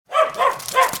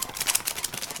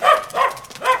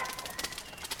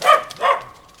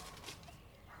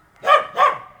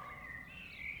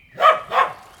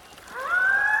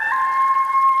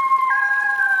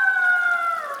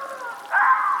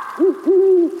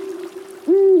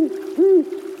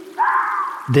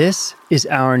This is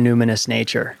Our Numinous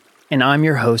Nature, and I'm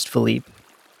your host, Philippe.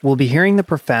 We'll be hearing the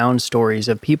profound stories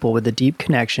of people with a deep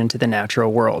connection to the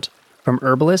natural world, from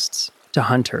herbalists to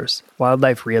hunters,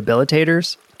 wildlife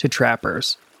rehabilitators to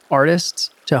trappers, artists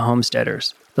to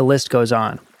homesteaders. The list goes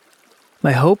on.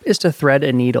 My hope is to thread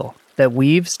a needle that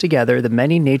weaves together the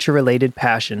many nature-related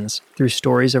passions through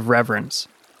stories of reverence.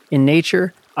 In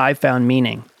nature, I've found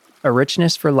meaning, a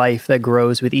richness for life that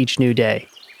grows with each new day.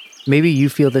 Maybe you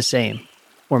feel the same,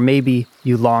 or maybe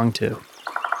you long to.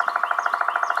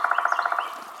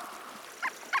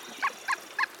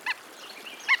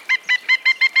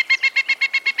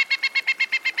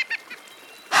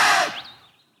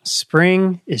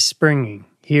 Spring is springing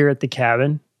here at the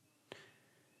cabin.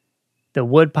 The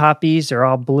wood poppies are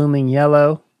all blooming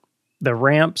yellow. The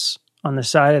ramps on the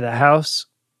side of the house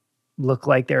look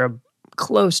like they're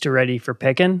close to ready for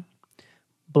picking.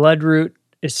 Bloodroot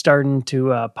is starting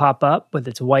to pop up with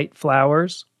its white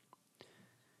flowers.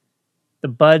 The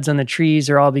buds on the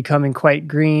trees are all becoming quite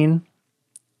green.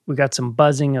 We got some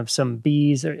buzzing of some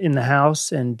bees in the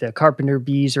house, and the carpenter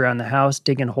bees around the house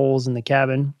digging holes in the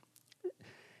cabin.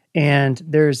 And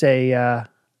there's a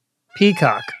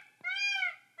peacock.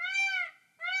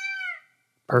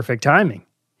 Perfect timing.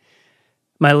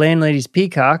 My landlady's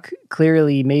peacock,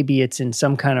 clearly maybe it's in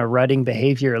some kind of rutting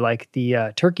behavior like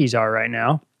the turkeys are right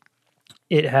now.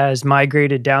 It has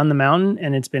migrated down the mountain,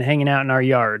 and it's been hanging out in our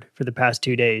yard for the past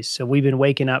 2 days. So we've been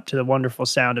waking up to the wonderful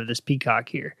sound of this peacock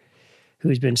here,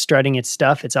 who's been strutting its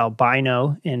stuff. It's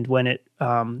albino, and when it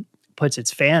puts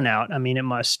its fan out, I mean, it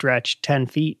must stretch 10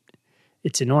 feet.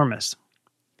 It's enormous.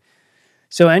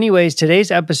 So anyways,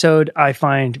 today's episode I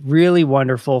find really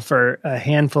wonderful for a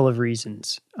handful of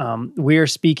reasons. We are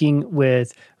speaking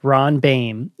with Ron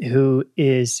Boehm, who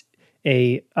is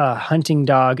a hunting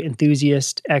dog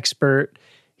enthusiast, expert.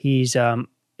 He's a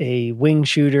wing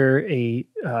shooter, a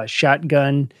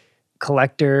shotgun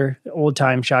collector,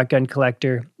 old-time shotgun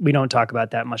collector. We don't talk about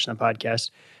that much on the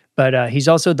podcast. But he's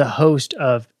also the host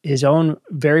of his own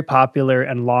very popular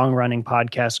and long-running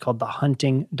podcast called the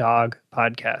Hunting Dog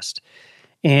Podcast.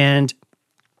 And,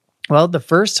 well, the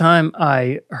first time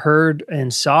I heard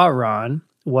and saw Ron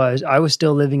was I was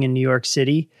still living in New York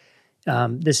City.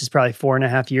 This is probably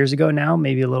 4.5 years ago now,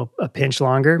 maybe a pinch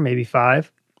longer, maybe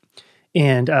 5.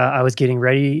 And I was getting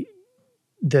ready.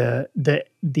 The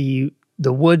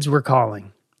woods were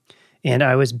calling, and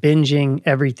I was binging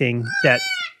everything that.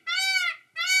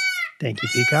 Thank you,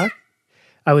 Peacock.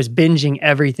 I was binging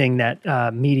everything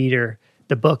that Meat Eater,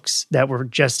 the books that were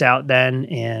just out then,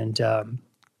 and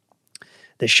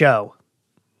the show.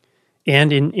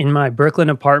 And in my Brooklyn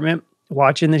apartment,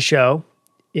 watching the show,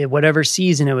 whatever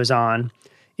season it was on,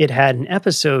 it had an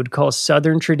episode called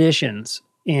Southern Traditions,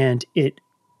 and it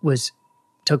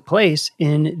took place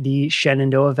in the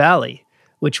Shenandoah Valley,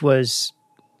 which was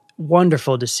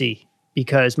wonderful to see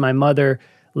because my mother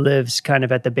lives kind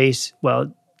of at the base,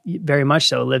 well, very much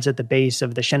so, lives at the base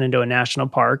of the Shenandoah National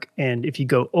Park. And if you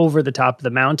go over the top of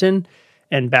the mountain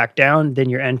and back down, then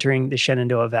you're entering the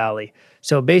Shenandoah Valley.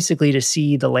 So basically to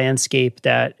see the landscape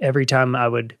that every time I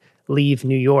would leave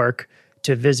New York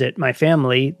to visit my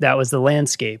family, that was the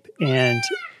landscape. And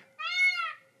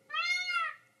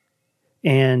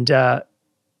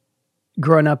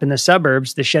growing up in the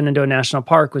suburbs, the Shenandoah National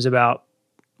Park was about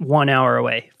 1 hour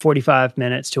away, 45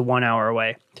 minutes to 1 hour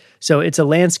away. So it's a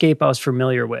landscape I was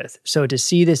familiar with. So to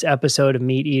see this episode of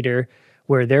Meat Eater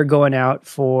where they're going out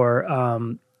for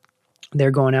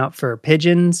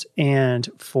pigeons and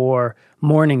for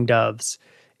mourning doves,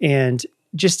 and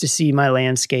just to see my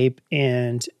landscape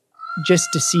and just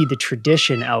to see the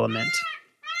tradition element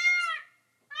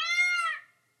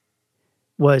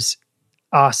was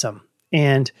awesome.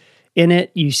 And in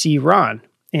it, you see Ron.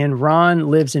 And Ron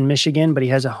lives in Michigan, but he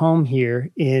has a home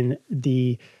here in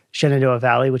the Shenandoah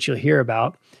Valley, which you'll hear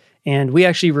about. And we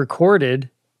actually recorded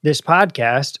this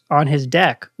podcast on his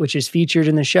deck, which is featured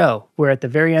in the show, where at the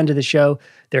very end of the show,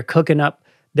 they're cooking up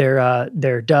their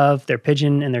dove, their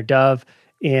pigeon and their dove.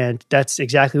 And that's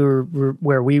exactly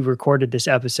where we recorded this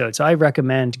episode. So I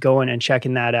recommend going and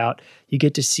checking that out. You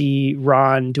get to see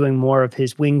Ron doing more of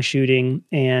his wing shooting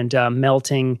and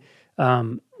melting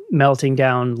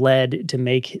down lead to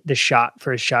make the shot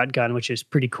for his shotgun, which is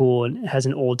pretty cool and has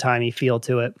an old-timey feel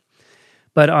to it.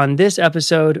 But on this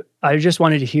episode, I just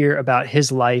wanted to hear about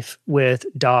his life with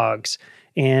dogs.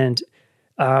 And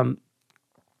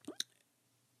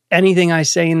anything I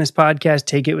say in this podcast,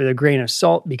 take it with a grain of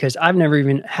salt because I've never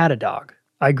even had a dog.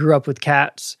 I grew up with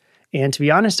cats. And to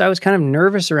be honest, I was kind of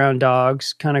nervous around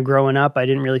dogs kind of growing up. I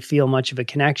didn't really feel much of a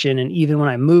connection. And even when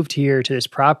I moved here to this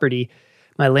property,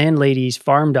 my landlady's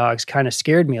farm dogs kind of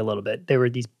scared me a little bit. They're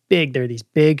these big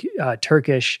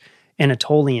Turkish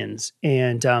Anatolians,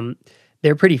 and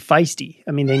they're pretty feisty.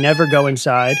 I mean, they never go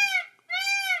inside.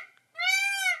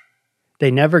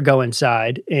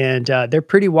 And they're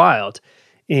pretty wild.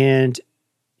 And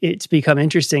it's become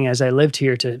interesting as I lived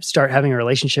here to start having a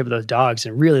relationship with those dogs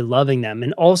and really loving them.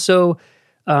 And also,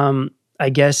 I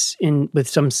guess, with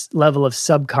some level of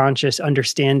subconscious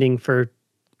understanding for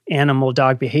animal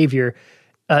dog behavior,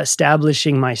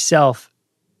 establishing myself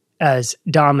as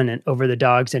dominant over the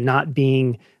dogs and not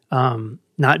being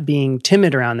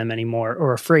timid around them anymore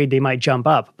or afraid they might jump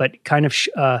up, but kind of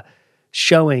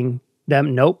showing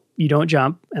them, nope, you don't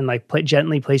jump, and like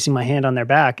gently placing my hand on their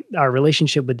back. Our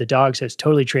relationship with the dogs has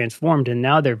totally transformed, and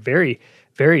now they're very,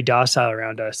 very docile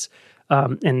around us,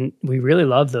 and we really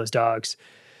love those dogs.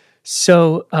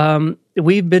 So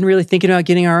we've been really thinking about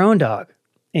getting our own dog,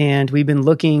 and we've been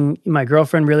looking. My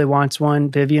girlfriend really wants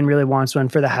one. Vivian really wants one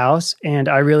for the house, and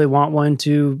I really want one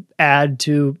to add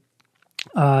to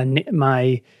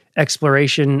my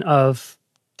exploration of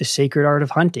the sacred art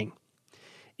of hunting.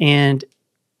 And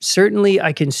certainly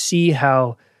I can see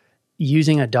how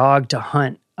using a dog to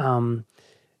hunt,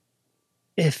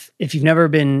 if you've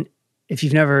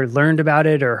never learned about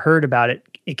it or heard about it,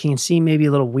 it can seem maybe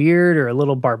a little weird or a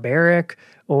little barbaric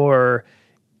or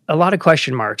a lot of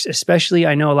question marks. Especially,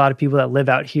 I know a lot of people that live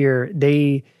out here,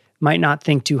 they might not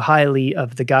think too highly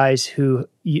of the guys who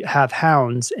have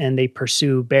hounds and they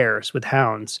pursue bears with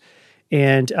hounds.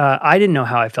 And I didn't know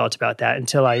how I felt about that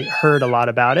until I heard a lot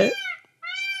about it.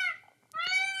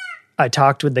 I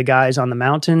talked with the guys on the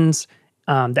mountains,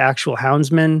 the actual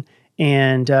houndsmen,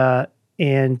 and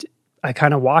I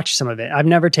kind of watched some of it. I've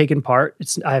never taken part.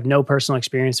 I have no personal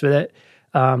experience with it.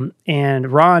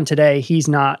 And Ron today, he's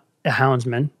not a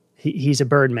houndsman. He's a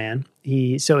birdman.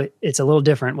 So it's a little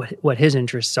different what his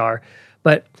interests are.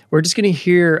 But we're just going to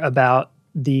hear about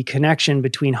the connection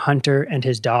between Hunter and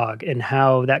his dog and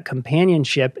how that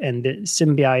companionship and the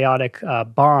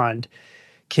symbiotic bond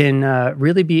can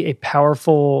really be a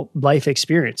powerful life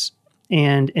experience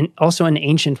and also an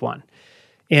ancient one.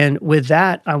 And with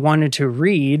that, I wanted to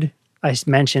read, I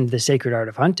mentioned The Sacred Art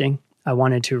of Hunting. I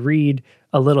wanted to read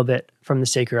a little bit from The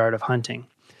Sacred Art of Hunting.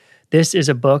 This is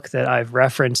a book that I've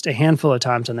referenced a handful of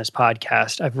times on this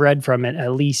podcast. I've read from it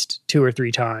at least 2 or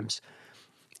 3 times.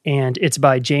 And it's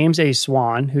by James A.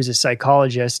 Swan, who's a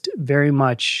psychologist, very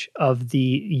much of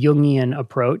the Jungian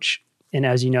approach. And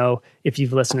as you know, if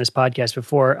you've listened to this podcast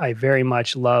before, I very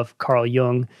much love Carl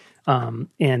Jung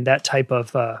and that type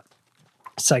of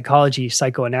psychology,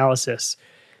 psychoanalysis,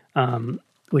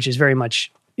 which is very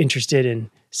much interested in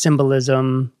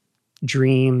symbolism,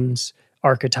 dreams,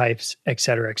 archetypes, et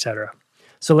cetera, et cetera.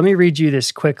 So let me read you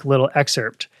this quick little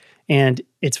excerpt. And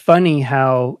it's funny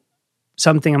how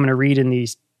something I'm going to read in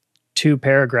these 3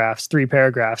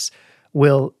 paragraphs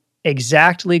will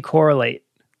exactly correlate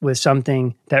with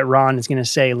something that Ron is going to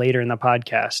say later in the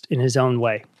podcast in his own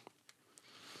way.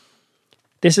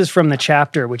 This is from the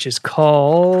chapter which is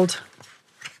called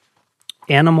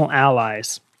Animal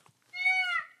Allies.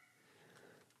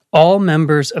 All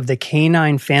members of the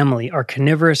canine family are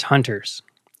carnivorous hunters.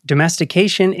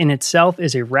 Domestication in itself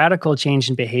is a radical change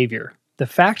in behavior. The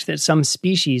fact that some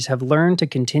species have learned to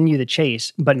continue the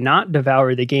chase but not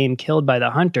devour the game killed by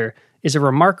the hunter is a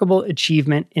remarkable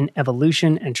achievement in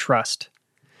evolution and trust.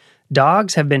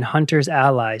 Dogs have been hunters'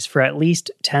 allies for at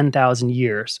least 10,000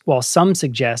 years, while some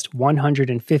suggest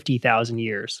 150,000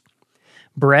 years.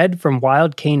 Bred from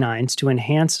wild canines to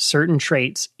enhance certain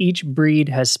traits, each breed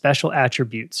has special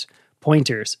attributes: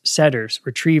 pointers, setters,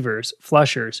 retrievers,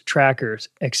 flushers, trackers,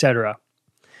 etc.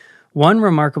 One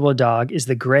remarkable dog is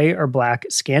the gray or black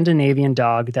Scandinavian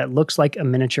dog that looks like a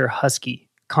miniature husky,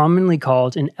 commonly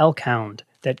called an elk hound,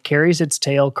 that carries its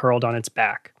tail curled on its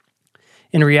back.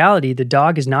 In reality, the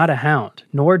dog is not a hound,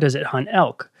 nor does it hunt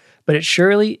elk, but it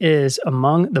surely is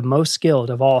among the most skilled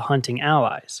of all hunting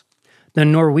allies. The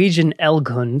Norwegian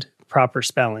Elghund, proper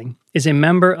spelling, is a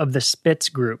member of the Spitz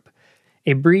group,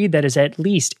 a breed that is at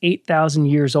least 8,000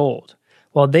 years old.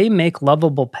 While they make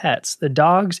lovable pets, the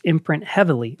dogs imprint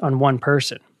heavily on one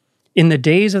person. In the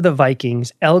days of the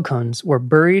Vikings, Elghunds were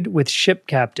buried with ship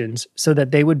captains so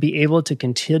that they would be able to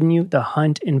continue the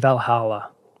hunt in Valhalla.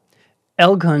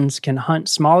 Elghunds can hunt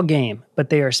small game, but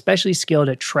they are especially skilled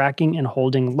at tracking and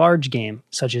holding large game,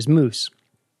 such as moose.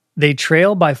 They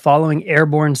trail by following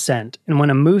airborne scent, and when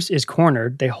a moose is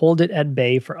cornered, they hold it at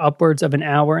bay for upwards of an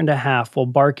hour and a half while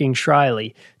barking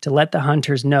shrilly to let the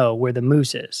hunters know where the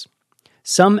moose is.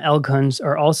 Some elghunds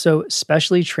are also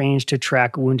specially trained to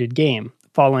track wounded game,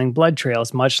 following blood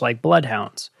trails much like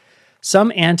bloodhounds.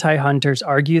 Some anti-hunters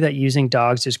argue that using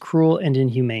dogs is cruel and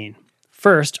inhumane.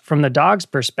 First, from the dog's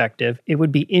perspective, it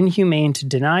would be inhumane to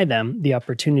deny them the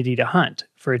opportunity to hunt,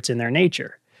 for it's in their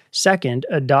nature. Second,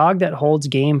 a dog that holds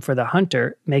game for the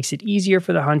hunter makes it easier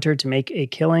for the hunter to make a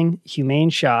killing, humane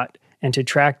shot and to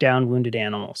track down wounded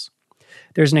animals.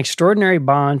 There's an extraordinary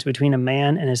bond between a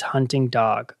man and his hunting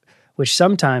dog, which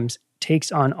sometimes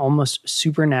takes on almost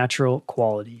supernatural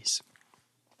qualities.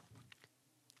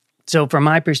 So from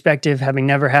my perspective, having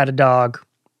never had a dog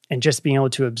and just being able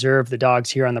to observe the dogs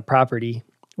here on the property,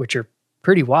 which are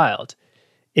pretty wild,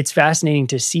 it's fascinating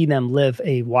to see them live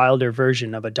a wilder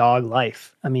version of a dog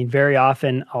life. I mean, very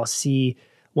often I'll see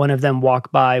one of them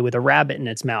walk by with a rabbit in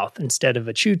its mouth instead of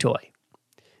a chew toy.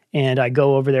 And I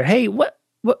go over there, hey, what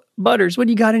Butters, what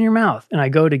do you got in your mouth? And I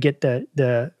go to get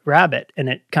the rabbit, and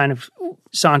it kind of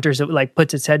saunters, it like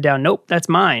puts its head down. Nope, that's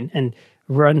mine, and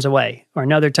runs away. Or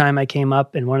another time I came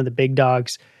up and one of the big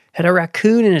dogs had a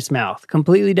raccoon in its mouth,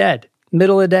 completely dead,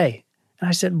 middle of the day. And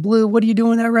I said, Blue, what are you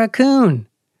doing with that raccoon?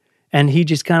 And he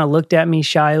just kind of looked at me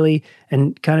shyly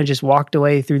and kind of just walked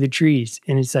away through the trees.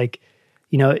 And it's like,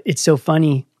 it's so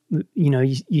funny.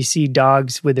 You see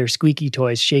dogs with their squeaky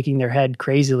toys shaking their head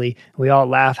crazily. We all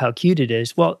laugh how cute it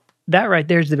is. Well, that right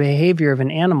there is the behavior of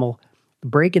an animal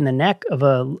breaking the neck of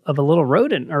a little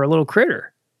rodent or a little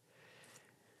critter.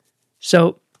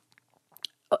 So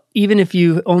even if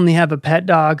you only have a pet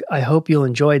dog, I hope you'll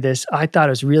enjoy this. I thought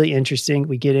it was really interesting.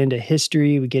 We get into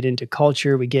history, we get into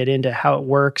culture, we get into how it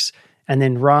works, and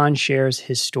then Ron shares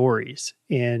his stories.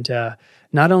 And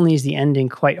not only is the ending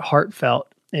quite heartfelt,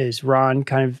 as Ron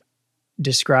kind of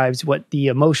describes what the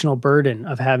emotional burden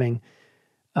of having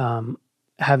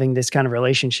this kind of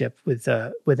relationship with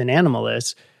an animal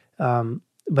is,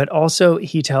 but also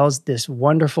he tells this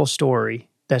wonderful story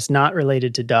that's not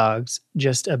related to dogs,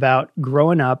 just about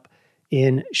growing up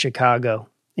in Chicago,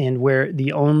 and where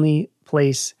the only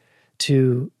place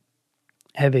to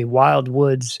have a wild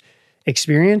woods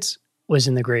experience was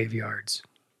in the graveyards.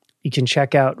 You can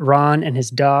check out Ron and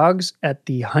his dogs at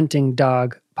the Hunting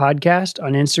Dog Podcast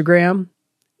on Instagram.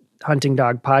 Hunting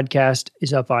Dog Podcast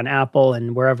is up on Apple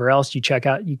and wherever else you check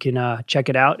out. You can check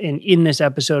it out. And in this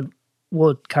episode,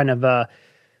 we'll kind of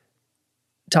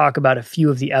talk about a few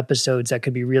of the episodes that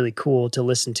could be really cool to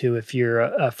listen to if you're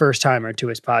a first timer to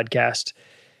his podcast.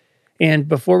 And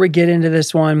before we get into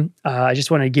this one, I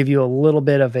just want to give you a little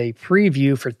bit of a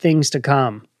preview for things to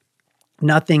come.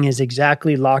 Nothing is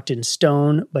exactly locked in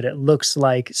stone, but it looks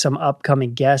like some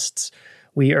upcoming guests.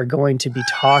 We are going to be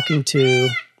talking to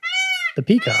the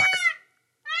peacock.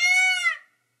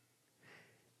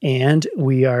 And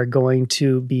we are going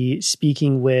to be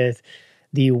speaking with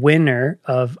the winner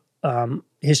of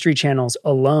History Channel's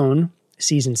Alone,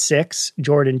 Season 6,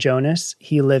 Jordan Jonas.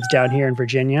 He lives down here in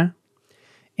Virginia.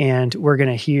 And we're going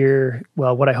to hear,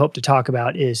 what I hope to talk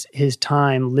about is his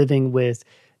time living with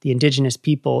the indigenous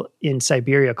people in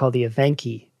Siberia called the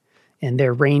Evenki, and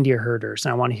they're reindeer herders.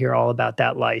 And I want to hear all about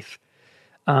that life.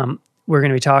 We're going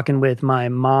to be talking with my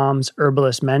mom's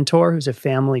herbalist mentor, who's a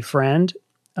family friend,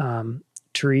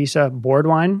 Teresa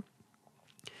Boardwine.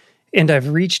 And I've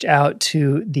reached out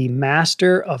to the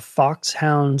master of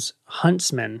foxhounds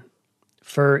huntsman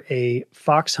for a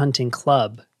fox hunting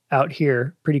club out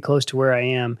here pretty close to where I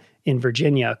am in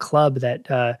Virginia, a club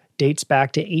that dates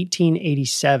back to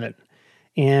 1887.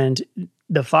 And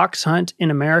the fox hunt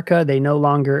in America, they no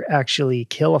longer actually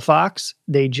kill a fox.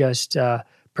 They just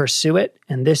pursue it.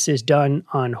 And this is done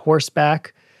on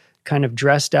horseback, kind of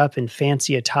dressed up in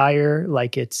fancy attire,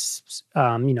 like it's,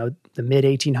 the mid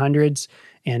 1800s.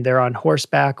 And they're on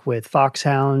horseback with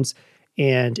foxhounds.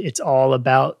 And it's all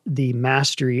about the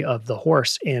mastery of the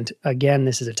horse. And again,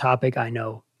 this is a topic I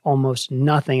know almost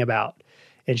nothing about.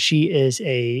 And she is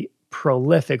a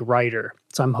prolific writer.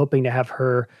 So I'm hoping to have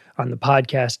her on the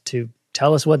podcast to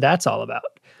tell us what that's all about.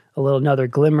 Another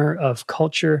glimmer of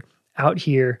culture out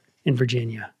here in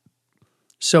Virginia.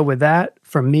 So with that,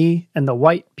 from me and the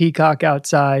white peacock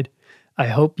outside, I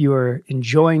hope you are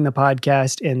enjoying the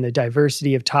podcast and the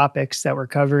diversity of topics that we're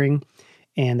covering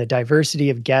and the diversity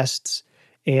of guests.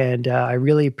 And I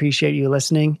really appreciate you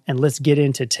listening. And let's get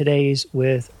into today's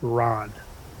with Ron.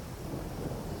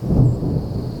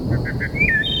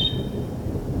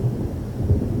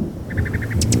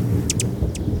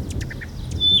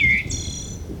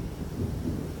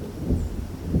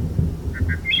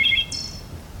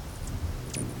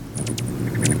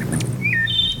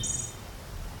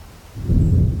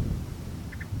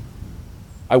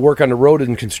 I work on the road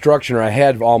in construction, or I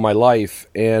had all my life,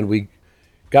 and we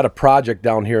got a project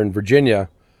down here in Virginia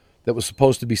that was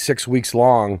supposed to be 6 weeks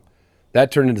long.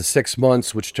 That turned into 6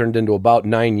 months, which turned into about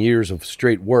 9 years of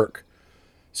straight work.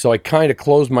 So I kind of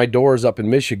closed my doors up in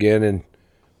Michigan and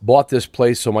bought this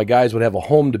place so my guys would have a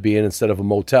home to be in instead of a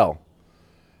motel.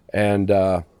 And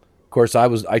of course,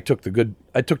 I took the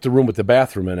room with the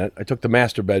bathroom in it. I took the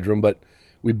master bedroom, but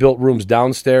we built rooms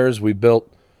downstairs. We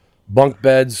built bunk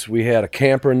beds. We had a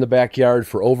camper in the backyard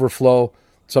for overflow.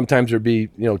 Sometimes there'd be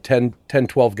 10,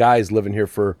 12 guys living here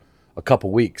for a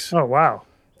couple weeks. Oh wow!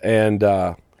 And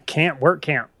work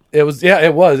camp. It was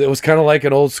kind of like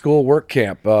an old school work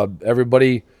camp.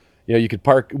 Everybody, you could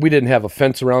park. We didn't have a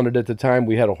fence around it at the time.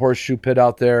 We had a horseshoe pit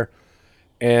out there,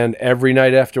 and every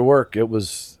night after work, it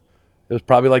was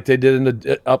probably like they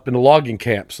did up in the logging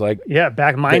camps, like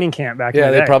mining camp back. Yeah,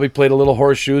 in the day. They probably played a little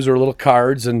horseshoes or a little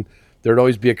cards, and there'd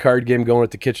always be a card game going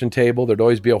at the kitchen table. There'd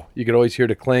always be you could always hear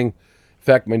the cling. In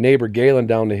fact, my neighbor Galen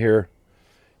down to here,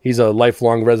 he's a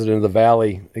lifelong resident of the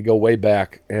valley. They go way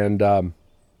back, and as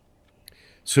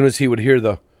soon as he would hear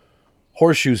the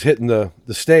horseshoes hitting the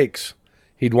stakes,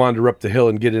 he'd wander up the hill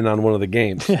and get in on one of the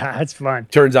games. Yeah, that's fun.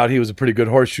 Turns out he was a pretty good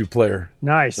horseshoe player.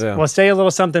 Nice. Yeah. Well, say a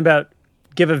little something about,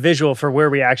 give a visual for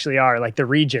where we actually are, like the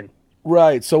region.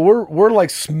 Right. So we're like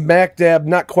smack dab,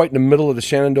 not quite in the middle of the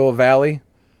Shenandoah Valley.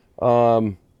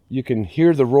 You can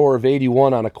hear the roar of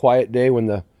 81 on a quiet day when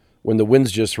the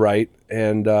wind's just right,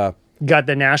 and got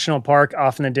the national park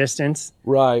off in the distance.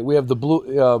 Right. We have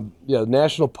the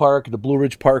National Park, the Blue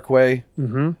Ridge Parkway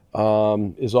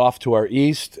is off to our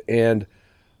east. And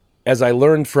as I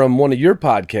learned from one of your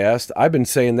podcasts, I've been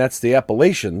saying that's the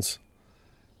Appalachians.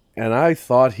 And I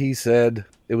thought he said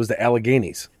it was the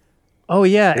Alleghenies. Oh,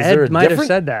 yeah. Ed might have different?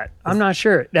 said that. I'm not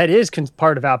sure. That is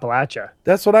part of Appalachia.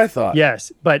 That's what I thought.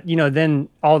 Yes. But, then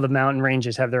all the mountain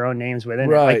ranges have their own names within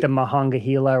it, like the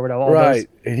Monongahela or whatever. Right.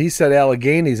 And he said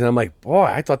Alleghenies, and I'm like, boy,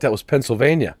 I thought that was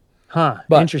Pennsylvania. Huh.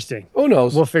 But interesting. Who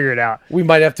knows? We'll figure it out. We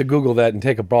might have to Google that and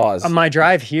take a pause. On my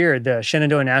drive here, the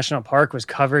Shenandoah National Park was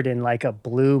covered in like a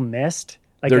blue mist.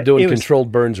 Like They're doing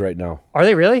controlled burns right now. Are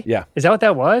they really? Yeah. Is that what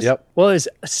that was? Yep. Well, it was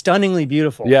stunningly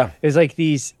beautiful. Yeah. It was like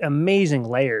these amazing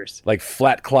layers. Like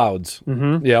flat clouds.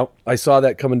 Mm-hmm. Yeah. I saw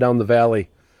that coming down the valley.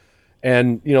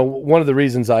 And, one of the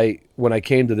reasons when I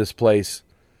came to this place,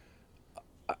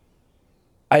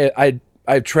 I've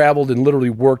traveled and literally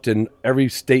worked in every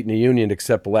state in the union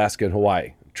except Alaska and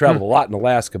Hawaii. Traveled a lot in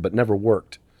Alaska, but never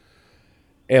worked.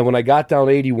 And when I got down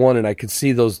 81 and I could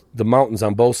see the mountains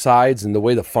on both sides and the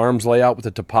way the farms lay out with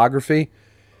the topography,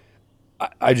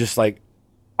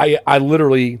 I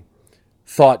literally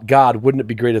thought, God, wouldn't it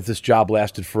be great if this job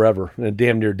lasted forever? And it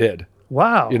damn near did.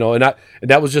 Wow. And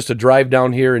that was just a drive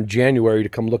down here in January to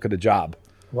come look at a job.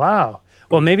 Wow.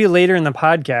 Well, maybe later in the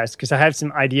podcast, because I have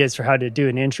some ideas for how to do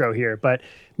an intro here, but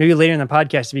maybe later in the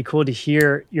podcast, it'd be cool to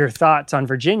hear your thoughts on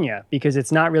Virginia, because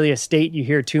it's not really a state you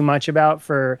hear too much about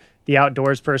for the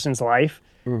outdoors person's life.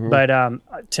 Mm-hmm.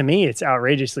 But to me, it's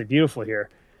outrageously beautiful here.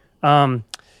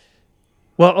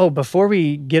 Before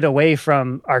we get away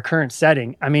from our current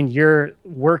setting, I mean, your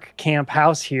work camp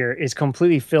house here is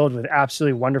completely filled with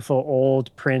absolutely wonderful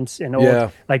old prints and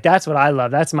old, like that's what I love.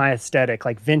 That's my aesthetic,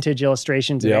 like vintage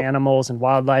illustrations of animals and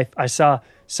wildlife. I saw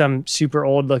some super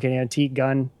old looking antique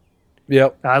gun.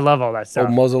 Yep. I love all that stuff.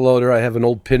 Old muzzleloader. I have an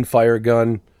old pinfire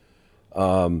gun.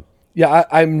 I'm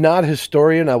not a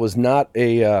historian. I was not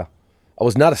a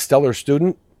stellar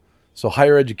student, so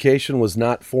higher education was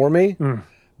not for me.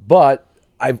 But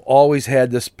I've always had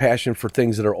this passion for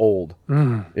things that are old.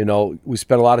 We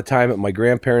spent a lot of time at my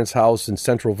grandparents' house in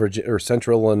central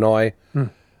Illinois.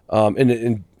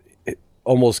 And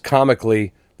almost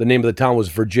comically, the name of the town was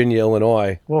Virginia,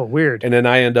 Illinois. Whoa, weird. And then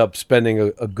I ended up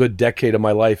spending a good decade of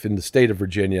my life in the state of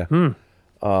Virginia.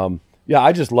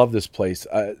 I just love this place.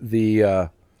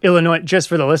 Illinois, just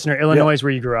for the listener, Illinois is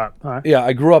where you grew up, huh? Yeah,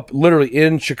 I grew up literally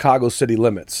in Chicago city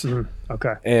limits.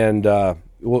 Okay. And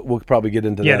we'll probably get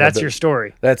into that. Yeah, that's your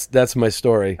story. That's my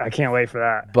story. I can't wait for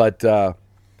that. But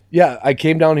I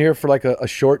came down here for like a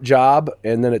short job,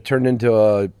 and then it turned into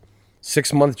a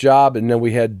 6-month job, and then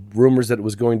we had rumors that it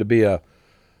was going to be a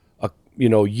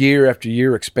year after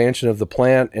year expansion of the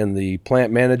plant, and the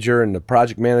plant manager and the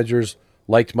project managers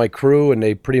liked my crew, and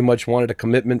they pretty much wanted a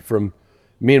commitment from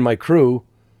me and my crew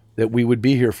that we would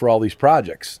be here for all these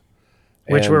projects.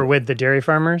 Which were with the dairy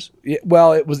farmers?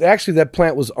 Well, it was actually, that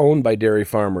plant was owned by dairy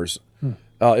farmers.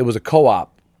 It was a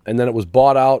co-op, and then it was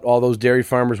bought out. All those dairy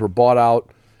farmers were bought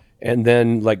out, and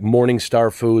then like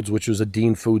Morningstar Foods, which was a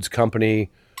Dean Foods company,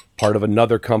 part of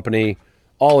another company,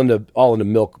 all in the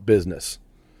milk business.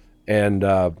 And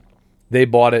they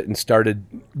bought it and started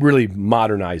really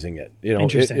modernizing it.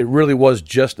 Interesting. It really was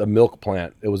just a milk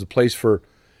plant. It was a place for,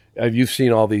 you've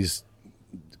seen all these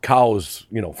cows,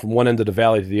 from one end of the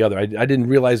valley to the other. I didn't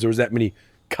realize there was that many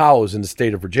cows in the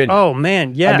state of Virginia. Oh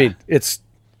man, yeah. I mean, it's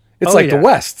It's Oh, like the yeah.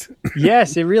 West.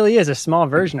 Yes, it really is a small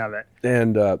version of it.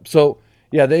 And so,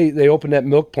 yeah, they opened that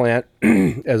milk plant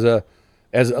as a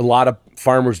lot of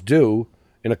farmers do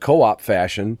in a co-op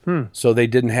fashion, so they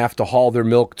didn't have to haul their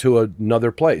milk to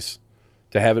another place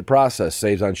to have it processed.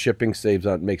 Saves on shipping,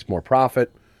 makes more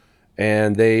profit,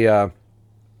 and it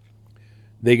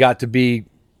got to be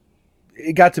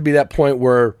that point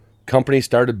where companies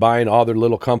started buying all their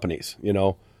little companies,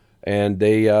 and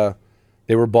they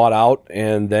were bought out,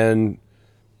 and then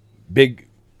big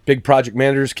project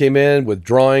managers came in with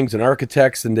drawings and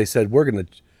architects, and they said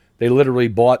they literally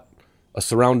bought a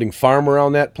surrounding farm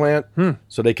around that plant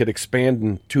so they could expand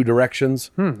in two directions.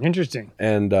 Interesting.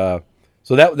 And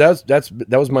so that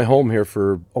was my home here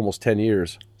for almost 10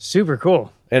 years. Super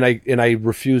cool. And I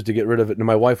refuse to get rid of it. And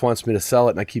my wife wants me to sell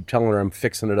it, and I keep telling her I'm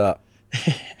fixing it up.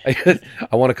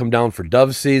 I want to come down for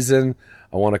dove season.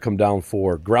 I want to come down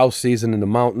for grouse season in the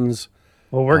mountains.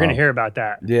 Well, we're going to hear about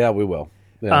that. Yeah, we will.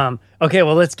 Yeah. Okay,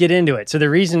 well, let's get into it. So the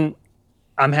reason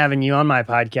I'm having you on my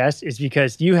podcast is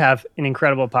because you have an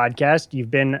incredible podcast.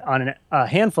 You've been on a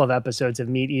handful of episodes of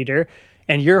Meat Eater,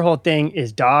 and your whole thing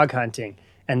is dog hunting.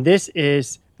 And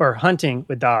hunting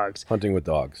with dogs. Hunting with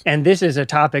dogs. And this is a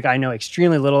topic I know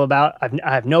extremely little about.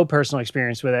 I have no personal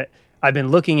experience with it. I've been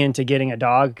looking into getting a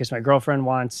dog because my girlfriend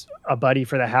wants a buddy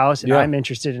for the house, and I'm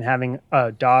interested in having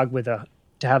a dog to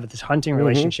have this hunting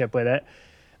relationship with it.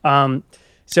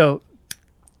 So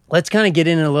let's kind of get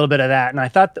into a little bit of that. And I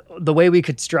thought the way we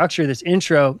could structure this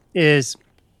intro is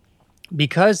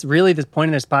because really the point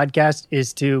of this podcast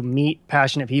is to meet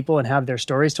passionate people and have their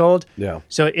stories told. Yeah.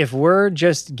 So if we're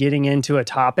just getting into a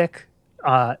topic,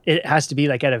 it has to be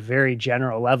like at a very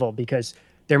general level because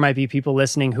there might be people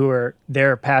listening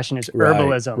their passion is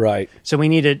herbalism. Right. So we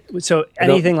need to,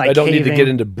 anything like I don't need to caving- get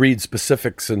into breed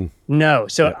specifics and. No.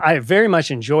 So I very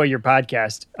much enjoy your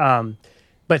podcast.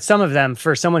 But some of them,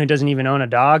 for someone who doesn't even own a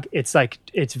dog, it's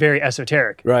very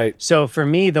esoteric. Right. So for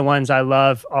me, the ones I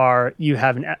love are you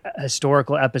have a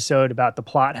historical episode about the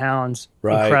Plott hounds.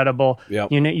 Right. Incredible.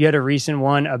 Yep. You had a recent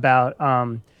one about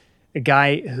a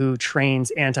guy who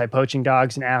trains anti-poaching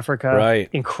dogs in Africa. Right.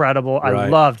 Incredible. I Right.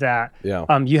 love that.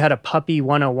 Yeah. You had a puppy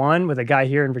 101 with a guy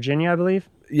here in Virginia, I believe.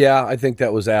 Yeah, I think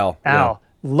that was Al. Al.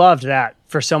 Loved that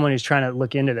for someone who's trying to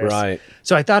look into this. Right.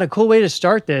 So I thought a cool way to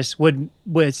start this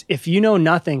was if you know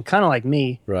nothing, kind of like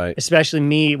me, Right. especially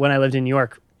me when I lived in New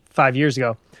York 5 years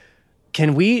ago.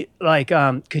 Can we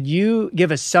could you give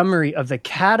a summary of the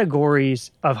categories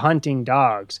of hunting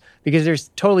dogs? Because there's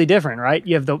totally different, right?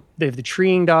 You have the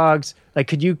treeing dogs. Like,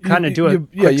 could you kind of do a quick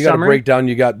you got to summary? break down.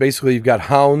 You've got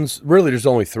hounds. Really, there's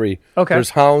only three. Okay. There's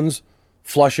hounds,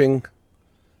 flushing,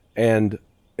 and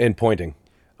pointing.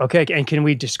 Okay, and can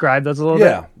we describe those a little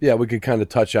bit? Yeah, we could kind of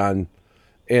touch on,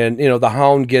 and the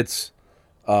hound gets,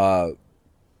 the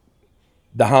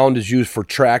hound is used for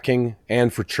tracking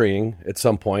and for treeing at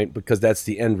some point because that's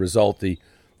the end result. The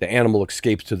animal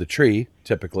escapes to the tree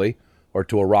typically or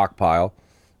to a rock pile,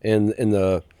 and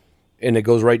it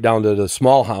goes right down to the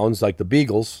small hounds like the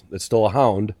beagles. That's still a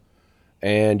hound,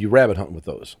 and you rabbit hunt with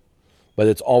those, but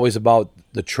it's always about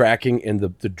the tracking and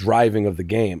the driving of the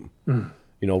game.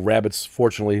 Rabbits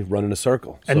fortunately run in a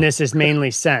circle. So, And this is mainly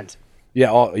scent.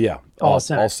 all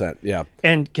scent. All scent. Yeah.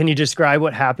 And can you describe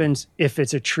what happens if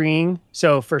it's a treeing?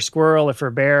 So for squirrel or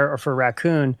for bear or for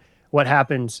raccoon, what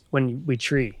happens when we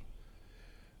tree?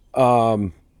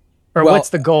 What's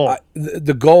the goal?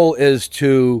 The goal is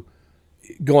to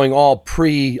going all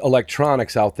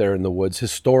pre-electronics out there in the woods.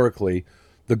 Historically,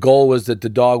 the goal was that the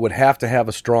dog would have to have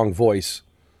a strong voice,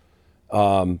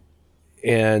 and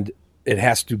it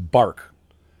has to bark.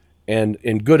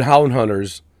 And good hound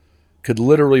hunters could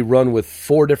literally run with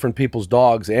 4 different people's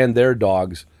dogs and their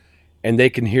dogs, and they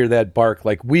can hear that bark.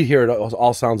 Like we hear it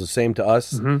all sounds the same to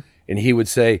us. Mm-hmm. And he would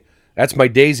say, "That's my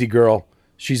Daisy girl.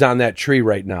 She's on that tree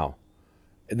right now."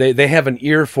 They have an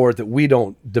ear for it that we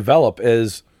don't develop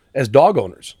as dog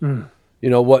owners.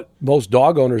 What most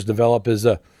dog owners develop is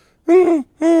oh,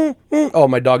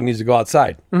 my dog needs to go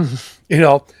outside.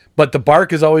 But the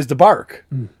bark is always the bark.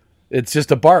 It's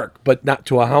just a bark, but not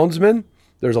to a houndsman.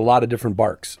 There's a lot of different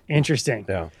barks. Interesting.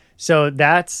 Yeah. So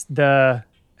that's the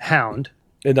hound.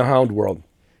 In the hound world.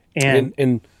 And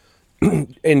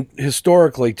And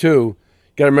historically too, you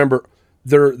got to remember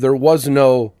there was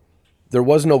no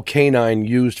canine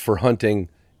used for hunting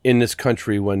in this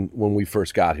country when we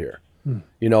first got here.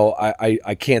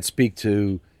 I can't speak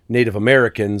to Native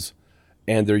Americans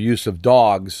and their use of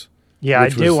dogs. Yeah, I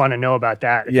do want to know about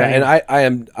that. Yeah, and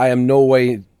I am no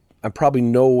way. I'm probably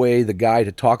no way the guy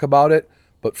to talk about it.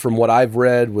 But from what I've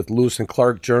read with Lewis and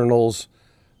Clark journals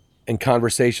and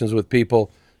conversations with people,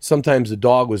 sometimes the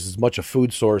dog was as much a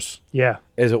food source Yeah.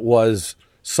 as it was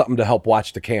something to help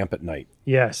watch the camp at night.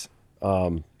 Yes.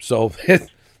 So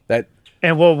that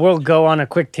And we'll go on a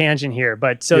quick tangent here,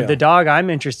 but so Yeah. the dog I'm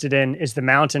interested in is the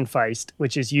mountain feist,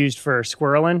 which is used for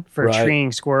squirreling, for Right.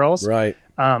 treeing squirrels. right,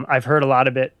 I've heard a lot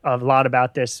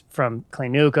about this from Clay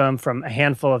Newcomb, from a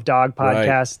handful of dog Right.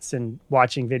 podcasts, and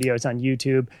watching videos on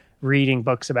YouTube, reading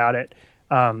books about it.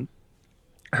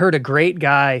 Heard a great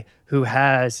guy who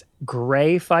has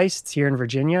gray feists here in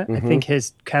Virginia. I think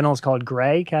his kennel is called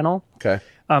Gray Kennel. okay,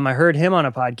 I heard him on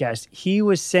a podcast. He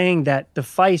was saying that the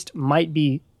feist might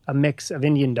be a mix of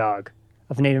Indian dog,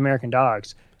 of Native American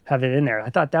dogs, have it in there. I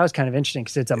thought that was kind of interesting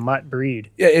because it's a mutt breed.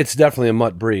 yeah, it's definitely a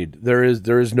mutt breed. There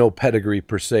is no pedigree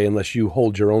per se unless you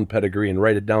hold your own pedigree and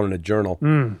write it down in a journal.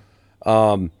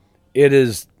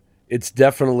 It's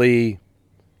definitely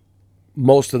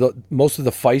most of the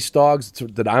feist dogs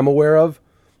that I'm aware of.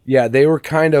 Yeah, they were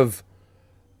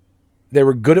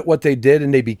good at what they did,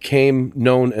 and they became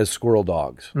known as squirrel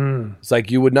dogs. It's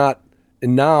like you would not.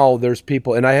 And now there's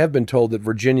people, and I have been told that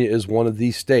Virginia is one of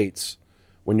these states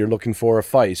when you're looking for a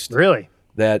feist. Really?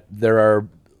 That there are.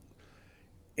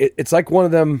 It's like one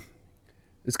of them.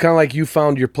 It's kind of like you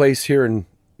found your place here in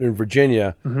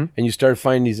Virginia, and you started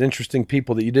finding these interesting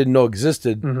people that you didn't know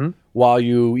existed while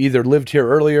you either lived here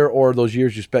earlier or those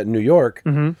years you spent in New York.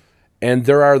 And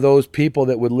there are those people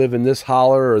that would live in this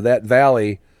holler or that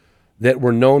valley that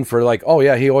were known for like, oh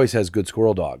yeah, he always has good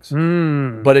squirrel dogs.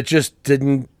 But it just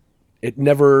didn't. It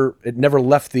never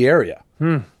left the area.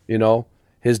 You know,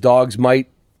 his dogs might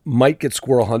get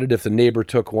squirrel hunted if the neighbor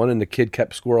took one and the kid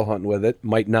kept squirrel hunting with it.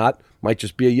 Might not. Might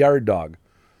just be a yard dog.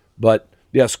 But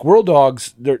yeah, squirrel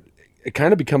dogs, they're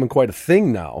kind of becoming quite a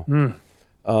thing now.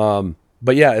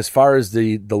 But yeah, as far as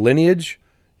the lineage,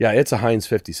 yeah, it's a Heinz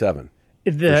 57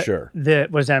 for sure.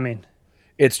 What does that mean?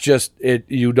 It's just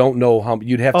you don't know how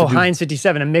you'd have to do Heinz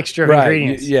 57, a mixture of right.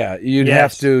 ingredients. You'd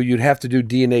have to do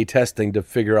DNA testing to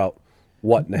figure out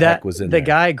what in the heck was in there. The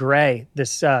guy Gray,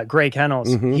 this Gray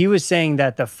Kennels, he was saying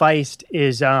that the feist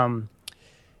is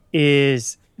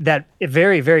that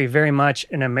very, very, very much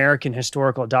an American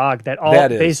historical dog. That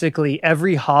basically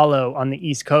every hollow on the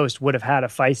East Coast would have had a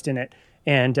feist in it.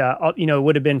 And, it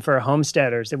would have been for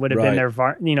homesteaders. It would have been their,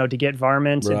 to get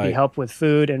varmints and be helped with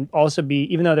food, and also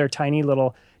be, even though they're tiny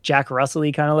little Jack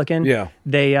Russell-y kind of looking,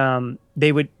 they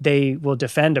will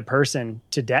defend a person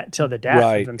to till the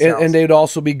death of themselves. And they'd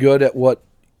also be good at what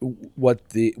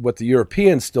the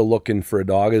Europeans still looking for a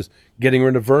dog is getting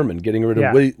rid of vermin, getting rid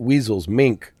of weasels,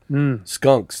 mink,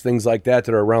 skunks, things like that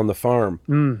are around the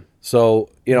farm.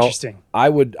 So, I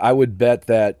would bet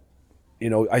that,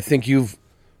 I think you've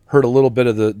heard a little bit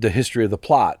of the history of the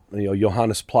Plott.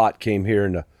 Johannes Plott came here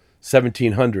in the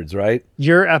 1700s, right?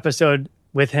 Your episode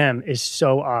with him is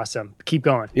so awesome. Keep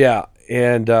going. Yeah,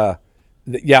 and I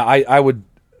would.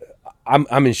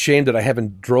 I'm ashamed that I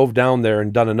haven't drove down there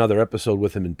and done another episode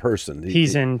with him in person.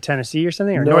 He's in Tennessee or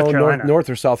something, or North Carolina? North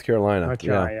or South Carolina. North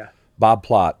Carolina, yeah. Bob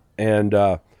Plott. And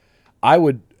I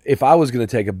would, if I was going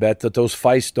to take a bet, that those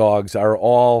feist dogs are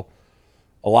all.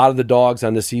 A lot of the dogs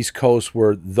on this East Coast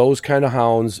were those kind of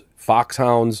hounds,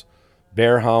 foxhounds,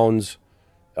 bear hounds,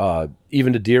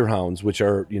 even the deer hounds, which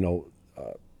are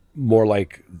more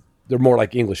like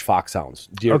English foxhounds.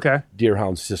 Deer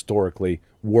hounds historically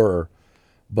were,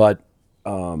 but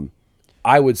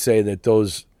I would say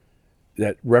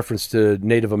that reference to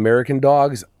Native American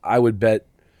dogs, I would bet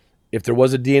if there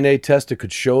was a DNA test that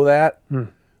could show that,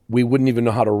 we wouldn't even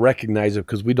know how to recognize it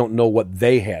because we don't know what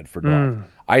they had for dog.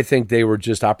 I think they were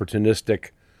just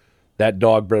opportunistic. That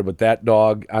dog bred with that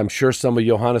dog. I'm sure some of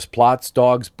Johannes Plott's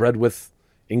dogs bred with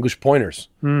English pointers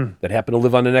that happen to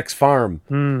live on the next farm.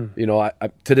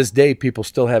 To this day, people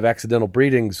still have accidental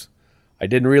breedings. I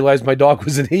didn't realize my dog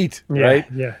was in heat, right?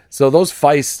 Yeah. So those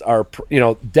feists are,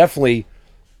 definitely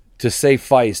to say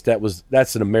feist,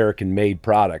 that's an American-made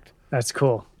product. That's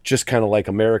cool. Just kind of like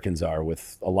Americans are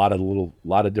with a lot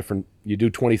of different. You do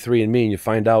 23andMe and you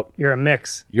find out you're a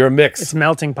mix. It's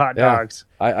melting pot dogs.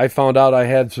 I found out I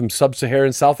had some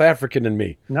sub-Saharan South African in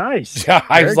me. Nice.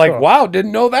 I was like, wow,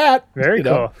 didn't know that. Very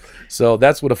cool. So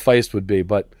that's what a feist would be.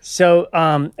 But so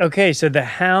okay, so the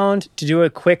hound. To do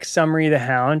a quick summary of the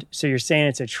hound. So you're saying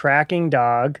it's a tracking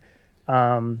dog.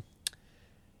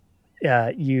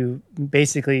 You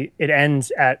basically it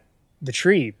ends at the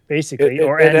tree, basically,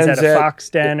 or ends at a fox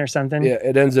den or something. Yeah,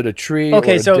 it ends at a tree or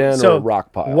a den or a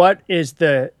rock pile. What is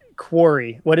the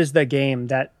quarry? What is the game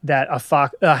that a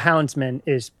houndsman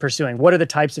is pursuing? What are the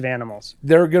types of animals?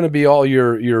 They're going to be all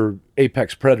your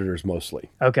apex predators mostly.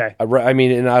 Okay. I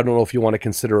mean, and I don't know if you want to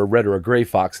consider a red or a gray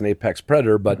fox an apex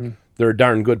predator, but they're a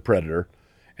darn good predator.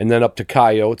 and then up to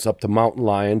coyotes, up to mountain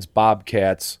lions,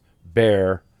 bobcats,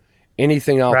 bear,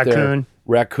 anything out there.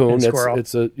 Raccoon. And squirrel.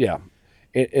 It's a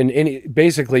and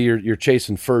basically you're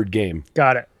chasing furred game.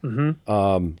 Got it.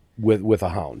 Mm-hmm. With a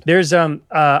hound. There's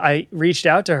I reached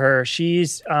out to her.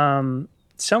 She's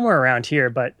somewhere around here,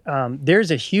 but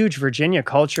there's a huge Virginia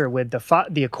culture with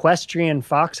the equestrian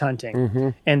fox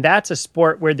hunting, and that's a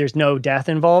sport where there's no death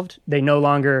involved. They no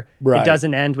longer it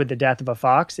doesn't end with the death of a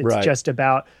fox. It's just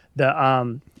about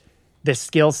the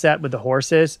skill set with the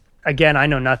horses. Again, I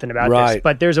know nothing about this,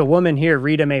 but there's a woman here,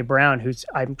 Rita Mae Brown,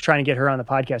 I'm trying to get her on the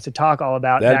podcast to talk all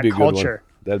about that culture.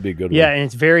 That'd be a good one. Yeah, and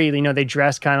it's very, they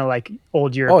dress kind of like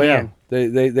old European. Oh,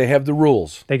 yeah. They have the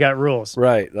rules. They got rules.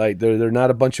 Right. Like they're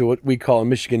not a bunch of what we call in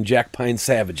Michigan Jack Pine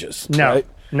savages. No. Right?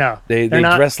 No. They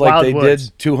dress like they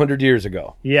did 200 years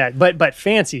ago. Yeah, but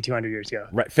fancy 200 years ago.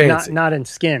 Right, fancy. Not in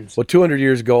skins. Well, 200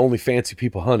 years ago, only fancy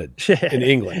people hunted in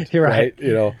England. You're right.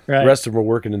 The rest of them were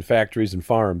working in factories and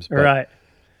farms. But, right.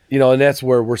 And that's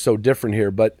where we're so different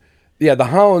here. But, yeah, the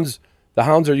hounds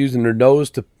are using their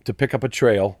nose to pick up a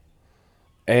trail.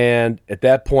 And at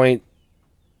that point,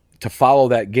 to follow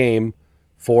that game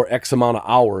for X amount of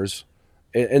hours,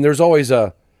 and there's always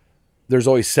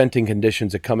scenting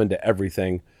conditions that come into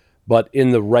everything, but in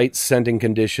the right scenting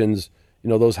conditions,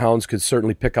 those hounds could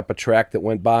certainly pick up a track that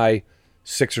went by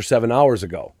 6 or 7 hours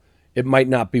ago. It might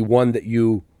not be one that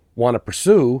you want to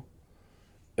pursue,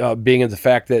 being in the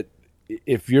fact that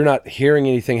if you're not hearing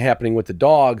anything happening with the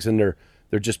dogs and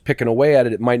they're just picking away at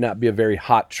it, it might not be a very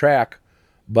hot track,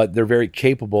 but they're very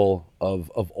capable of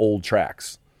old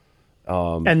tracks.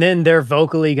 And then they're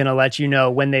vocally going to let you know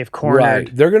when they've cornered.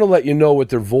 Right. They're going to let you know with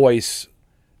their voice.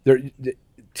 They're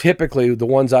typically the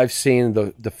ones I've seen,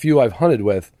 the few I've hunted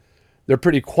with, they're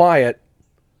pretty quiet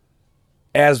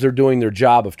as they're doing their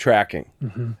job of tracking.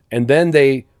 Mm-hmm. And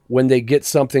then when they get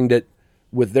something that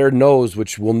with their nose,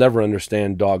 which we'll never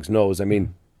understand dogs' nose. I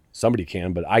mean, somebody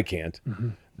can, but I can't. Mm-hmm.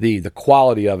 The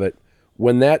quality of it,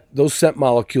 when those scent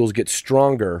molecules get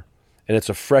stronger and it's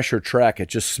a fresher track, it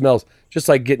just smells just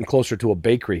like getting closer to a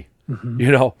bakery.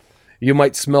 Mm-hmm. You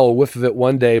might smell a whiff of it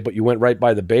one day, but you went right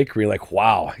by the bakery, like,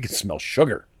 wow, I can smell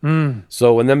sugar. Mm.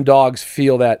 So when them dogs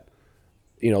feel that,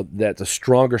 that's a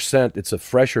stronger scent, it's a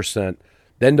fresher scent,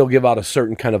 then they'll give out a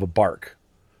certain kind of a bark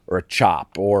or a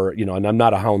chop or, and I'm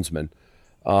not a houndsman.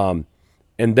 And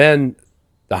then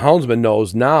the houndsman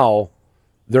knows now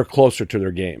they're closer to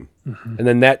their game. Mm-hmm. And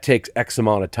then that takes X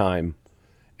amount of time.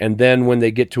 And then when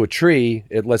they get to a tree,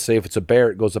 let's say if it's a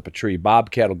bear, it goes up a tree.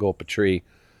 Bobcat will go up a tree.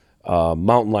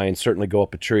 Mountain lions certainly go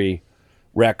up a tree.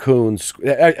 Raccoons,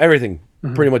 everything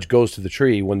pretty much goes to the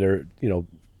tree when they're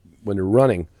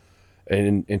running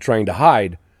and trying to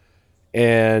hide.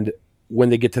 And when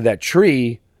they get to that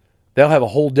tree, they'll have a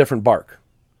whole different bark.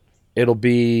 It'll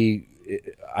be,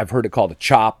 I've heard it called a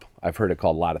chop. I've heard it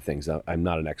called a lot of things. I'm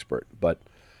not an expert, but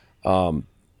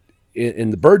in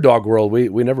the bird dog world,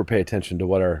 we never pay attention to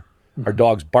what our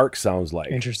dog's bark sounds like.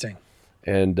 Interesting.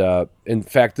 And in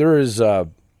fact, there's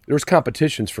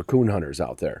competitions for coon hunters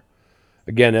out there.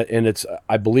 Again, and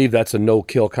I believe that's a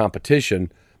no-kill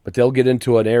competition, but they'll get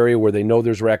into an area where they know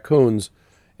there's raccoons,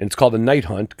 and it's called a night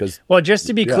hunt. Well, just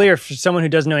to be clear, for someone who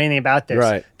doesn't know anything about this,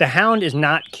 right. The hound is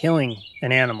not killing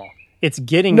an animal. It's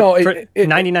getting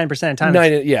 99% of the time.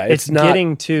 It's not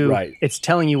getting to. Right. It's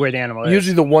telling you where the animal is.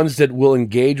 Usually, the ones that will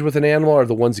engage with an animal are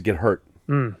the ones that get hurt.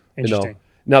 Interesting.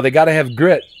 Now they got to have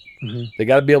grit. Mm-hmm. They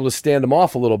got to be able to stand them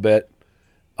off a little bit.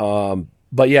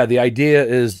 But yeah, the idea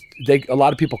is a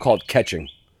lot of people call it catching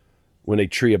when they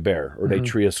tree a bear or they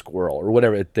tree a squirrel or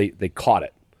whatever. They caught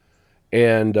it.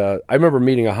 And I remember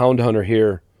meeting a hound hunter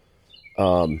here.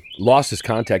 Lost his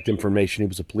contact information. He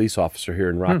was a police officer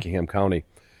here in Rockingham County.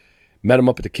 Met him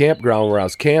up at the campground where I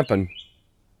was camping,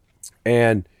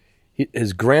 and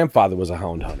his grandfather was a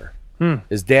hound hunter.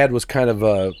 His dad was kind of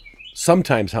a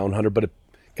sometimes hound hunter, but it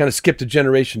kind of skipped a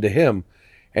generation to him,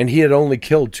 and he had only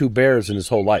killed 2 bears in his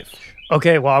whole life.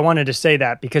 Okay, well, I wanted to say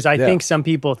that because I think some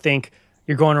people think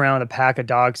you're going around with a pack of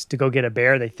dogs to go get a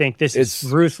bear. They think this is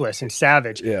ruthless and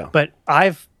savage. Yeah. But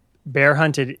I've bear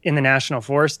hunted in the National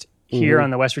Forest here on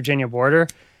the West Virginia border.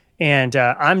 And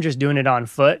I'm just doing it on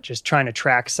foot, just trying to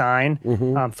track sign,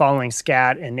 following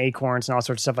scat and acorns and all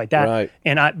sorts of stuff like that.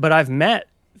 Right. But I've met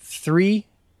 3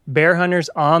 bear hunters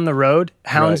on the road,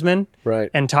 houndsmen,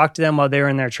 and talked to them while they were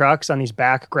in their trucks on these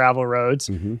back gravel roads.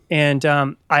 Mm-hmm. And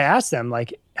I asked them,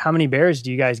 like, how many bears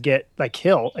do you guys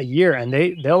kill a year? And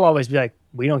they'll always be like,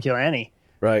 we don't kill any.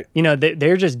 Right.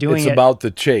 They're just doing it. It's about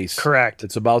the chase. Correct.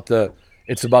 It's about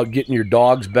getting your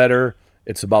dogs better.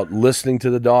 It's about listening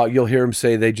to the dog. You'll hear them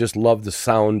say they just love the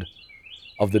sound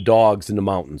of the dogs in the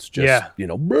mountains. Just,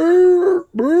 brr,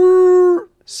 brr,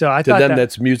 So I To thought them, that,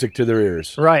 that's music to their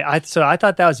ears. right. So I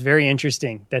thought that was very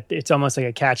interesting that it's almost like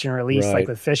a catch and release, Right. like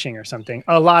with fishing or something.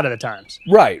 A lot of the times.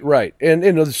 Right. And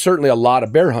there's certainly a lot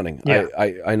of bear hunting. Yeah.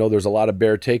 I know there's a lot of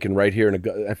bear taken right here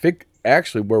I think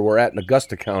actually where we're at in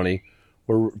Augusta County,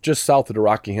 we're just south of the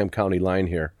Rockingham County line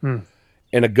here.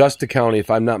 In Augusta County, if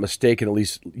I'm not mistaken, at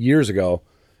least years ago,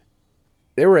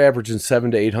 they were averaging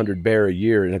 700 to 800 bear a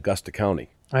year in Augusta County.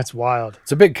 That's wild.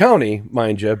 It's a big county,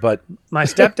 mind you, but My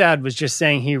stepdad was just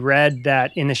saying he read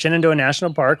that in the Shenandoah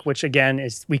National Park, which again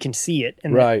is we can see it,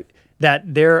 and right. that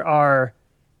there are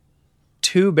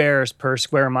 2 bears per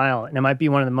square mile, and it might be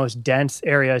one of the most dense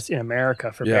areas in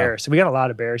America for Yeah. bears. So we got a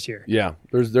lot of bears here. Yeah,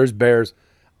 there's bears.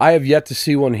 I have yet to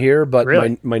see one here, but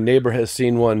Really? my neighbor has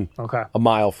seen one Okay. a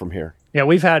mile from here. Yeah,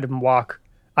 we've had them walk.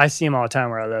 I see them all the time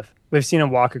where I live. We've seen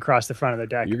them walk across the front of the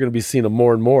deck. You're going to be seeing them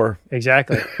more and more.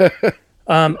 Exactly.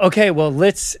 Okay, well,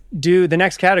 let's do the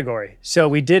next category. So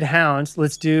we did hounds.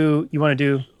 You want to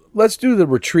do? Let's do the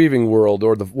retrieving world,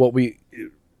 or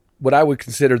what I would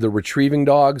consider the retrieving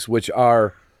dogs, which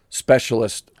are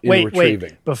specialists in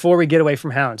retrieving. Wait. Before we get away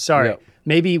from hounds, sorry. Yeah.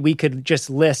 Maybe we could just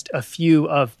list a few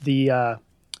of the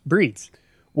breeds.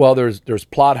 Well, there's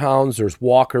plot hounds, there's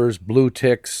walkers, blue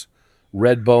ticks,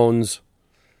 red bones.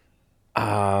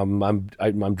 I'm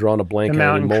drawing a blank The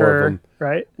on any mountain more of cur, them.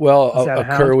 right? Well, Is that a a cur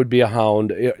hound? would be a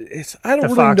hound. I don't The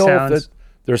really know foxhounds. if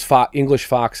there's English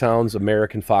foxhounds,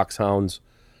 American foxhounds,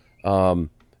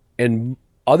 and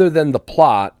other than the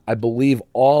plot, I believe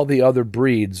all the other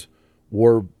breeds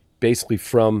were basically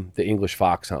from the English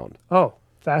foxhound. Oh,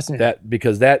 fascinating.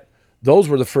 Those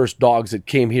were the first dogs that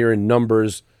came here in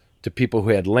numbers to people who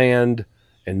had land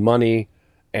and money,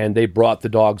 and they brought the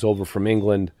dogs over from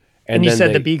England. and you then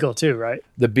said the beagle too, right?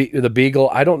 the beagle.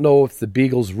 I don't know if the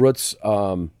beagle's roots.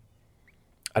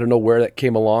 I don't know where that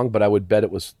came along, but I would bet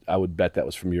that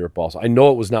was from Europe also. I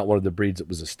know it was not one of the breeds that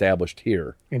was established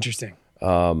here. Interesting.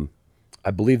 I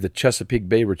believe the Chesapeake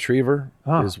Bay Retriever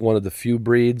is one of the few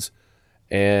breeds,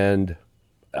 and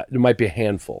there might be a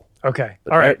handful. Okay.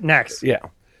 All right. Next. Yeah.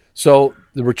 So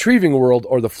the retrieving world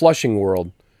or the flushing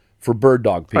world for bird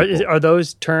dog people. Are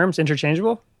those terms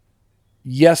interchangeable?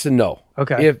 Yes and no.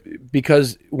 Okay.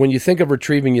 Because when you think of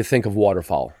retrieving, you think of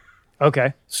waterfowl.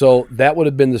 Okay. So that would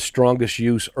have been the strongest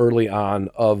use early on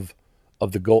of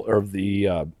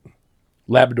the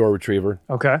Labrador Retriever,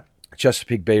 Okay.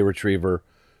 Chesapeake Bay Retriever,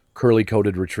 curly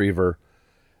coated Retriever,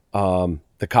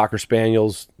 the Cocker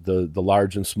Spaniels, the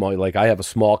large and small. Like I have a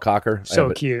small Cocker. So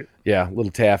cute. Yeah,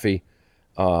 little Taffy.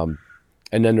 And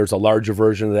then there's a larger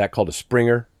version of that called a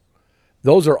Springer.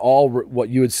 Those are all what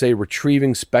you would say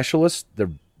retrieving specialists. Their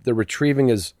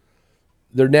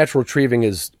natural retrieving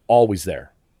is always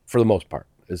there for the most part,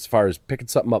 as far as picking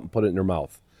something up and put it in their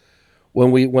mouth.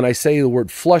 When I say the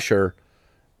word flusher,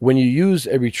 when you use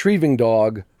a retrieving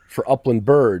dog for upland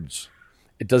birds,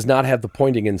 it does not have the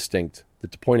pointing instinct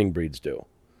that the pointing breeds do.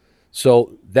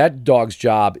 So that dog's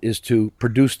job is to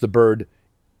produce the bird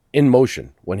in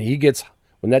motion. When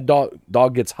that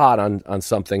dog gets hot on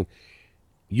something,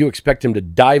 you expect him to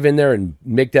dive in there and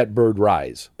make that bird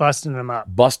rise. Bust them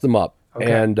up.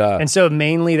 Okay. And so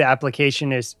mainly the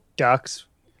application is ducks,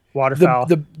 waterfowl.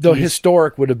 the geese.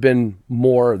 historic would have been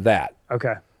more that.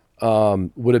 Okay.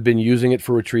 Would have been using it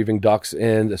for retrieving ducks,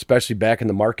 and especially back in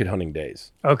the market hunting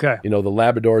days. Okay. The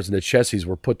Labradors and the Chessies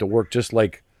were put to work just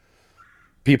like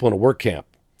people in a work camp.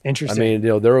 Interesting. I mean,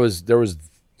 there was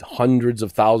hundreds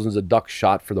of thousands of ducks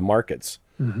shot for the markets,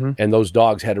 and those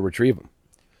dogs had to retrieve them.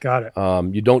 Got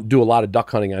it. You don't do a lot of duck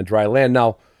hunting on dry land.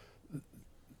 Now,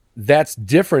 that's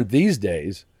different these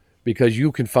days because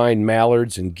you can find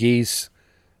mallards and geese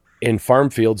in farm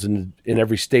fields in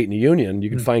every state in the union. You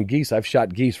can find geese. I've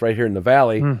shot geese right here in the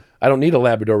valley. I don't need a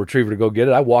Labrador Retriever to go get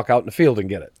it. I walk out in the field and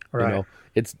get it. Right.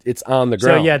 It's on the So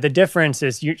ground. yeah, the difference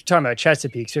is you're talking about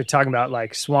Chesapeake. So you're talking about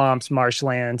like swamps,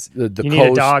 marshlands. The you coast,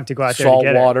 need a dog to go out there to salt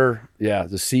get it. water. Yeah,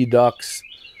 the sea ducks.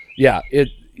 Yeah,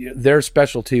 their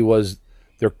specialty was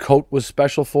their coat was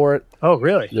special for it. Oh,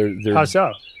 really? Their How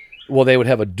so? Well, they would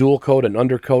have a dual coat, an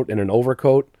undercoat, and an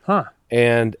overcoat, Huh.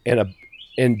 and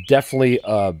definitely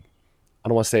I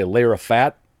don't want to say a layer of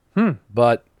fat,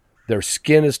 but their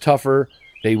skin is tougher.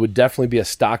 They would definitely be a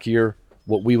stockier,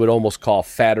 what we would almost call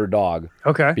fatter dog,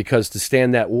 Okay. because to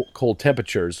stand that cold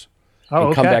temperatures Oh,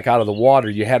 and come okay. back out of the water,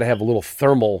 you had to have a little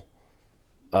thermal,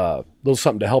 little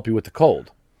something to help you with the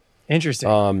cold.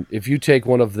 Interesting. If you take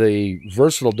one of the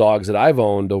versatile dogs that I've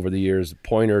owned over the years,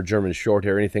 Pointer, German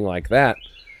Shorthair, anything like that,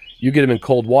 you get him in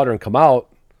cold water and come out,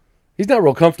 he's not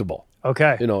real comfortable.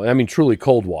 Okay. Truly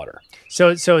cold water.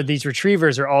 So these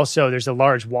retrievers are also, there's a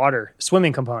large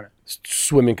swimming component.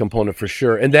 Swimming component for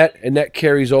sure. And that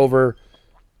carries over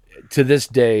to this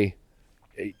day,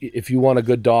 if you want a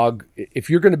good dog, if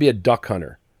you're going to be a duck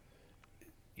hunter,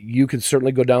 you can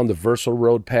certainly go down the Versal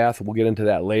Road path. We'll get into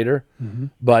that later. Mm-hmm.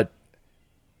 But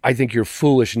I think you're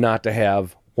foolish not to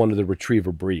have one of the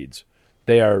retriever breeds.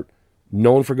 They are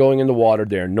known for going in the water.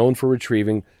 They are known for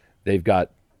retrieving. They've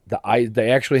got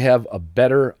they actually have a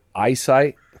better eye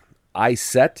set.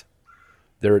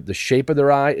 The shape of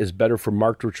their eye is better for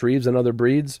marked retrieves than other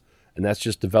breeds. And that's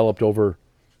just developed over,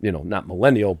 not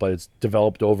millennial, but it's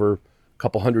developed over a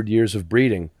couple hundred years of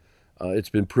breeding. It's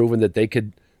been proven that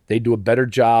they do a better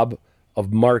job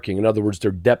of marking. In other words,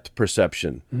 their depth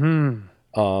perception.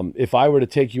 Mm. If I were to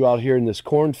take you out here in this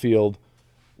cornfield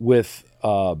with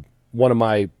one of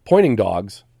my pointing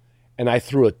dogs, and I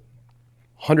threw a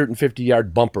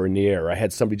 150-yard bumper in the air, I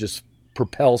had somebody just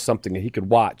propel something that he could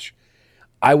watch,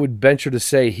 I would venture to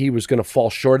say he was going to fall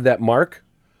short of that mark.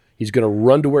 He's going to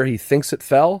run to where he thinks it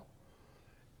fell,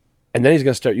 and then he's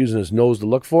going to start using his nose to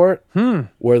look for it,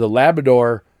 where the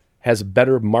Labrador has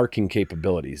better marking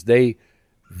capabilities. They,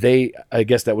 I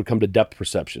guess that would come to depth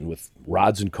perception with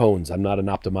rods and cones. I'm not an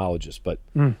ophthalmologist, but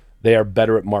they are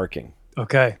better at marking.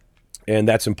 Okay. And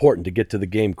that's important to get to the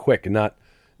game quick and not,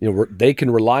 they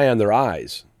can rely on their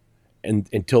eyes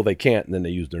until they can't, and then they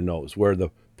use their nose, where the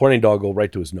pointing dog will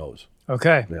right to his nose.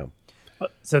 Okay. Yeah.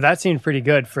 So that seemed pretty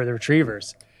good for the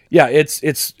retrievers. Yeah, it's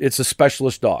a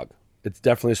specialist dog. It's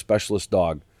definitely a specialist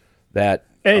dog that...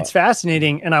 It's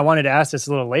fascinating, and I wanted to ask this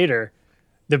a little later,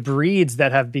 the breeds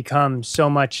that have become so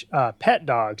much pet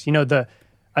dogs.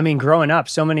 Growing up,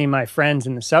 so many of my friends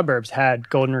in the suburbs had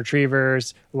golden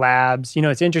retrievers, labs.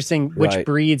 It's interesting which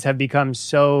breeds have become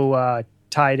so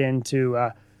tied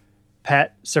into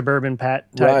suburban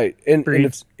pet type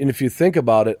breeds. And if you think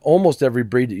about it, almost every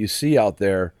breed that you see out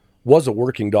there was a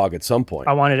working dog at some point.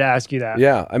 I wanted to ask you that.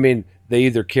 Yeah, they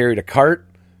either carried a cart,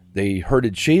 they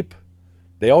herded sheep,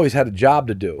 they always had a job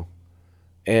to do.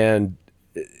 And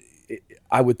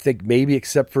I would think maybe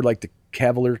except for like the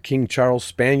Cavalier King Charles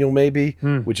Spaniel maybe,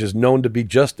 which is known to be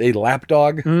just a lap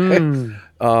dog.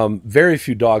 Very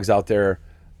few dogs out there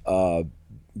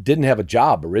didn't have a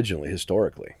job originally,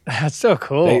 historically. That's so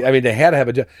cool. They had to have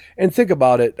a job. And think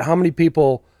about it, how many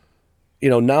people,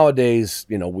 nowadays,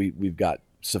 we've got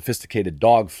sophisticated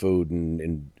dog food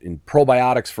and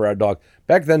probiotics for our dog.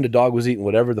 Back then, the dog was eating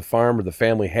whatever the farm or the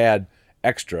family had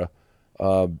extra.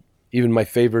 Even my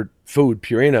favorite food,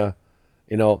 Purina,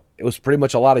 it was pretty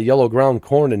much a lot of yellow ground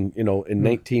corn in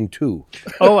 1902.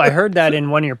 Oh, I heard that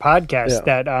in one of your podcasts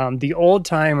that the old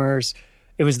timers,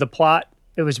 it was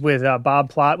with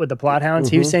Bob Plott with the Plott Hounds.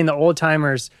 Mm-hmm. He was saying the old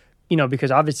timers,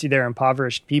 because obviously they're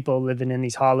impoverished people living in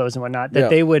these hollows and whatnot, that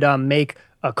they would make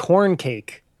a corn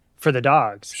cake for the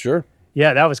dogs. Sure.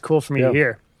 Yeah, that was cool for me to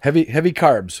hear. Heavy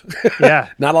carbs. Yeah.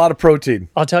 Not a lot of protein.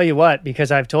 I'll tell you what,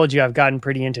 because I've told you I've gotten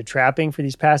pretty into trapping for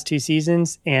these past 2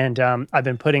 seasons, and I've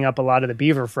been putting up a lot of the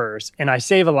beaver furs, and I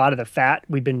save a lot of the fat.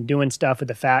 We've been doing stuff with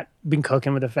the fat, been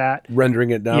cooking with the fat. Rendering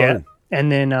it down. Yeah.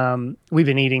 And then we've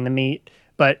been eating the meat.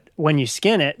 But when you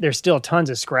skin it, there's still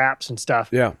tons of scraps and stuff.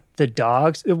 Yeah. The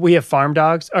dogs, we have farm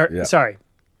dogs. Sorry,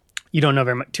 you don't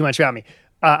know too much about me.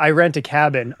 I rent a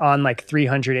cabin on like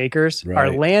 300 acres. Right. Our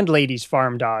landlady's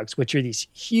farm dogs, which are these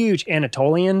huge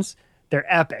Anatolians,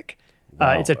 they're epic.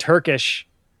 Wow. It's a Turkish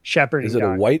shepherding dog. Is it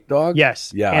a white dog?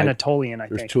 Yes. Yeah. Anatolian, I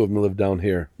think. There's 2 of them live down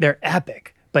here. They're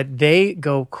epic, but they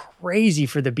go crazy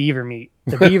for the beaver meat,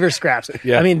 the beaver scraps.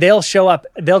 Yeah. They'll show up,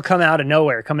 they'll come out of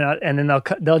nowhere, and then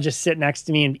they'll just sit next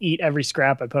to me and eat every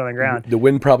scrap I put on the ground. The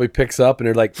wind probably picks up and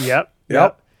they're like, Yep.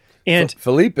 And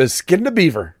Philippe is skinned a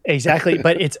beaver. Exactly,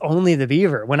 but it's only the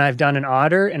beaver. When I've done an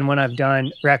otter and when I've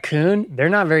done raccoon, they're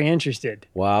not very interested.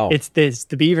 Wow. It's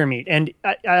the beaver meat. And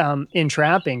in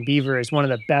trapping, beaver is one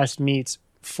of the best meats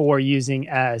for using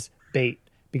as bait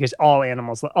because all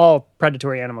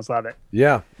predatory animals love it.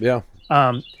 Yeah.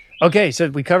 Okay, so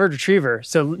we covered retriever.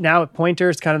 So now pointer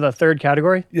is kind of the third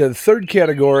category? Yeah, the third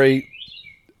category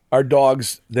are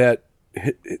dogs that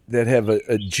have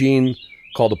a gene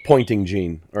called a pointing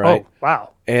gene. All right. Oh, wow.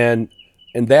 And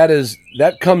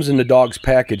that comes in the dog's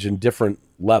package in different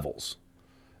levels.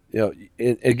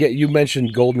 Again, you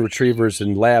mentioned golden retrievers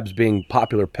and labs being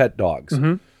popular pet dogs.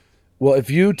 Mm-hmm. Well, if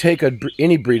you take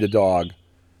any breed of dog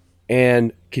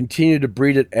and continue to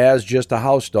breed it as just a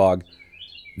house dog,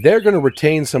 they're going to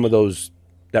retain some of those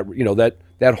that retriever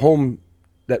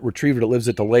that lives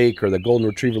at the lake or the golden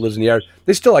retriever lives in the yard.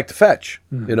 They still like to fetch,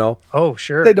 Oh,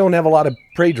 sure. They don't have a lot of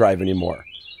prey drive anymore.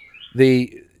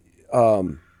 The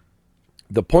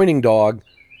pointing dog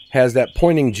has that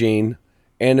pointing gene,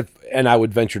 and I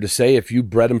would venture to say if you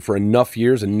bred him for enough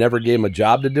years and never gave him a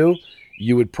job to do,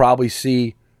 you would probably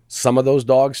see some of those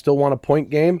dogs still want a point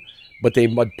game, but they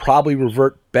would probably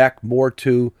revert back more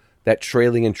to that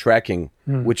trailing and tracking,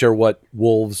 which are what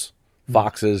wolves,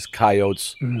 foxes,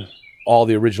 coyotes, all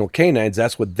the original canines,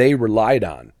 that's what they relied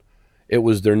on. It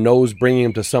was their nose bringing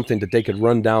them to something that they could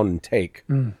run down and take.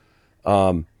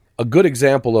 A good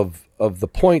example of the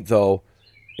point, though,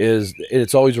 is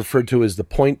it's always referred to as the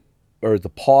point or the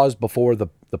pause before the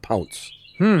pounce.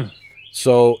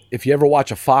 So if you ever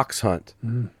watch a fox hunt,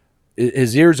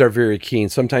 his ears are very keen,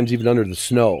 sometimes even under the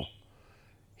snow.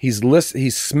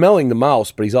 He's smelling the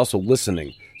mouse, but he's also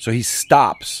listening. So he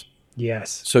stops.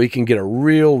 Yes. So he can get a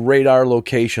real radar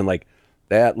location, like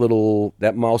that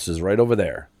mouse is right over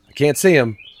there. I can't see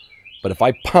him, but if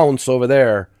I pounce over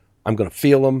there, I'm going to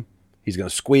feel him. He's going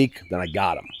to squeak. Then I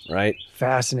got him, right?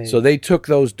 Fascinating. So they took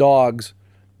those dogs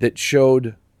that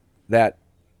showed that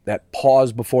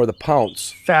pause before the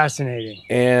pounce. Fascinating.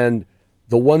 And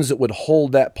the ones that would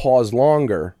hold that pause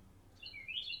longer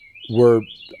were,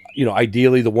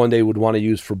 ideally the one they would want to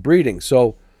use for breeding.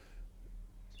 So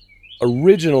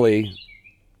originally,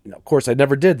 of course, I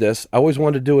never did this. I always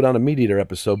wanted to do it on a meat eater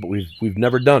episode, but we've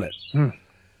never done it.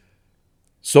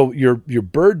 So your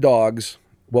bird dogs,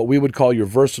 what we would call your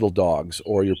versatile dogs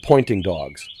or your pointing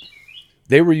dogs,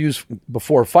 they were used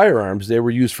before firearms. They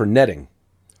were used for netting.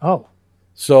 Oh.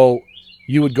 So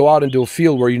you would go out into a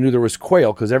field where you knew there was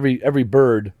quail, because every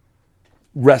bird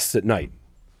rests at night.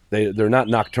 They're not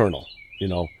nocturnal.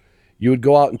 You would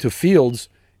go out into fields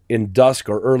in dusk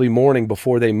or early morning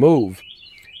before they move,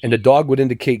 and the dog would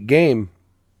indicate game.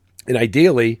 And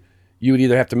ideally, you would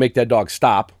either have to make that dog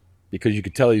stop because you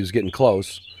could tell he was getting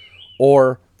close,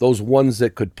 or those ones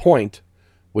that could point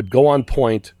would go on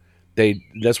point.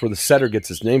 That's where the setter gets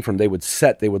its name from. They would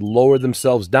set. They would lower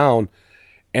themselves down,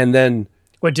 and then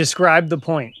describe the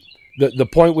point. The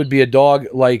point would be a dog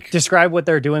like. Describe what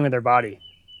they're doing with their body.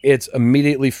 It's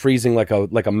immediately freezing like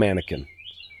a mannequin.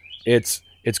 It's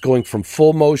going from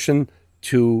full motion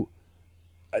to.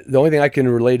 The only thing I can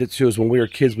relate it to is when we were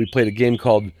kids, we played a game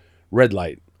called Red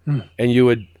Light, and you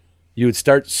would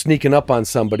start sneaking up on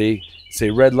somebody,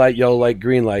 say red light, yellow light,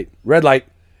 green light, red light,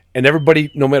 and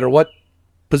everybody, no matter what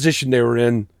position they were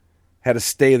in, had to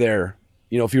stay there.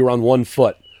 If you were on one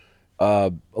foot,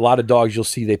 a lot of dogs you'll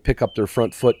see they pick up their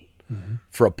front foot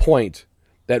for a point.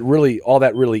 All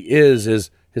that really is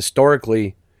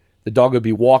historically the dog would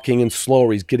be walking in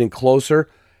slower. He's getting closer.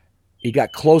 He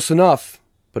got close enough,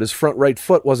 but his front right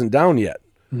foot wasn't down yet.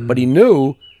 But he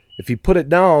knew if he put it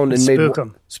down and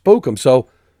spook him. So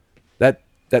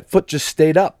that foot just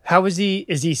stayed up. How is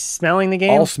he smelling the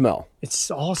game? All smell.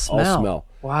 It's all smell. All smell.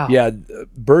 Wow. Yeah,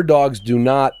 bird dogs do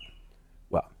not.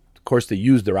 Well, of course they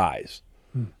use their eyes.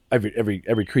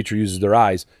 Every creature uses their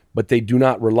eyes, but they do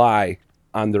not rely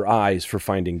on their eyes for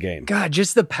finding game. God,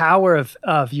 just the power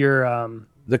of your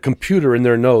the computer in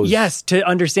their nose. Yes, to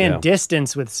understand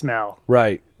distance with smell.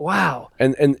 Right. Wow.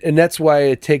 And that's why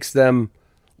it takes them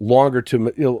longer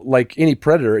to, like any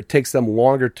predator, it takes them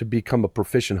longer to become a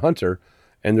proficient hunter.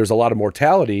 And there's a lot of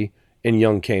mortality in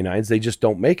young canines. They just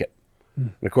don't make it.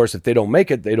 And of course, if they don't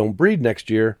make it, they don't breed next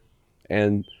year.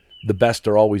 And the best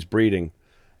are always breeding.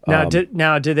 Now,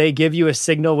 do they give you a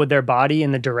signal with their body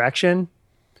in the direction?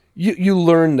 You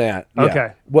learn that. Yeah.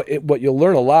 Okay. What you'll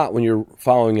learn a lot when you're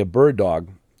following a bird dog,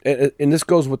 and this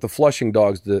goes with the flushing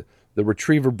dogs, the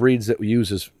retriever breeds that we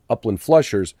use as upland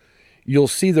flushers, you'll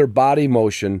see their body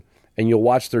motion and you'll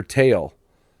watch their tail,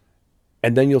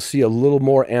 and then you'll see a little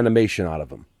more animation out of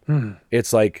them.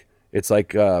 It's like,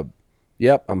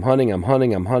 yep, I'm hunting.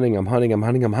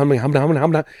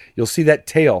 You'll see that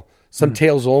tail. Some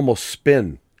tails will almost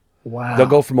spin. Wow. They'll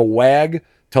go from a wag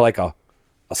to like a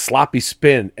sloppy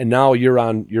spin, and now you're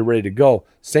ready to go.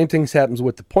 Same things happens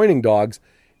with the pointing dogs,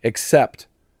 except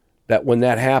that when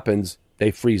that happens,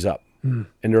 they freeze up. And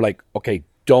they're like, okay,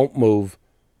 don't move.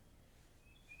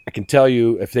 I can tell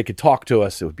you, if they could talk to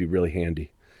us, it would be really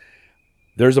handy.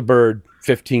 There's a bird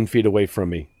 15 feet away from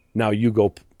me. Now you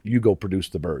go produce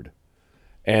the bird.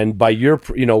 And by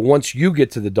once you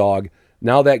get to the dog,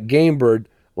 now that game bird,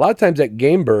 a lot of times that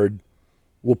game bird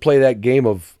will play that game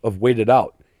of wait it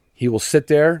out. He will sit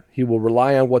there. He will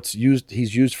rely on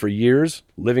he's used for years,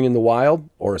 living in the wild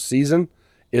or a season,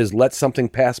 is let something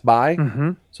pass by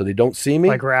so they don't see me.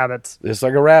 Like rabbits. It's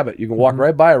like a rabbit. You can walk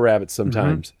right by a rabbit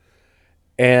sometimes.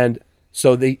 And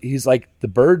so he's like, the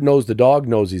bird knows the dog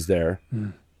knows he's there.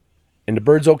 And the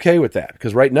bird's okay with that,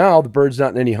 because right now the bird's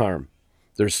not in any harm.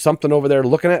 There's something over there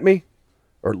looking at me,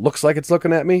 or it looks like it's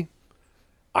looking at me.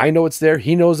 I know it's there.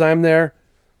 He knows I'm there.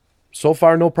 So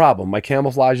far, no problem. My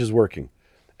camouflage is working.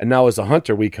 And now as a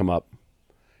hunter, we come up,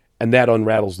 and that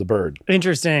unrattles the bird.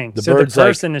 Interesting. The so the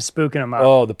person is spooking him up.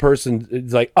 Oh, the person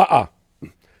is like, I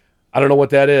don't know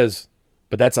what that is.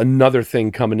 But that's another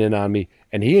thing coming in on me,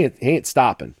 and he ain't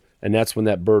stopping. And that's when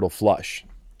that bird will flush.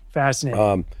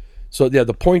 Fascinating. So yeah,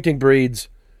 the pointing breeds,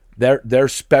 their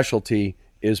specialty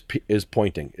is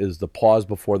pointing, is the pause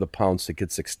before the pounce that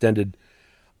gets extended.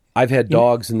 I've had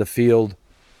dogs in the field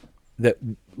that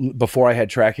before I had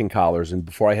tracking collars and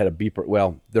before I had a beeper.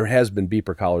 Well, there has been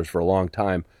beeper collars for a long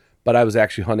time, but I was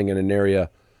actually hunting in an area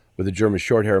with a German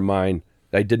Shorthair of mine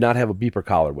that I did not have a beeper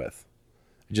collar with.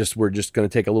 We're just going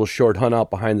to take a little short hunt out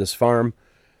behind this farm,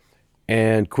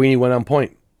 and Queenie went on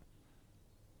point.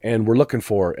 And we're looking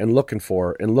for her and looking for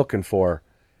her and looking for her.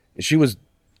 And she was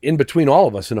in between all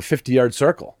of us in a 50-yard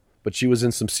circle, but she was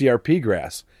in some CRP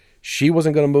grass. She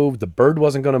wasn't going to move. The bird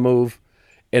wasn't going to move.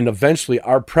 And eventually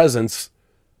our presence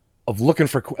of looking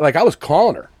for, like I was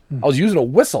calling her. I was using a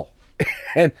whistle.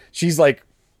 And she's like,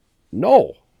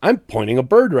 no, I'm pointing a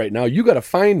bird right now. You got to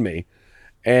find me.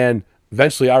 And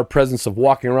eventually our presence of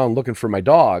walking around looking for my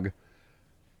dog,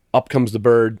 up comes the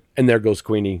bird, and there goes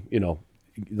Queenie. You know,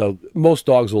 most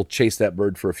dogs will chase that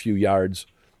bird for a few yards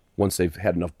once they've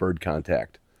had enough bird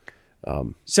contact.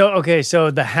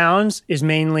 So the hounds is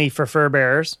mainly for fur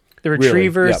bearers. The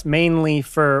retrievers mainly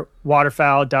for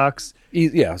waterfowl, ducks.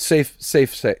 Yeah, safe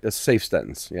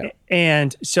sentence. Yeah.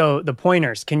 And so the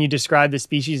pointers. Can you describe the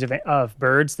species of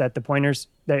birds that the pointers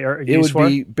that are used for? It would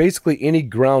be basically any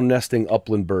ground nesting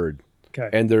upland bird. Okay.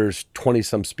 And there's 20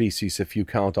 some species if you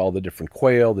count all the different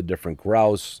quail, the different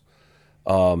grouse,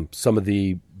 some of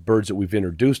the birds that we've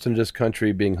introduced in this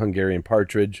country being Hungarian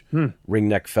partridge,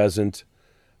 ringneck pheasant.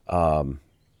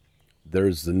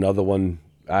 There's another one.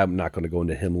 I'm not going to go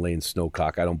into Himalayan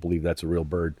snowcock. I don't believe that's a real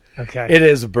bird. Okay. It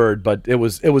is a bird, but it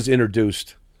was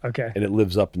introduced. Okay. And it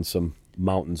lives up in some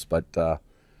mountains. But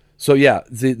so yeah,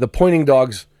 the pointing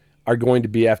dogs are going to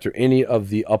be after any of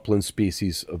the upland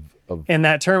species of. And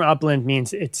that term upland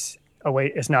means it's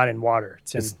away. It's not in water.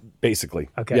 It's basically.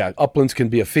 Okay. Yeah, uplands can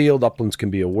be a field. Uplands can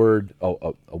be a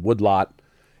woodlot.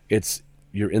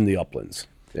 You're in the uplands.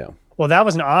 Yeah. Well, that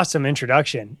was an awesome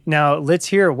introduction. Now let's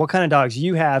hear what kind of dogs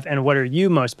you have and what are you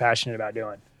most passionate about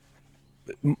doing?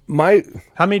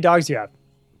 How many dogs do you have?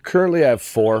 Currently I have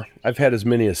 4. I've had as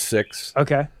many as 6.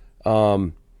 Okay.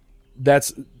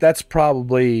 That's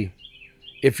probably,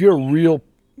 if you're a real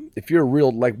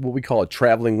like what we call a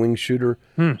traveling wing shooter,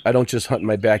 I don't just hunt in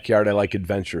my backyard. I like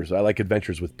adventures. I like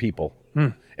adventures with people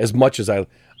as much as I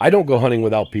don't go hunting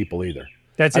without people either.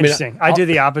 That's interesting. I do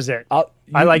the opposite.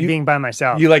 I like being by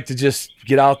myself. You like to just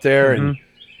get out there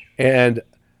and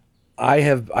I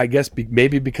have, I guess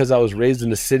maybe because I was raised in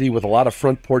the city with a lot of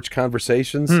front porch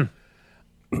conversations,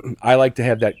 I like to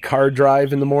have that car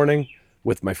drive in the morning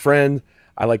with my friend.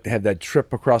 I like to have that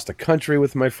trip across the country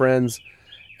with my friends.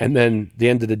 And then the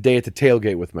end of the day at the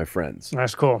tailgate with my friends.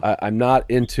 That's cool. I'm not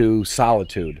into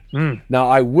solitude. Now,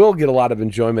 I will get a lot of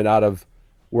enjoyment out of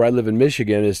where I live in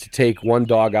Michigan is to take one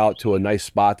dog out to a nice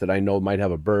spot that I know might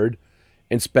have a bird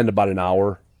and spend about an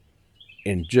hour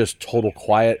in just total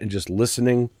quiet and just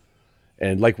listening.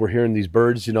 And like we're hearing these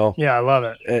birds, you know. Yeah, I love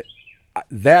it.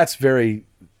 That's very,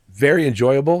 very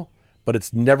enjoyable, but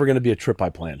it's never going to be a trip I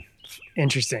plan.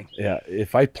 Interesting. Yeah,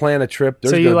 if I plan a trip,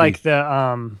 there's so you like the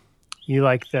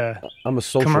I'm a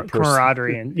social person.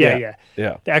 Camaraderie and yeah,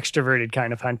 the extroverted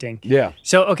kind of hunting. Yeah.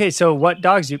 So what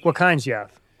kinds do you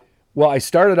have? Well, I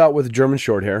started out with a German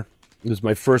Shorthair. It was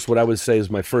my first, what I would say is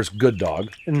my first good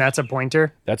dog. And that's a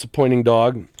pointer? That's a pointing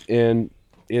dog. And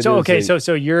so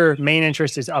your main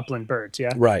interest is upland birds,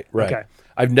 yeah? Right. Okay.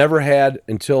 I've never had,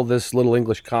 until this little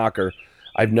English cocker,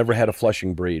 I've never had a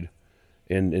Flushing breed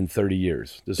in 30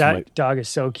 years. That dog is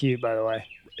so cute, by the way.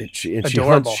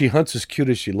 She hunts as cute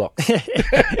as she looks.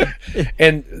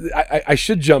 And I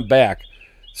should jump back.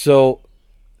 So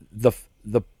the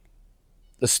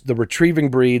retrieving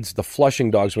breeds, the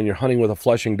Flushing dogs, when you're hunting with a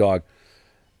Flushing dog,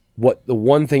 the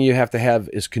one thing you have to have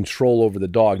is control over the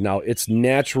dog. Now, its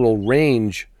natural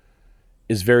range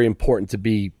is very important to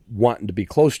be wanting to be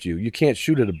close to you. You can't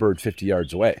shoot at a bird 50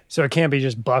 yards away. So it can't be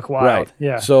just buck wild. Right.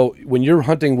 Yeah. So when you're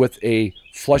hunting with a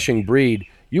Flushing breed,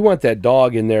 you want that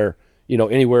dog in there, you know,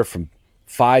 anywhere from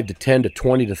 5 to 10 to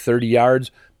 20 to 30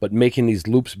 yards, but making these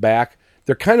loops back.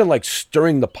 They're kind of like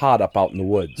stirring the pot up out in the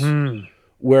woods.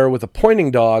 Where with a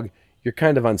pointing dog, you're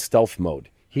kind of on stealth mode.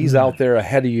 He's out there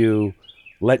ahead of you,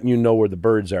 letting you know where the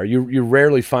birds are. You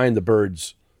rarely find the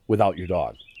birds without your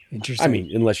dog. Interesting. I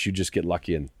mean, unless you just get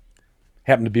lucky and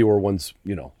happen to be where one's,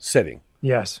 sitting.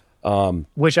 Yes.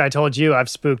 Which I told you I've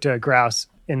spooked a grouse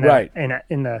in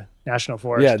the national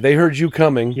forest. Yeah, they heard you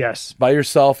coming. Yes. By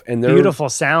yourself, and they're beautiful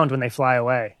sound when they fly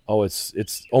away. Oh,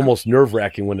 it's almost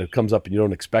nerve-wracking when it comes up and you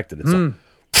don't expect it. It's like,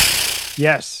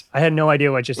 yes, I had no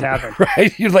idea what just happened.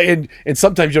 Right? You're like, and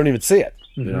sometimes you don't even see it.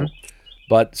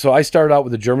 But so I started out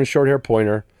with a German Shorthair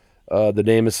Pointer. The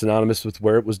name is synonymous with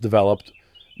where it was developed.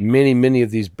 Many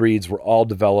of these breeds were all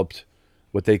developed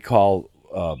what they call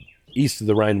east of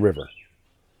the Rhine River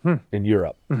in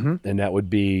Europe. And that would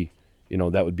be,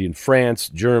 in France,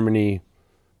 Germany,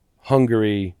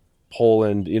 Hungary,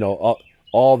 Poland,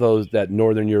 all those, that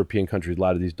northern European countries. A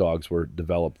lot of these dogs were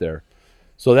developed there.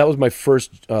 So that was my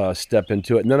first step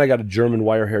into it. And then I got a German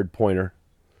wire-haired pointer,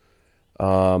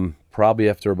 probably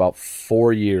after about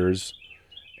 4 years.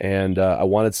 And I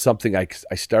wanted something. I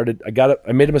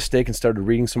made a mistake and started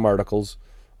reading some articles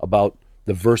about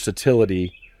the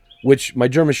versatility, which my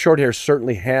German Shorthair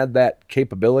certainly had that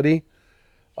capability.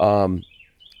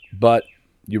 But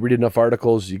you read enough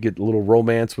articles, you get a little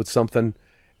romance with something.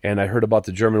 And I heard about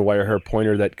the German wire-hair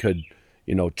pointer that could,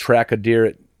 track a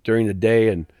deer during the day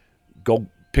and go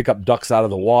pick up ducks out of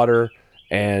the water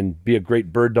and be a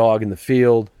great bird dog in the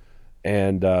field.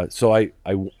 And so I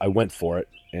went for it.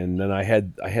 And then I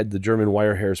had the German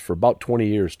wire hairs for about 20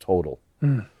 years total.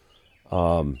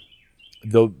 The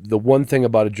one thing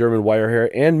about a German wire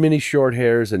hair and mini short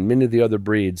hairs and many of the other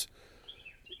breeds,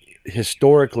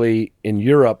 historically in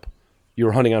Europe, you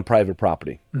were hunting on private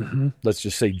property. Let's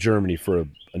just say Germany for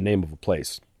a name of a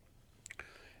place.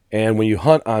 And when you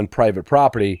hunt on private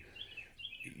property,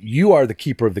 you are the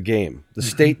keeper of the game. The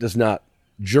state does not.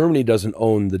 Germany doesn't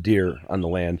own the deer on the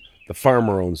land. The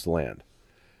farmer owns the land.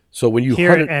 So when you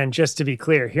hunt and just to be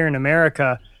clear, here in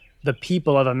America, the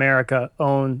people of America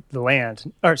own the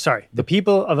land. The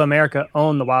people of America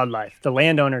own the wildlife. The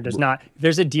landowner does not. If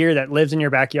there's a deer that lives in your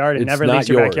backyard and never leaves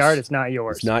your backyard, it's not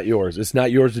yours. It's not yours. It's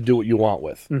not yours to do what you want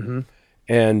with.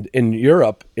 And in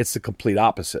Europe, it's the complete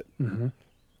opposite.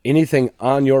 Anything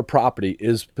on your property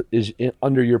is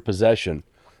under your possession.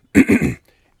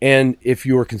 And if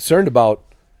you are concerned about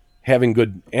having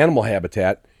good animal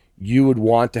habitat, you would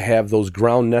want to have those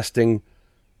ground nesting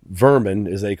vermin,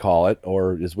 as they call it,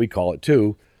 or as we call it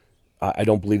too. I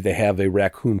don't believe they have a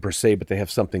raccoon per se, but they have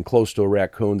something close to a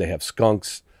raccoon. They have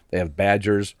skunks. They have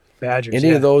badgers. Any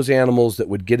of those animals that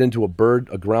would get into a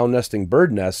ground nesting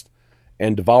bird nest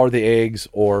and devour the eggs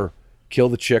or kill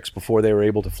the chicks before they were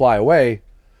able to fly away,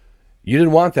 you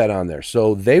didn't want that on there.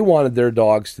 So they wanted their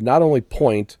dogs to not only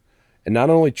point and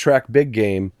not only track big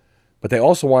game, but they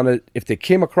also wanted, if they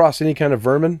came across any kind of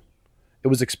vermin, it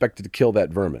was expected to kill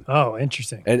that vermin. Oh,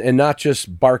 interesting. And not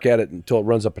just bark at it until it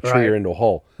runs up a tree or into a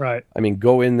hole. Right. I mean,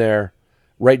 go in there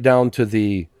right down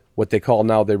to what they call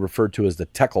now, they refer to as the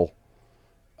Teckel.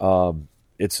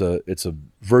 It's a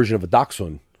version of a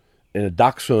Dachshund. And a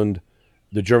Dachshund,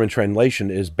 the German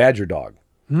translation is badger dog.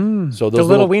 So the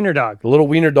little wiener dog. The little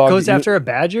wiener dog. Goes after a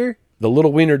badger? The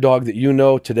little wiener dog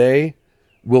that today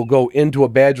will go into a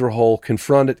badger hole,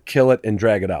 confront it, kill it, and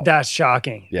drag it out. That's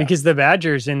shocking. Yeah. Because the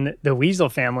badgers in the weasel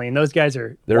family, and those guys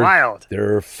they're wild.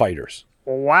 They're fighters.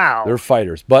 Wow. They're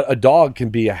fighters. But a dog can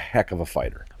be a heck of a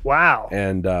fighter. Wow.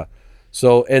 And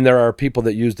and there are people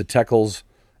that use the Teckels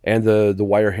and the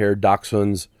wire-haired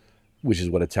Dachshunds, which is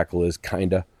what a Teckel is,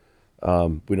 kind of.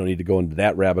 We don't need to go into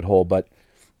that rabbit hole, but,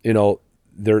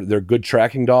 they're good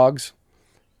tracking dogs.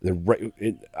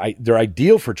 They're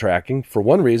ideal for tracking. For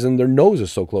one reason, their nose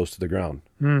is so close to the ground.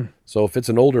 So if it's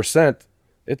an older scent,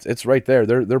 it's right there.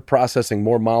 They're processing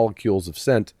more molecules of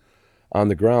scent on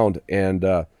the ground. And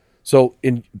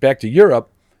back to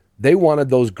Europe, they wanted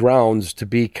those grounds to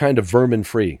be kind of vermin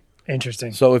free.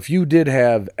 Interesting. So if you did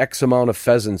have X amount of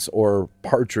pheasants or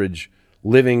partridge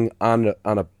living on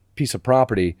a piece of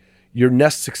property, your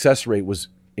nest success rate was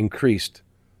increased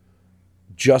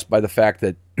just by the fact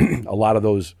that a lot of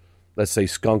those, let's say,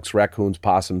 skunks, raccoons,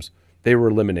 possums, they were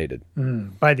eliminated.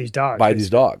 By these dogs. These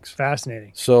dogs.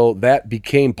 Fascinating. So that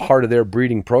became part of their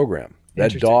breeding program.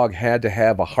 That dog had to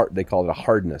have they call it a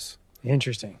hardness.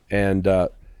 Interesting. And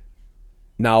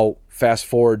now, fast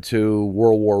forward to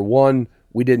World War I,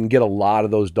 we didn't get a lot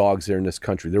of those dogs there in this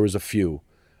country. There was a few.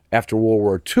 After World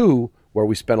War II, where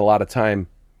we spent a lot of time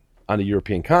on the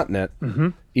European continent,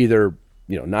 either,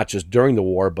 not just during the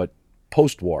war, but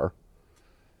post-war,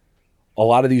 a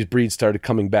lot of these breeds started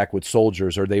coming back with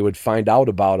soldiers, or they would find out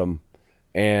about them,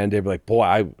 and they'd be like,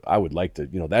 boy, I would like to,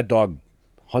 that dog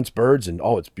hunts birds, and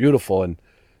it's beautiful. And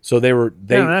so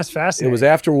that's fascinating. It was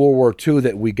after World War II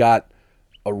that we got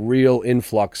a real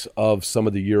influx of some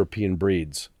of the European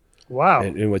breeds. Wow.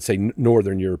 And would say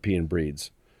Northern European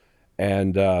breeds.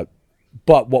 And,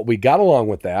 but what we got along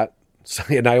with that,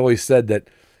 and I always said that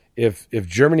if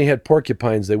Germany had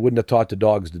porcupines, they wouldn't have taught the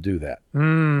dogs to do that.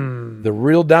 The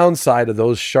real downside of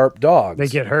those sharp dogs, they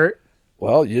get hurt.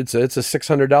 Well, it's a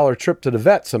 $600 trip to the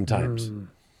vet sometimes.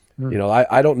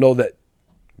 I don't know that.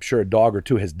 I'm sure a dog or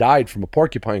two has died from a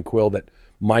porcupine quill that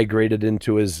migrated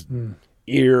into his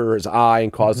ear or his eye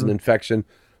and cause an infection.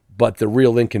 But the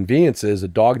real inconvenience is a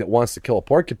dog that wants to kill a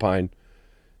porcupine,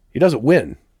 he doesn't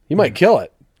win. He might kill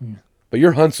it, but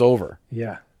your hunt's over.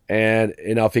 Yeah. And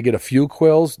if you get a few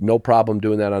quills, no problem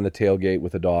doing that on the tailgate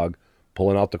with a dog,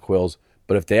 pulling out the quills.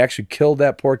 But if they actually killed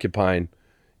that porcupine,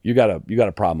 you got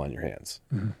a problem on your hands.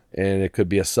 And it could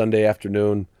be a Sunday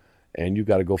afternoon, and you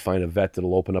got to go find a vet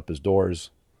that'll open up his doors,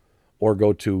 or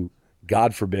go to,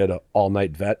 God forbid, an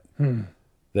all-night vet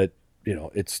that,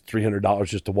 it's $300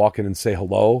 just to walk in and say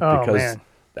hello, because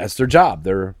that's their job.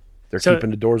 They're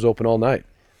keeping the doors open all night.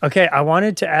 Okay, I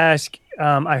wanted to ask,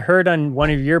 I heard on one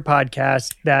of your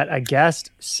podcasts that a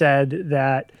guest said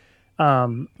that,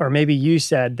 or maybe you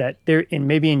said that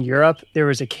maybe in Europe, there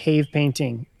was a cave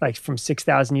painting like from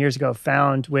 6,000 years ago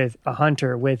found with a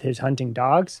hunter with his hunting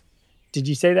dogs. Did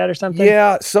you say that or something?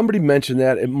 Yeah, somebody mentioned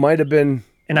that. It might have been.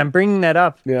 And I'm bringing that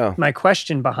up. Yeah. My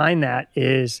question behind that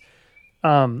is,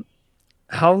 how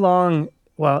long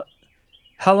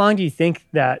do you think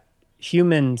that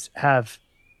humans has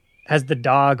the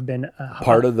dog been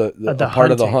part of the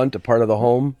part of the hunt, a part of the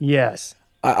home? Yes.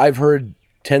 I've heard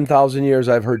 10,000 years.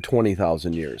 I've heard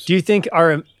 20,000 years. Do you think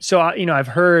I've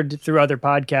heard through other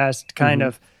podcasts kind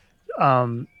of,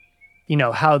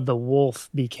 how the wolf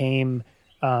became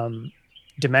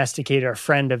domesticated or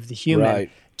friend of the human.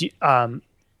 Right.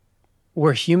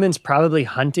 Were humans probably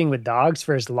hunting with dogs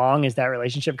for as long as that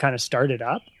relationship kind of started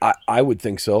up? I would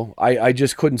think so. I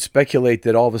just couldn't speculate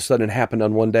that all of a sudden it happened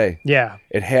on one day. Yeah.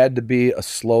 It had to be a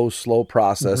slow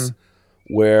process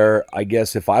where I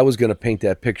guess if I was going to paint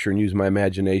that picture and use my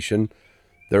imagination,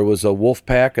 there was a wolf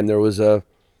pack and there was a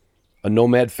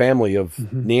nomad family of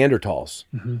Neanderthals.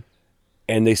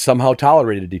 And they somehow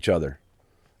tolerated each other.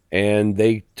 And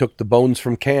they took the bones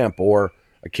from camp, or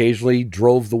occasionally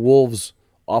drove the wolves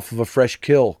off of a fresh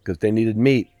kill because they needed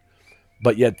meat.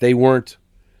 But yet they weren't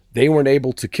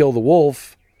able to kill the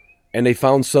wolf, and they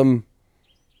found some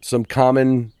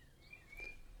common,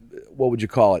 what would you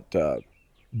call it,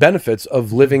 benefits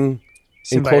of living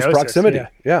in close proximity.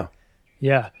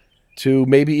 Yeah. To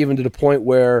maybe even to the point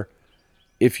where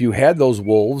if you had those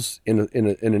wolves in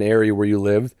an area where you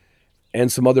lived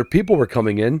and some other people were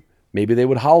coming in, maybe they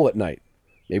would howl at night.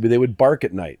 Maybe they would bark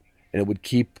at night, and it would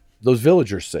keep those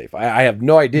villagers safe. I have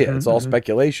no idea. It's all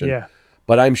speculation. Yeah.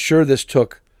 But I'm sure this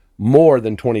took more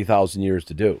than 20,000 years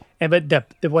to do. But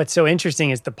what's so interesting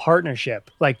is the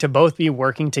partnership, like to both be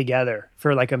working together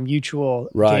for like a mutual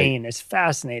gain is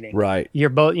fascinating. Right. You're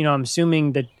both, I'm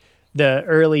assuming that the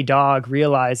early dog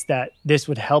realized that this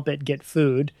would help it get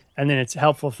food, and then it's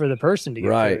helpful for the person to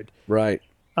get food. Right.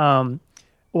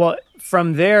 Well,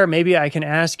 from there, maybe I can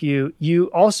ask you, you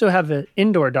also have an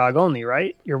indoor dog only,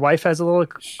 right? Your wife has a little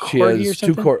corgi or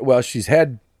something? Well, she's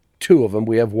had two of them.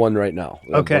 We have one right now.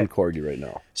 Okay. One corgi right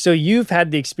now. So you've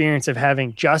had the experience of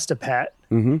having just a pet,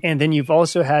 and then you've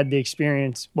also had the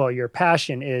experience, your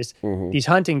passion is these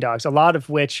hunting dogs, a lot of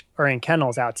which are in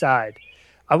kennels outside.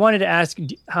 I wanted to ask,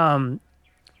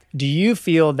 do you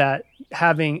feel that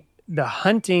having the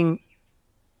hunting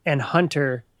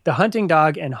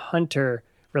dog and hunter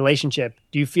relationship,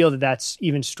 do you feel that that's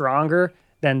even stronger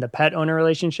than the pet owner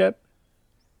relationship?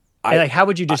 How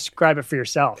would you describe it for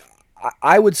yourself?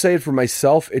 I would say for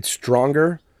myself, it's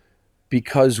stronger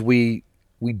because we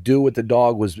do what the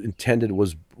dog was intended,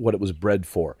 was what it was bred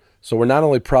for. So we're not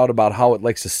only proud about how it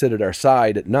likes to sit at our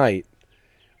side at night,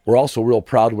 we're also real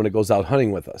proud when it goes out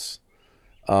hunting with us.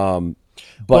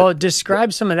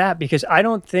 Describe some of that, because I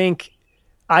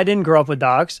didn't grow up with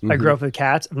dogs. I grew up with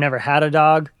cats. I've never had a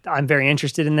dog. I'm very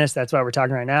interested in this. That's why we're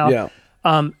talking right now.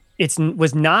 Yeah. It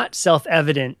was not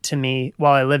self-evident to me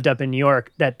while I lived up in New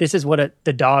York that this is what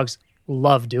the dogs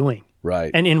love doing.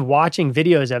 Right. And in watching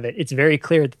videos of it, it's very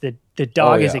clear that the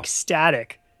dog is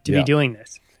ecstatic to be doing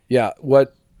this. Yeah.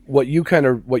 What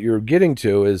you're getting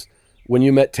to is when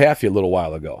you met Taffy a little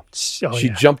while ago. She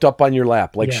jumped up on your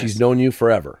lap like she's known you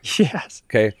forever. Yes.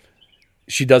 Okay.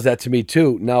 She does that to me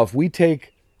too. Now, if we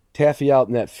take Taffy out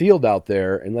in that field out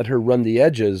there and let her run the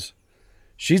edges,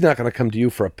 she's not going to come to you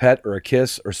for a pet or a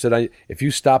kiss or sit on you. If you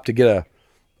stop to get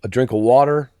a drink of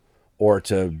water or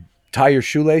to tie your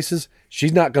shoelaces,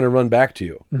 she's not going to run back to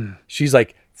you. She's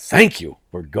like, thank you.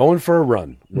 We're going for a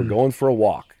run. We're going for a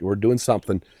walk. We're doing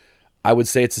something. I would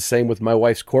say it's the same with my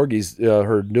wife's corgis.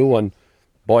 Her new one,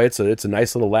 boy, it's a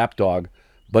nice little lap dog.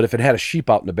 But if it had a sheep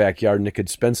out in the backyard and it could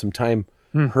spend some time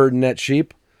herding that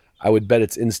sheep, I would bet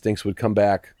its instincts would come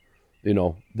back.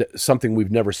 Something we've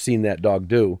never seen that dog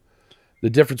do. The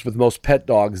difference with most pet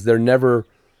dogs, they're never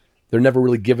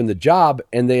really given the job,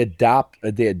 and they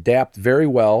adapt very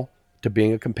well to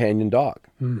being a companion dog.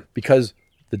 Because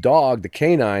the dog, the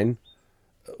canine,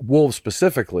 wolves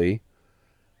specifically,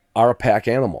 are a pack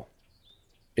animal.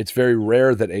 It's very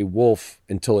rare that a wolf,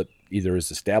 until it either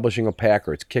is establishing a pack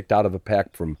or it's kicked out of a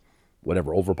pack from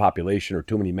whatever, overpopulation or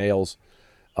too many males,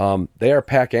 they are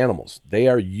pack animals. They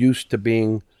are used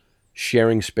to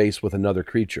sharing space with another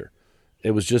creature.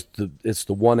 It was just it's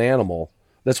the one animal.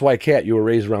 That's why you were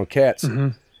raised around cats. Mm-hmm.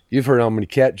 You've heard how many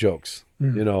cat jokes,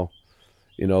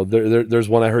 there's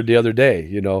one I heard the other day,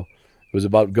 it was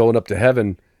about going up to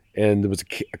heaven, and there was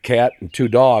a cat and two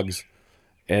dogs,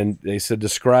 and they said,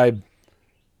 describe,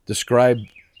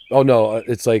 oh no,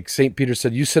 it's like St. Peter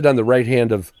said, you sit on the right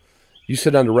hand of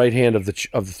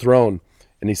the throne.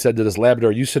 And he said to this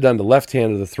Labrador, you sit on the left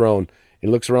hand of the throne. He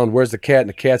looks around, where's the cat? And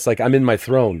the cat's like, I'm in my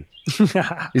throne.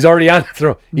 He's already on the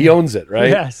throne. He owns it, right?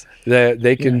 Yes.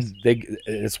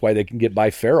 It's why they can get by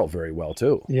feral very well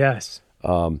too. Yes.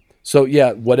 So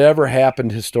yeah, whatever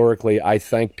happened historically, I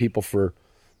thank people for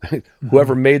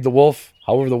whoever made the wolf,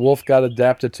 however the wolf got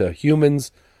adapted to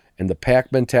humans and the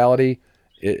pack mentality.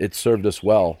 It served us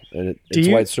well, and it's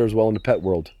why it serves well in the pet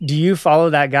world. Do you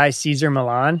follow that guy, Cesar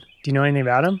Millan? Do you know anything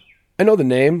about him? I know the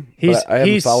name, but I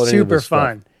haven't followed any of his stuff. He's super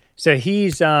fun. So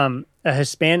he's a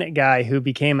Hispanic guy who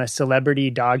became a celebrity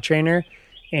dog trainer,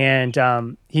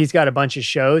 and he's got a bunch of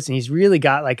shows, and he's really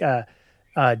got like a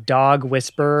dog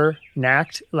whisperer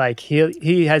knack. Like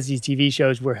he has these TV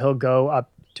shows where he'll go up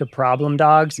to problem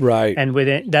dogs, right, and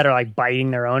that are like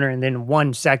biting their owner, and then in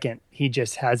 1 second he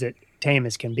just has it tame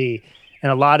as can be.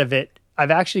 And a lot of it,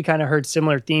 I've actually kind of heard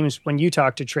similar themes when you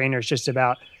talk to trainers, just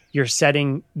about you're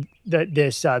setting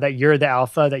that you're the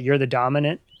alpha, that you're the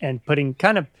dominant, and letting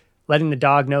the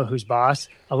dog know who's boss.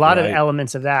 A lot of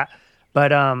elements of that.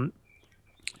 But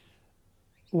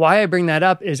why I bring that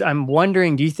up is I'm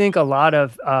wondering, do you think a lot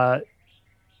of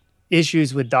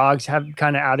issues with dogs have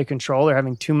kind of out of control or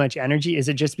having too much energy? Is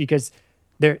it just because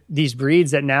these breeds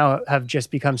that now have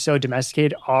just become so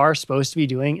domesticated are supposed to be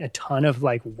doing a ton of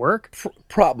like work?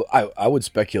 Probably, I would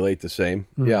speculate the same.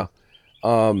 Mm-hmm. Yeah.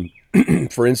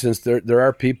 For instance, there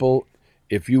are people.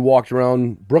 If you walked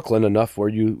around Brooklyn enough, where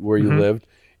you mm-hmm. lived,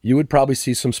 you would probably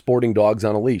see some sporting dogs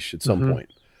on a leash at some mm-hmm.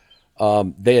 point.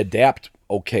 They adapt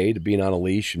okay to being on a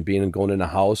leash and going in a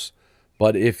house,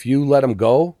 but if you let them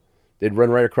go, they'd run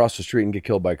right across the street and get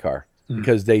killed by a car.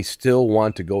 Because they still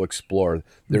want to go explore.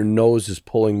 Their nose is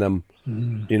pulling them,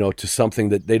 to something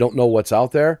that they don't know what's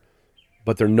out there,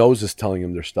 but their nose is telling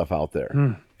them there's stuff out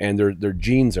there, and their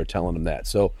genes are telling them that.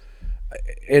 So,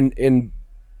 and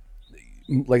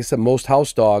like I said, most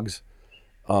house dogs,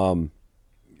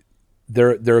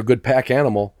 they're a good pack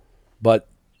animal, but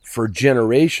for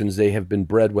generations they have been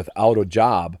bred without a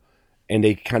job, and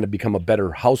they kind of become a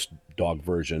better house dog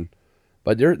version.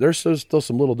 But there's still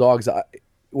some little dogs.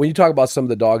 When you talk about some of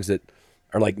the dogs that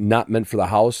are like not meant for the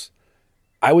house,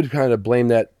 I would kind of blame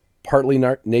that partly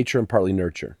nature and partly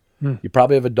nurture. You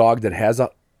probably have a dog that has a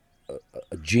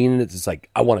gene in it that's like,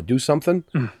 I want to do something.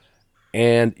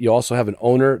 And you also have an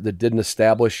owner that didn't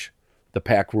establish the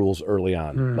pack rules early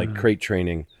on, like crate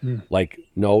training. Like,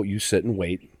 no, you sit and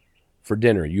wait for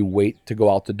dinner. You wait to go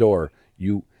out the door.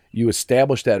 You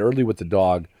establish that early with the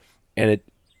dog, and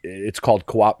it's called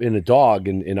co-op in a dog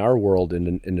in our world,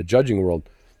 in the judging world.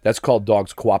 That's called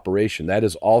dog's cooperation. That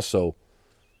is also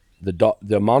the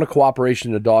amount of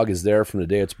cooperation in a dog is there from the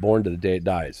day it's born to the day it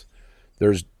dies.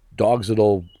 There's dogs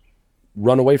that'll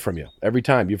run away from you every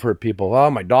time. You've heard people, oh,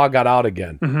 my dog got out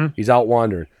again. Mm-hmm. He's out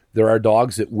wandering. There are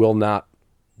dogs that will not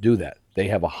do that. They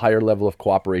have a higher level of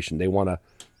cooperation.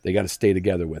 They got to stay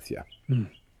together with you.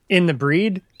 In the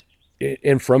breed?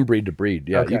 And from breed to breed.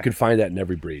 Yeah, okay. You can find that in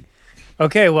every breed.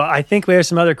 Okay, well, I think we have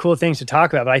some other cool things to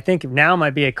talk about, but I think now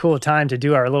might be a cool time to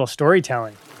do our little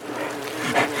storytelling.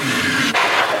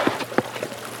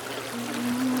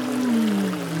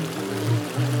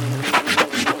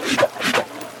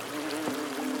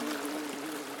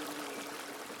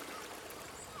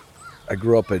 I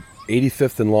grew up at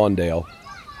 85th and Lawndale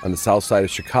on the south side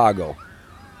of Chicago,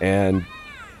 and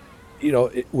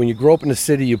when you grow up in the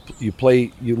city, you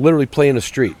literally play in the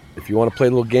street. If you want to play a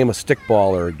little game of stickball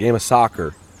or a game of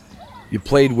soccer, you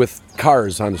played with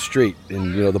cars on the street,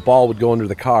 and the ball would go under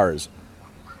the cars.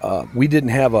 We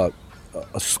didn't have a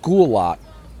school lot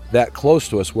that close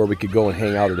to us where we could go and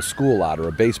hang out at a school lot or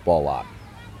a baseball lot.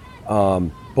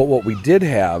 But what we did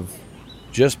have,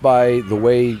 just by the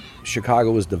way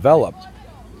Chicago was developed,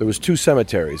 there was 2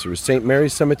 cemeteries. There was St.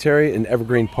 Mary's Cemetery and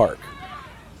Evergreen Park.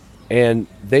 And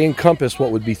they encompass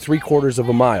what would be 3/4 of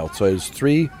a mile. So it was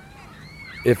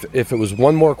if it was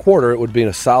one more quarter, it would be in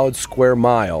a solid square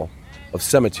mile of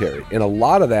cemetery. And a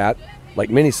lot of that, like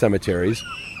many cemeteries,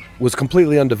 was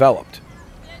completely undeveloped.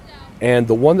 And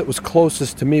the one that was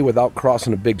closest to me without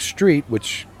crossing a big street,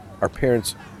 which our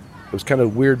parents It was kind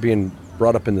of weird being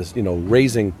brought up in this,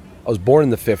 raising. I was born in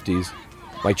the 50s.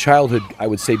 My childhood, I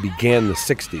would say, began in the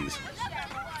 60s.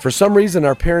 For some reason,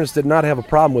 our parents did not have a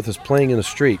problem with us playing in the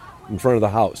street in front of the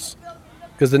house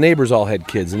because the neighbors all had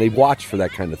kids and they watched for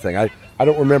that kind of thing. I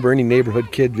don't remember any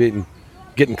neighborhood kid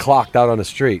getting clocked out on the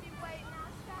street.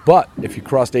 But if you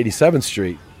crossed 87th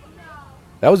Street,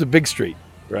 that was a big street,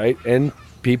 right? And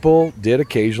people did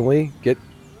occasionally get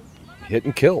hit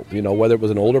and killed, whether it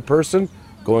was an older person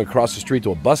going across the street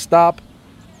to a bus stop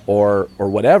or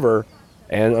whatever.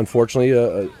 And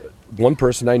unfortunately, one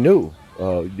person I knew,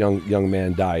 a young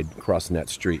man, died crossing that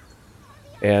street.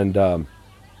 And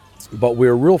but we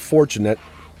were real fortunate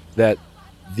that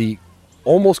the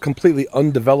almost completely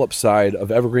undeveloped side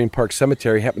of Evergreen Park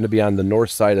Cemetery happened to be on the north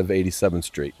side of 87th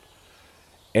Street.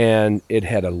 And it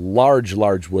had a large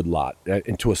woodlot.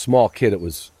 And to a small kid,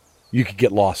 you could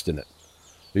get lost in it.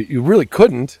 You really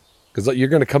couldn't, because you're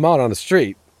going to come out on a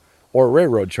street or a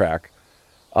railroad track.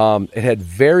 It had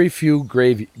very few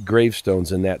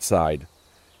gravestones in that side.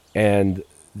 And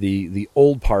the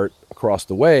old part across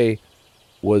the way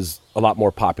was a lot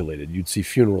more populated. You'd see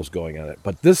funerals going on it.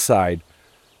 But this side,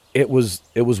 it was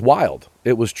wild.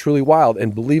 It was truly wild.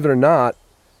 And believe it or not,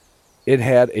 it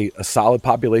had a solid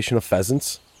population of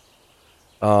pheasants.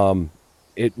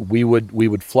 We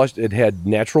would flush. It had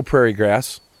natural prairie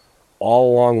grass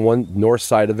all along one north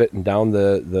side of it and down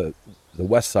the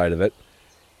west side of it.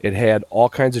 It had all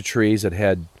kinds of trees. It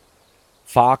had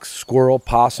fox, squirrel,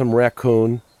 possum,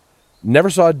 raccoon. Never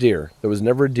saw a deer. There was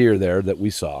never a deer there that we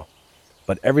saw.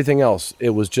 But everything else,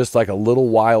 it was just like a little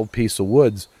wild piece of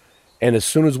woods. And as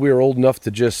soon as we were old enough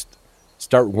to just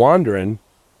start wandering,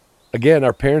 again,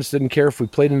 our parents didn't care if we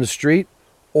played in the street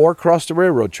or crossed the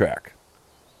railroad track.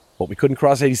 But we couldn't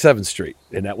cross 87th Street,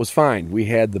 and that was fine. We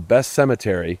had the best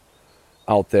cemetery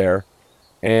out there.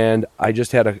 And I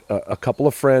just had a couple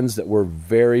of friends that were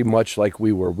very much like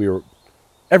we were.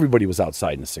 Everybody was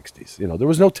outside in the 60s. There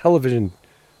was no television.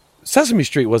 Sesame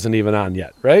Street wasn't even on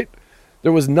yet, right?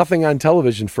 There was nothing on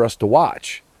television for us to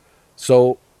watch.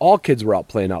 So all kids were out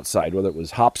playing outside, whether it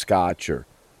was hopscotch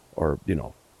or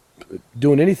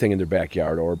doing anything in their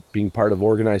backyard or being part of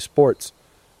organized sports.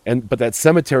 But that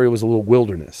cemetery was a little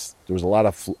wilderness. There was a lot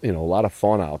of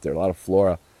fauna out there, a lot of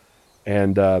flora.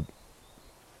 And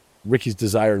Ricky's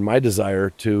desire and my desire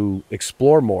to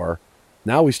explore more.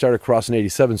 Now we started crossing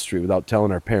 87th Street without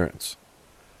telling our parents.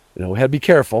 We had to be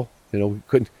careful. We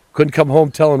couldn't come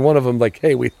home telling one of them like,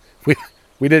 "Hey, we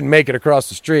didn't make it across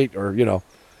the street," or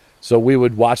So we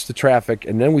would watch the traffic,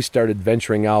 and then we started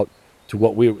venturing out to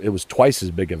it was twice as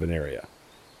big of an area,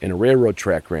 and a railroad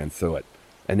track ran through it.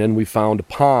 And then we found a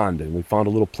pond, and we found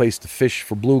a little place to fish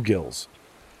for bluegills.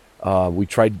 We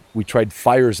tried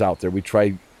fires out there. We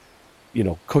tried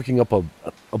cooking up a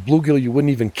bluegill you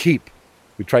wouldn't even keep.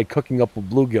 We tried cooking up a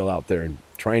bluegill out there and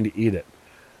trying to eat it.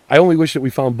 I only wish that we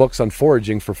found books on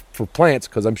foraging for plants,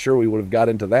 because I'm sure we would have got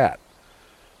into that.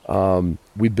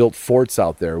 We built forts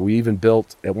out there. We even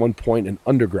built, at one point, an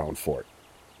underground fort.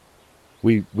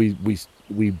 We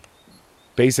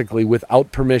basically,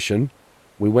 without permission,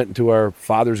 we went into our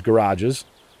father's garages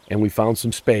and we found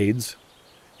some spades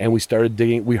and we started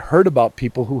digging. We heard about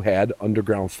people who had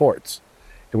underground forts.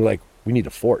 And we're like, we need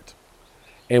a fort.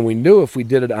 And we knew if we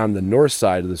did it on the north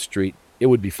side of the street, it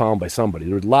would be found by somebody.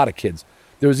 There were a lot of kids.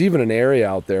 There was even an area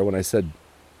out there, when I said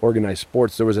organized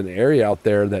sports, there was an area out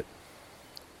there that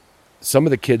some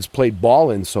of the kids played ball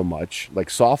in so much, like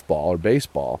softball or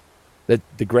baseball, that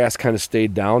the grass kind of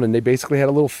stayed down and they basically had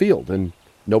a little field and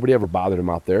nobody ever bothered them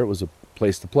out there. It was a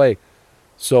place to play.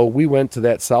 So we went to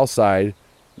that south side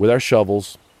with our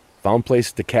shovels, found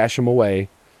places to cache them away,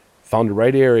 found the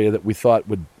right area that we thought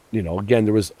would, again,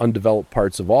 there was undeveloped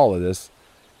parts of all of this,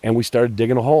 and we started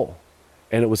digging a hole.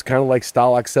 And it was kind of like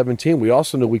Stalag 17. We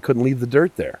also knew we couldn't leave the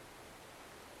dirt there,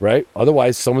 right?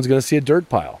 Otherwise, someone's going to see a dirt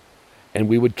pile. And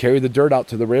we would carry the dirt out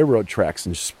to the railroad tracks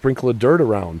and sprinkle the dirt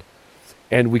around.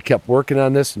 And we kept working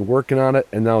on this and working on it.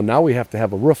 And now we have to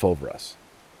have a roof over us.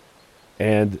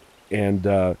 And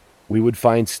we would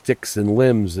find sticks and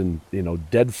limbs and,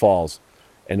 deadfalls.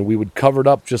 And we would cover it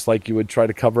up just like you would try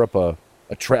to cover up a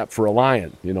trap for a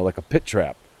lion, like a pit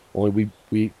trap. Only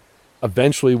we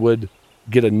eventually would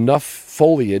get enough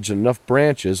foliage and enough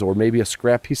branches, or maybe a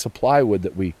scrap piece of plywood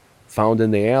that we found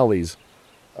in the alleys.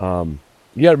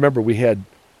 You got to remember, we had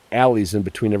alleys in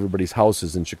between everybody's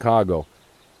houses in Chicago,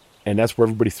 and that's where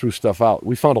everybody threw stuff out.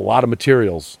 We found a lot of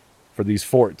materials for these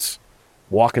forts,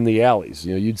 walking the alleys.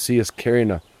 You'd see us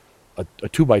carrying a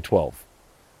 2x12.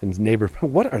 And the neighbor,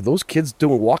 what are those kids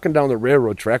doing walking down the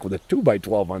railroad track with a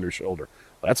 2x12 on their shoulder?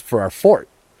 Well, that's for our fort.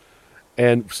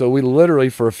 And so we literally,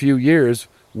 for a few years,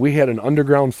 we had an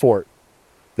underground fort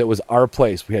that was our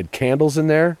place. We had candles in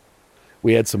there.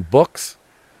 We had some books.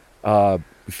 We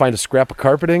find a scrap of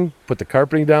carpeting, put the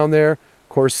carpeting down there. Of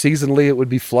course, seasonally it would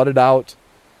be flooded out.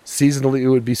 Seasonally it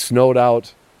would be snowed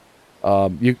out.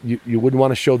 You wouldn't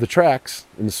want to show the tracks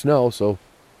in the snow, so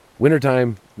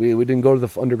wintertime we didn't go to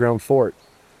the underground fort.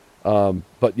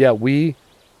 But yeah, we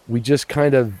just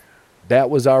kind of, that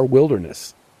was our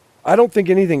wilderness. I don't think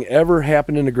anything ever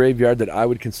happened in the graveyard that I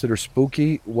would consider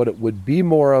spooky. What it would be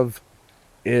more of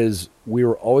is we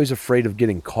were always afraid of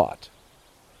getting caught.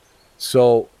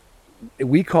 So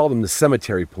we called them the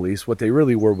cemetery police. What they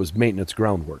really were was maintenance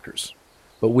ground workers.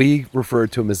 But we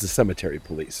referred to them as the cemetery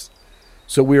police.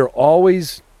 So we were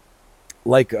always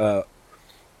like,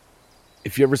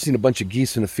 if you ever seen a bunch of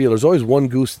geese in a field, there's always one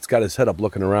goose that's got his head up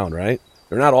looking around, right?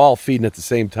 They're not all feeding at the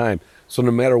same time. So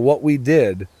no matter what we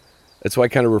did, that's why I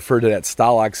kind of refer to that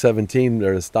Stalag 17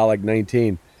 or the Stalag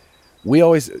 19.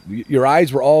 Your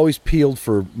eyes were always peeled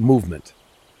for movement.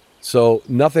 So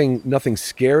nothing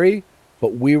scary,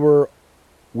 but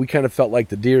we kind of felt like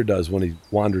the deer does when he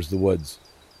wanders the woods.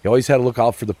 He always had to look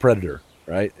out for the predator,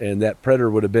 right? And that predator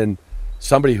would have been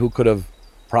somebody who could have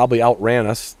probably outran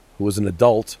us, who was an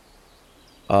adult.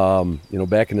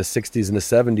 Back in the 60s and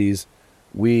the 70s,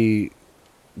 we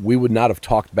would not have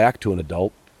talked back to an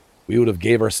adult. We would have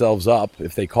gave ourselves up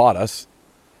if they caught us.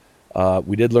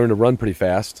 We did learn to run pretty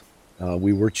fast.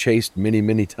 We were chased many,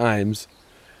 many times,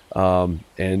 and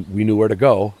we knew where to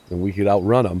go, and we could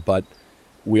outrun them. But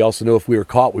we also knew if we were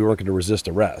caught, we weren't going to resist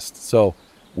arrest. So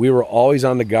we were always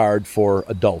on the guard for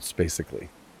adults, basically.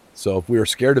 So if we were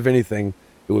scared of anything,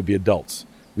 it would be adults.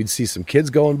 We'd see some kids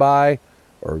going by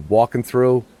or walking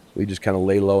through. We just kind of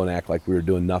lay low and act like we were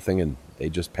doing nothing, and they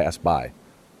just passed by.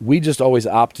 We just always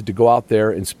opted to go out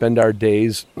there and spend our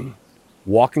days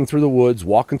walking through the woods,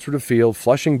 walking through the field,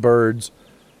 flushing birds,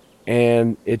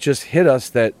 and it just hit us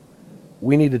that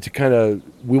we needed to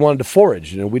we wanted to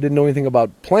forage. We didn't know anything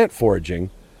about plant foraging,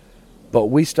 but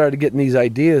we started getting these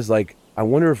ideas like, I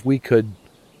wonder if we could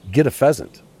get a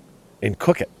pheasant and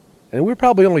cook it. And we were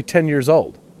probably only 10 years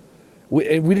old. We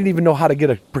didn't even know how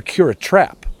to procure a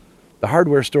trap. The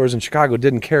hardware stores in Chicago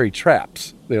didn't carry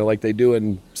traps, like they do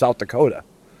in South Dakota.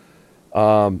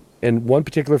 And one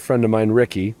particular friend of mine,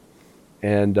 Ricky,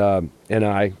 and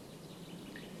I,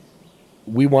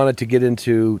 we wanted to get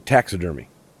into taxidermy.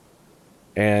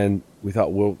 And we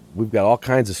thought, well, we've got all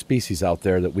kinds of species out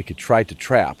there that we could try to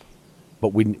trap,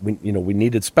 but we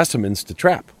needed specimens to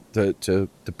trap, to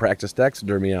practice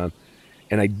taxidermy on.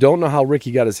 And I don't know how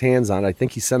Ricky got his hands on it. I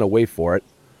think he sent away for it.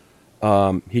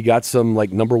 He got some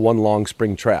number 1 long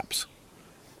spring traps.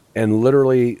 And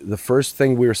literally the first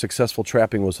thing we were successful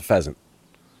trapping was a pheasant.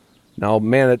 Now,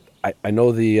 man, I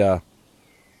know the,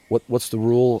 what's the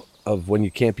rule of when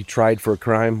you can't be tried for a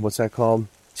crime? What's that called?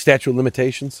 Statute of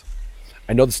limitations.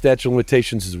 I know the statute of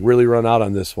limitations has really run out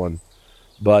on this one,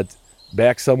 but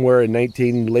back somewhere in late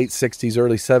 60s,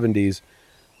 early 70s,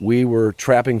 we were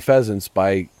trapping pheasants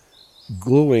by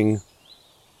gluing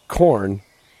corn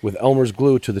with Elmer's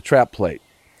glue to the trap plate.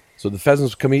 So the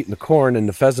pheasants would come eating the corn, and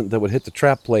the pheasant that would hit the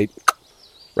trap plate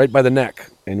right by the neck,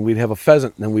 and we'd have a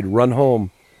pheasant, and then we'd run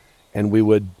home, and we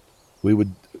would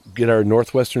get our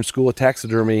Northwestern School of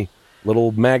Taxidermy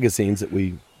little magazines that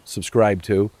we subscribed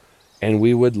to, and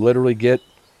we would literally get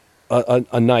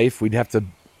a knife. We'd have to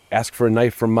ask for a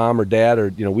knife from mom or dad, or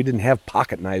we didn't have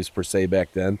pocket knives per se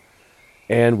back then,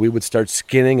 and we would start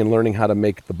skinning and learning how to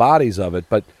make the bodies of it.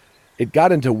 But it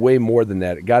got into way more than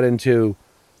that. It got into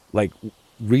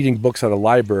reading books at a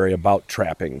library about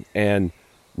trapping and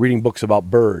reading books about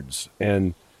birds.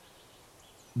 And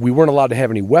we weren't allowed to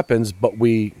have any weapons, but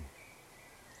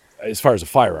as far as a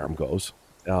firearm goes,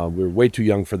 we were way too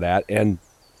young for that. And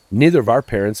neither of our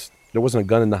parents, there wasn't a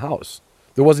gun in the house.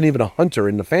 There wasn't even a hunter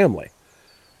in the family.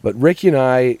 But Ricky and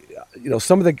I,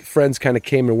 some of the friends kind of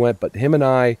came and went, but him and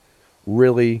I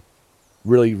really,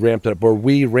 really ramped it up, or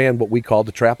we ran what we called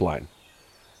the trap line.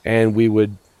 And we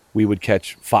would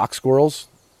catch fox squirrels,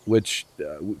 which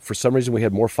for some reason we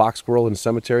had more fox squirrel in the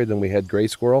cemetery than we had gray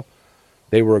squirrel.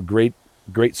 They were a great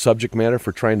subject matter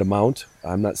for trying to mount.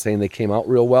 I'm not saying they came out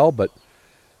real well, but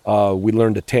we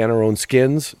learned to tan our own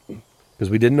skins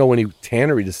because we didn't know any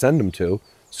tannery to send them to.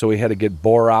 So we had to get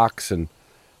borax and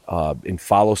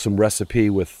follow some recipe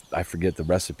with, I forget the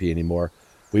recipe anymore.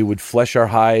 We would flesh our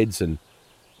hides and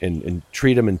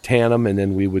treat them and tan them, and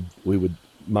then we would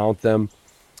mount them.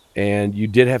 And you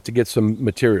did have to get some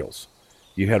materials.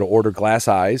 You had to order glass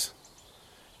eyes.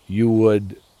 You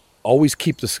would always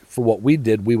keep for what we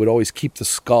did, we would always keep the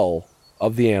skull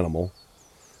of the animal.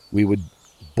 We would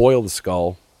boil the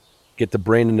skull, get the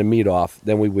brain and the meat off.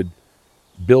 Then we would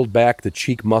build back the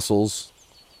cheek muscles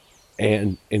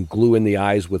and glue in the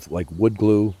eyes with like wood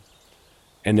glue.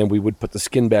 And then we would put the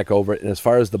skin back over it. And as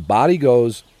far as the body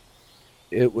goes,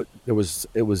 it was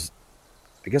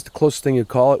I guess the closest thing you'd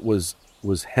call it was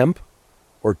hemp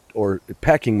or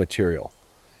packing material.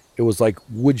 It was like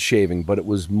wood shaving, but it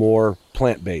was more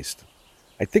plant-based.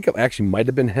 I think it actually might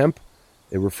have been hemp.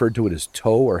 They referred to it as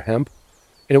tow or hemp.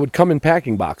 And it would come in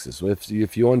packing boxes.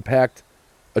 If you unpacked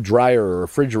a dryer or a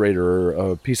refrigerator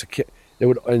or a piece of kit,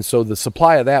 and so the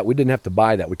supply of that, we didn't have to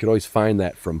buy that. We could always find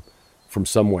that from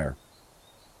somewhere.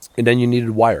 And then you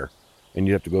needed wire, and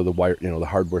you'd have to go to the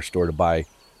hardware store to buy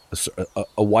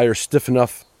a wire stiff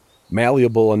enough,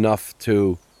 malleable enough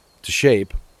to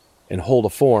shape and hold a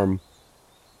form,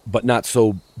 but not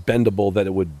so bendable that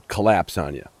it would collapse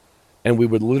on you. And we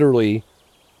would literally,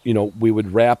 we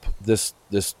would wrap this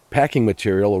packing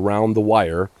material around the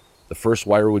wire. The first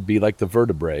wire would be like the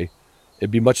vertebrae.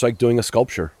 It'd be much like doing a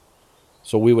sculpture.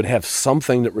 So we would have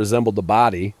something that resembled the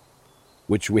body,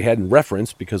 which we hadn't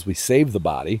referenced because we saved the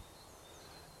body.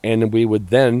 And we would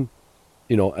then,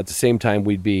 at the same time,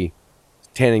 we'd be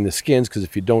tanning the skins, because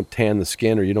if you don't tan the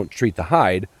skin or you don't treat the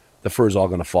hide, the fur is all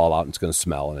going to fall out and it's going to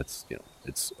smell, and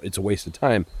it's a waste of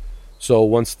time. So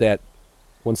once that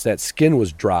skin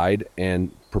was dried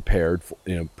and prepared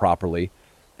properly,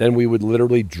 then we would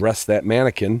literally dress that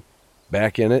mannequin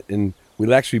back in it, and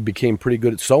we actually became pretty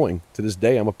good at sewing. To this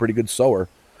day, I'm a pretty good sewer,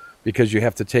 because you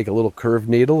have to take a little curved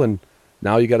needle, and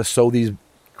now you got to sew these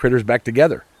critters back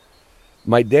together.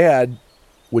 My dad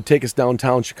would take us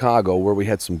downtown Chicago, where we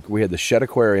had the Shedd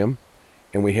Aquarium,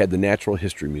 and we had the Natural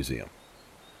History Museum.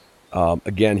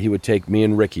 Again, he would take me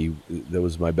and Ricky, that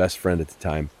was my best friend at the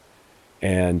time,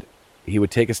 and he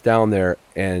would take us down there.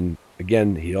 And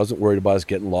again, he wasn't worried about us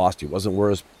getting lost. He wasn't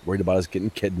worried about us getting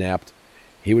kidnapped.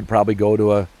 He would probably go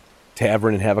to a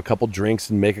tavern and have a couple drinks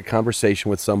and make a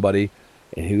conversation with somebody,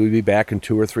 and he would be back in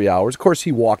 2 or 3 hours. Of course,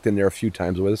 he walked in there a few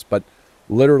times with us, but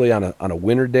literally on a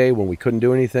winter day when we couldn't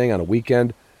do anything, on a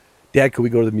weekend, Dad, could we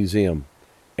go to the museum?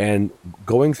 And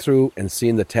going through and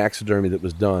seeing the taxidermy that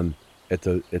was done at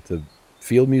the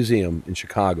Field Museum in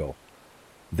Chicago,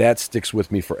 that sticks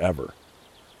with me forever.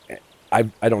 I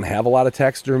don't have a lot of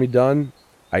taxidermy done.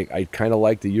 I kind of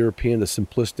like the European, the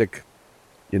simplistic,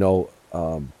 the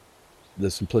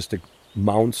simplistic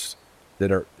mounts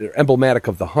they're emblematic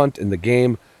of the hunt and the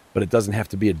game, but it doesn't have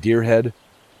to be a deer head,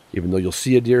 even though you'll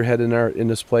see a deer head in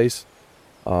this place.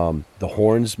 The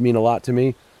horns mean a lot to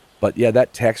me. But yeah,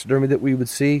 that taxidermy that we would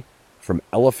see, from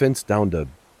elephants down to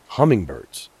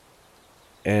hummingbirds.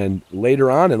 And later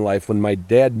on in life, when my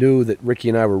dad knew that Ricky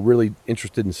and I were really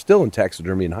interested still in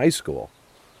taxidermy in high school,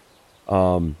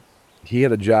 he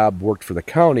had a job, worked for the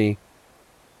county,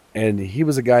 and he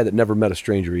was a guy that never met a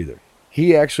stranger either.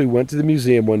 He actually went to the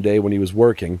museum one day when he was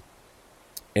working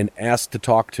and asked to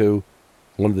talk to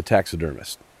one of the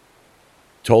taxidermists.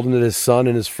 Told him that his son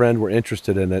and his friend were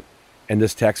interested in it, and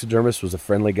this taxidermist was a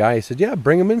friendly guy. He said, yeah,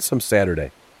 bring him in some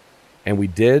Saturday. And we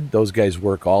did. Those guys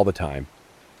work all the time.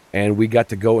 And we got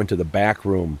to go into the back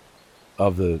room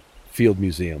of the Field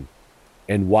Museum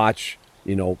and watch,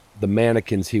 the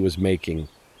mannequins he was making.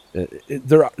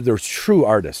 They're true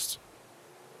artists.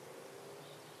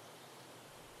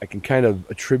 I can kind of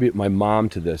attribute my mom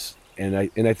to this, and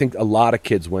I think a lot of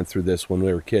kids went through this when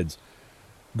we were kids.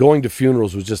 Going to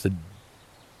funerals was just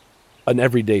an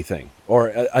everyday thing, or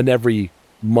an every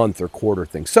month or quarter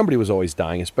thing. Somebody was always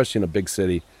dying, especially in a big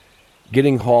city.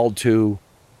 Getting hauled to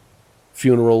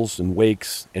funerals and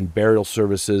wakes and burial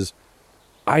services,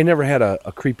 I never had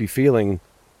a creepy feeling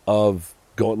of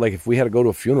going. Like, if we had to go to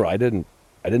a funeral, I didn't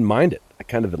mind it. I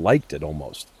kind of liked it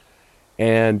almost.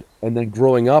 And then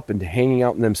growing up and hanging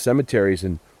out in them cemeteries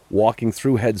and walking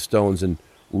through headstones and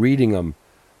reading them,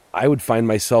 I would find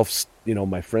myself,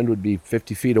 my friend would be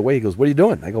 50 feet away. He goes, "What are you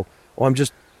doing?" I go, "Oh, I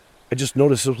just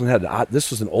noticed this one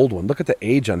this was an old one. Look at the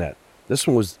age on that. This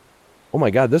one was, oh my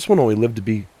God, this one only lived to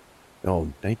be,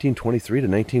 1923 to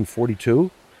 1942.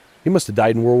 He must have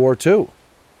died in World War II."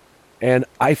 And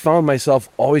I found myself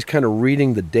always kind of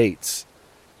reading the dates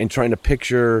and trying to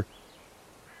picture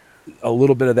a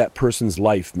little bit of that person's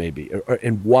life, maybe,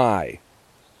 and why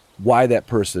that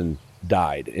person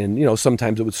died. And,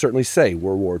 sometimes it would certainly say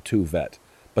World War II vet,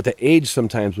 but the age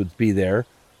sometimes would be there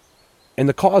and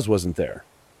the cause wasn't there.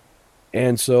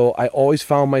 And so I always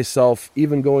found myself,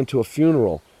 even going to a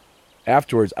funeral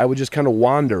afterwards, I would just kind of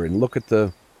wander and look at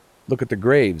the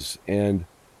graves. And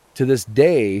to this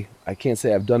day, I can't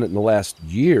say I've done it in the last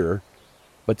year,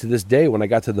 but to this day, when I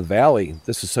got to the valley,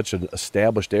 this is such an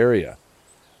established area.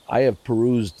 I have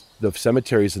perused the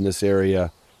cemeteries in this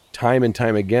area time and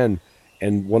time again,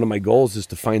 And one of my goals is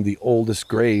to find the oldest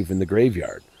grave in the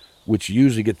graveyard, which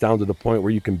usually get down to the point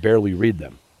where you can barely read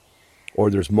them,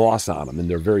 or there's moss on them and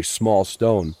they're very small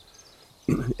stone.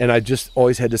 And I just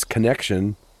always had this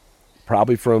connection,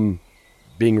 probably from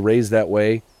being raised that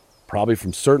way, probably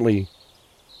from certainly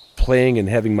playing and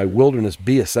having my wilderness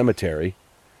be a cemetery.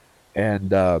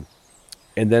 And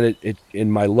then it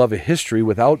in my love of history,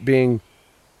 without being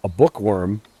a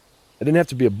bookworm, I didn't have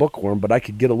to be a bookworm, but I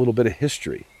could get a little bit of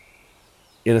history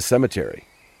in a cemetery.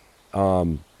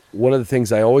 One of the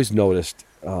things I always noticed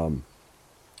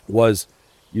was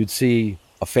you'd see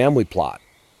a family plot.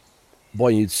 Boy,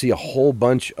 you'd see a whole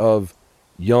bunch of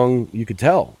young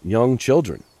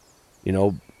children,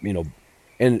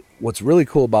 and what's really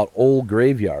cool about old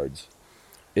graveyards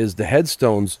is the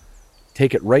headstones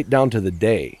take it right down to the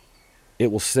day.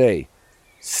 It will say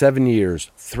 7 years,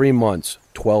 3 months,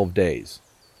 12 days.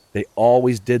 They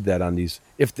always did that on these,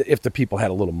 if the people had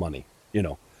a little money,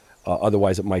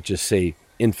 otherwise it might just say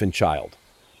infant child.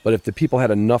 But if the people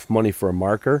had enough money for a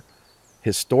marker,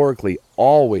 historically,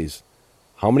 always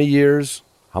how many years,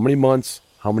 how many months,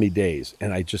 how many days.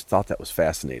 And I just thought that was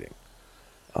fascinating.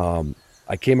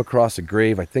 I came across a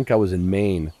grave, I think I was in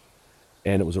Maine,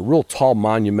 and it was a real tall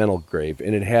monumental grave,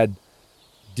 and it had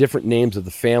different names of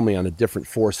the family on the different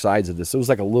four sides of this. It was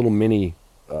like a little mini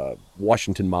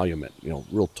Washington monument,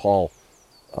 real tall,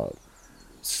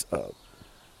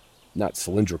 not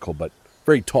cylindrical, but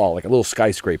very tall, like a little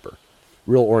skyscraper,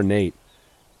 real ornate.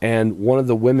 And one of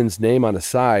the women's name on the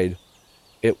side,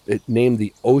 it named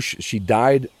the ocean. She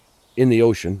died in the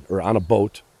ocean or on a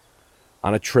boat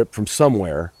on a trip from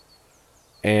somewhere,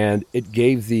 and it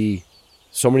gave the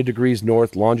so many degrees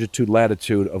north, longitude,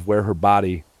 latitude of where her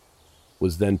body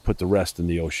was then put to rest in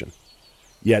the ocean.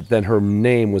 Yet then her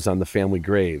name was on the family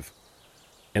grave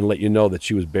and let you know that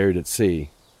she was buried at sea.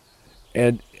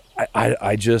 And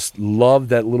I just love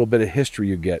that little bit of history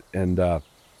you get. And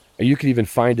you could even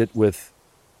find it with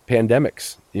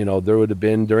pandemics. There would have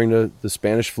been during the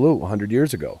Spanish flu 100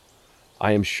 years ago.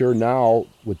 I am sure now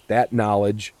with that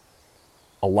knowledge,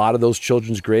 a lot of those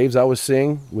children's graves I was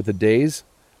seeing with the days,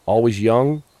 always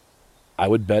young, I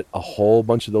would bet a whole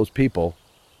bunch of those people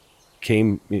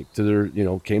came to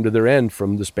their end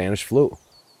from the Spanish flu.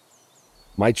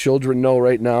 My children know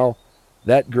right now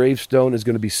that gravestone is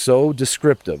going to be so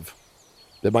descriptive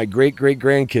that my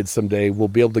great-great-grandkids someday will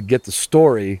be able to get the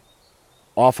story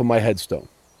off of my headstone.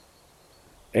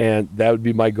 And that would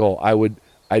be my goal.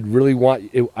 I'd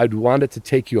want it to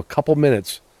take you a couple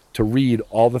minutes to read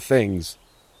all the things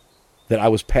that I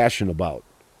was passionate about,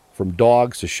 from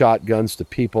dogs to shotguns to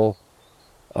people.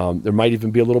 There might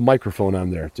even be a little microphone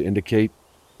on there to indicate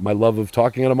my love of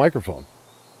talking on a microphone.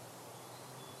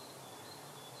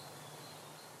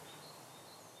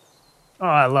 Oh,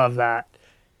 I love that.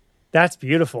 That's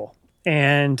beautiful.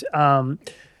 And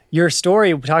your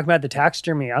story, talking about the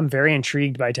taxidermy, I'm very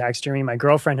intrigued by taxidermy. My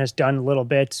girlfriend has done little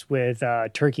bits with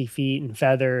turkey feet and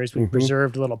feathers. We've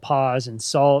preserved little paws and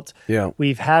salt. Yeah.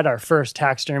 We've had our first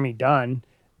taxidermy done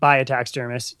by a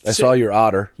taxidermist. I saw your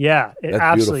otter. Yeah, it's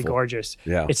absolutely beautiful. Gorgeous.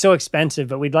 Yeah. It's so expensive,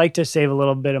 but we'd like to save a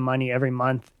little bit of money every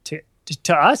month.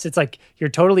 To us, it's like you're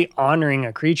totally honoring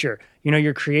a creature.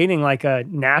 You're creating like a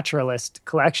naturalist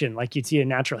collection, like you'd see at a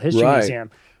natural history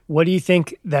museum. What do you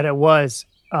think that it was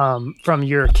from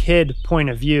your kid point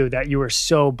of view that you were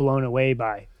so blown away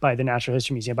by the Natural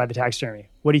History Museum, by the taxidermy?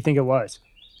 What do you think it was?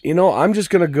 I'm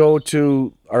just going to go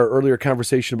to our earlier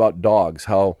conversation about dogs,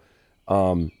 how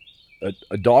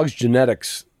a dog's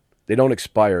genetics, they don't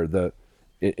expire.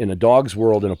 In a dog's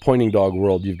world, in a pointing dog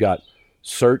world, you've got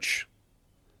search,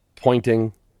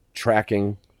 pointing,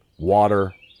 tracking,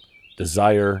 water,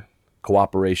 desire,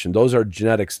 cooperation. Those are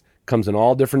genetics, comes in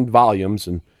all different volumes,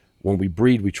 and when we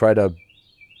breed, we try to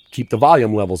keep the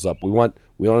volume levels up. We want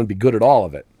to be good at all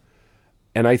of it.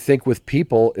 And I think with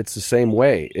people, it's the same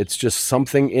way. It's just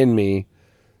something in me,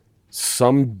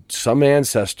 some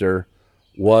ancestor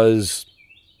was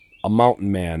a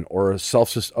mountain man or an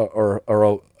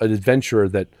adventurer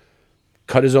that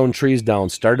cut his own trees down,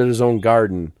 started his own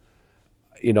garden.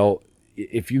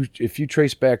 If you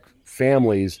trace back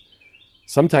families,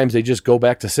 sometimes they just go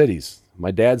back to cities.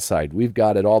 My dad's side, we've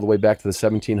got it all the way back to the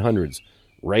 1700s,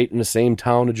 right in the same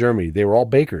town of Germany. They were all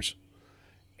bakers.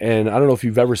 And I don't know if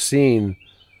you've ever seen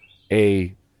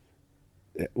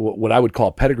what I would call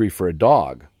a pedigree for a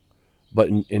dog, but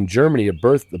in Germany,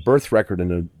 the birth record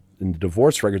and the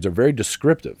divorce records are very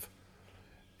descriptive.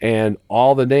 And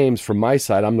all the names from my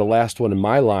side, I'm the last one in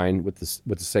my line with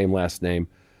the same last name,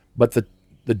 but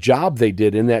the job they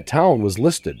did in that town was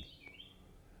listed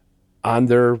on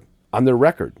their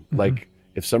record. Mm-hmm. Like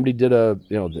if somebody did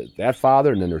that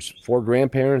father, and then there's 4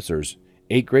 grandparents, there's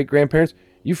 8 great-grandparents,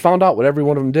 you found out what every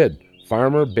one of them did.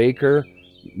 Farmer, baker,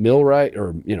 millwright,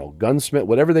 or, gunsmith,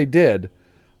 whatever they did.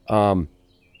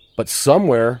 But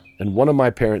somewhere in one of my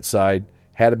parents' side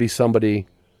had to be somebody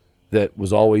that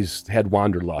was always had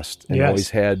wanderlust and always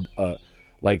had,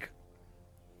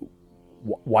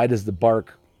 why does the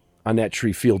bark on that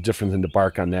tree feel different than the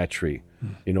bark on that tree?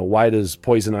 Why does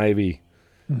poison ivy,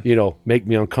 make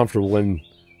me uncomfortable when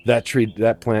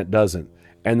that plant doesn't?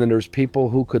 And then there's people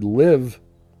who could live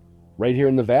right here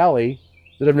in the valley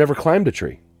that have never climbed a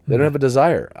tree. They don't have a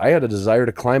desire. I had a desire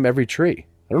to climb every tree.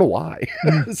 I don't know why.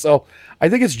 So I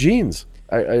think it's genes.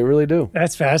 I really do.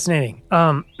 That's fascinating.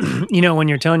 When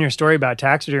you're telling your story about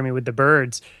taxidermy with the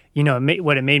birds,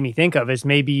 what it made me think of is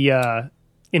maybe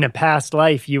in a past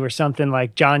life you were something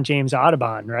like John James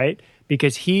Audubon, right?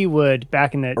 Because he would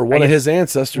back in the or one of his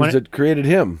ancestors that created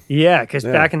him. Yeah, because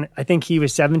back in I think he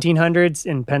was 1700s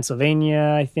in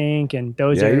Pennsylvania, I think, and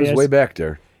those areas. He was way back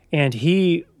there. And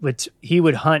he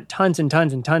would hunt tons and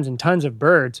tons and tons and tons of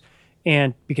birds,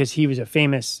 and because he was a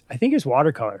famous, I think he was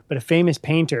watercolor, but a famous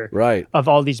painter of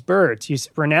all these birds. He's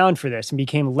renowned for this and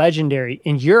became legendary.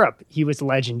 In Europe, he was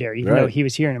legendary, even though he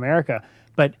was here in America.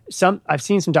 But I've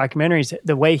seen some documentaries.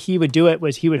 The way he would do it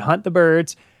was he would hunt the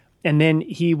birds, and then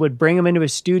he would bring them into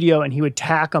his studio and he would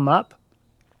tack them up.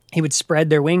 He would spread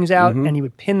their wings out and he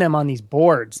would pin them on these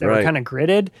boards that were kind of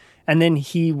gridded. And then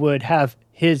he would have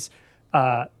his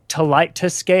to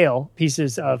scale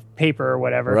pieces of paper or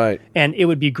whatever, and it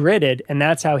would be gridded, and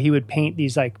that's how he would paint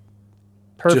these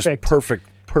perfect, just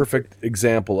perfect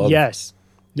example of yes.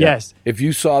 If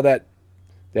you saw that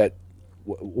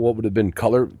what would have been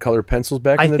color pencils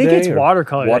back in the day? I think it's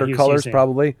watercolor. Watercolors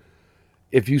probably.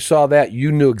 If you saw that, you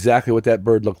knew exactly what that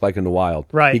bird looked like in the wild.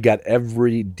 Right. He got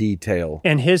every detail.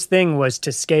 And his thing was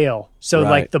to scale. So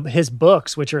his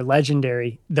books, which are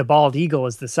legendary, the bald eagle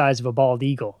is the size of a bald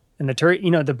eagle. And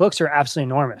the books are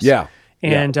absolutely enormous. Yeah.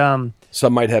 And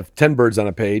some might have 10 birds on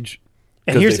a page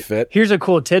because they fit. Here's a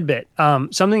cool tidbit.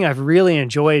 Something I've really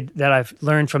enjoyed that I've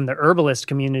learned from the herbalist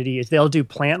community is they'll do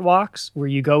plant walks where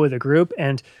you go with a group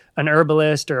and an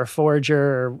herbalist or a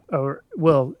forager or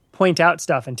will point out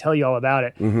stuff and tell you all about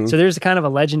it. So there's kind of a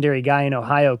legendary guy in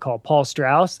Ohio called Paul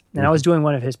Strauss, and I was doing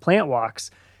one of his plant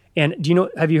walks. And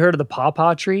have you heard of the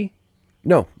pawpaw tree?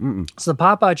 No. So the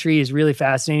pawpaw tree is really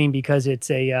fascinating because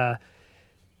it's a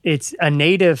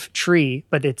native tree,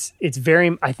 but it's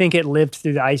very, I think it lived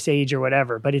through the Ice Age or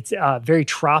whatever, but it's very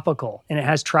tropical and it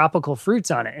has tropical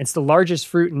fruits on it. It's the largest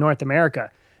fruit in North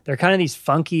America. They're kind of these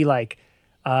funky,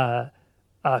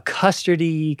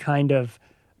 custardy kind of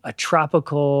a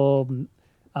tropical,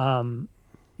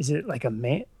 is it like a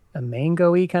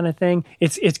mango-y kind of thing?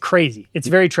 It's crazy. It's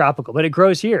very tropical, but it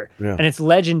grows here and it's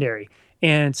legendary.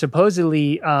 And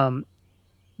supposedly,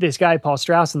 this guy, Paul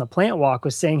Strauss, on the plant walk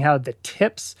was saying how the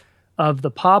tips of the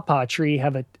pawpaw tree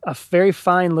have a very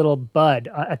fine little bud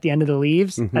at the end of the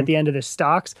leaves, at the end of the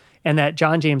stalks, and that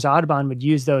John James Audubon would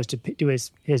use those to do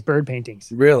his bird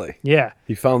paintings. Really? Yeah.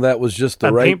 He found that was just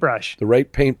the right paintbrush. The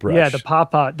right paintbrush. Yeah, the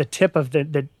pawpaw, the tip of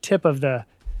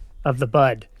the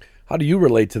bud. How do you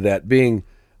relate to that? Being,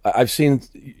 I've seen,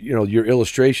 your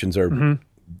illustrations are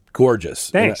gorgeous.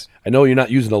 Thanks. I know you're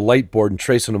not using a light board and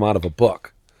tracing them out of a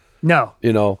book. No.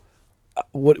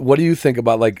 What do you think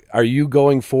about, are you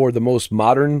going for the most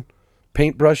modern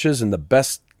paintbrushes and the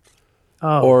best,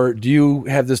 or do you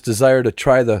have this desire to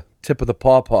try the tip of the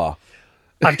pawpaw?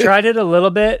 I've tried it a little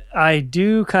bit. I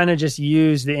do kind of just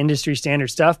use the industry standard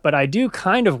stuff, but I do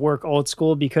kind of work old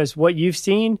school because what you've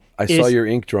seen I saw your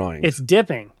ink drawings. It's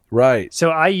dipping. Right.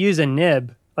 So I use a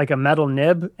nib, like a metal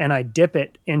nib, and I dip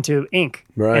it into ink.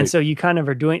 Right. And so you kind of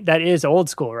are doing, that is old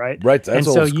school, right? Right, that's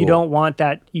old school. And so you don't want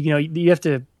that, you have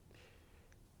to,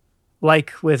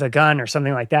 like with a gun or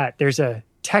something like that, there's a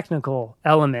technical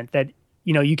element that,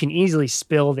 you can easily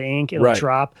spill the ink, it'll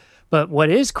drop. But what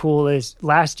is cool is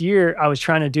last year I was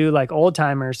trying to do like old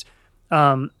timers.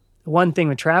 One thing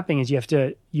with trapping is you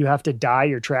have to dye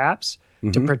your traps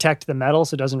to protect the metal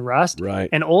so it doesn't rust. Right.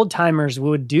 And old timers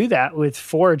would do that with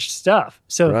foraged stuff.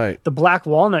 So the black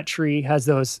walnut tree has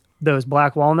those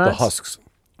black walnuts. The husks.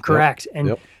 Correct.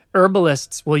 And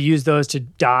herbalists will use those to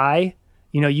dye.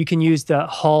 You can use the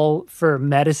hull for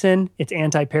medicine. It's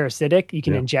anti-parasitic. You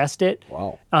can ingest it.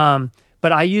 Wow.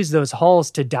 But I use those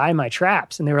hulls to dye my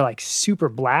traps, and they were like super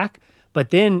black. But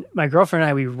then my girlfriend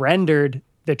and I, we rendered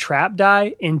the trap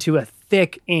dye into a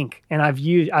thick ink, and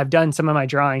I've done some of my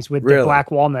drawings with the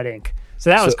black walnut ink. So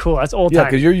that was cool. That's old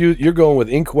time. Yeah, because you're going with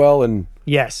Inkwell and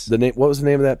Yes. What was the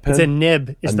name of that pen? It's a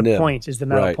nib. Is the nib. point? Is the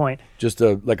metal Right. point? Just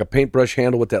like a paintbrush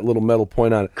handle with that little metal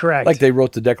point on it. Correct. Like they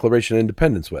wrote the Declaration of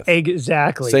Independence with.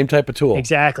 Exactly. Same type of tool.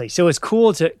 Exactly. So it's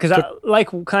cool because I like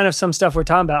kind of some stuff we're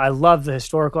talking about. I love the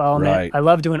historical element. Right. I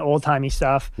love doing old timey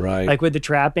stuff. Right. Like with the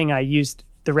trapping, I used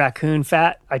the raccoon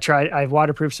fat. I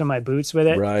waterproofed some of my boots with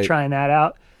it. Right. Trying that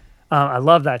out. I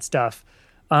love that stuff.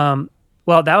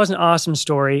 Well, that was an awesome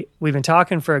story. We've been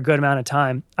talking for a good amount of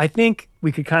time. I think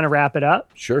we could kind of wrap it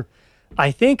up. Sure. I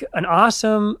think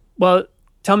well,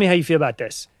 tell me how you feel about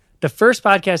this. The first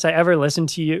podcast I ever listened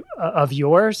to of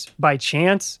yours by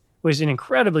chance was an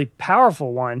incredibly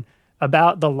powerful one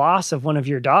about the loss of one of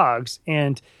your dogs.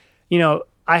 And,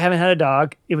 I haven't had a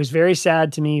dog. It was very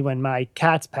sad to me when my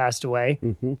cats passed away.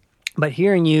 Mm-hmm. But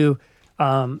hearing you,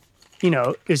 it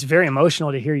was very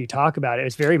emotional to hear you talk about it. It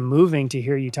was very moving to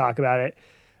hear you talk about it.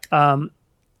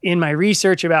 In my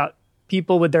research about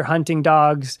people with their hunting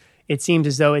dogs, it seems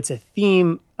as though it's a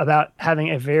theme about having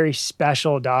a very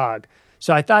special dog.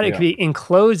 So I thought it could be, in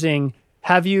closing,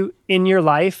 have you in your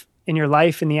life in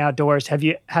the outdoors, have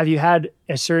you had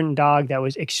a certain dog that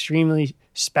was extremely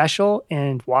special,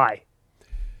 and why?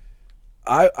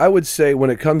 I would say when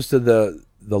it comes to the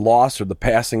loss or the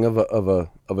passing of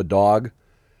a dog,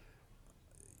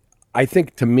 I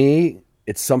think to me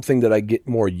it's something that I get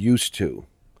more used to.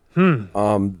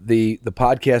 The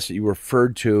podcast that you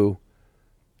referred to,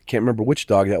 I can't remember which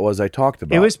dog that was I talked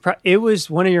about. It was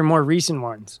one of your more recent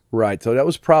ones. Right. So that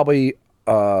was probably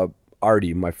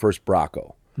Artie, my first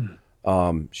Bronco.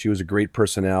 She was a great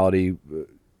personality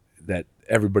that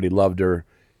everybody loved her.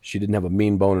 She didn't have a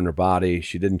mean bone in her body.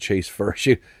 She didn't chase fur.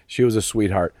 She was a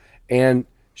sweetheart. And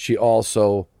she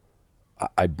also,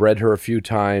 I bred her a few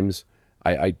times.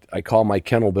 I call my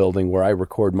kennel building where I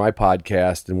record my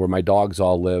podcast and where my dogs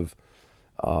all live.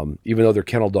 Even though they're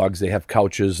kennel dogs, they have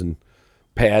couches and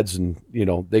pads, and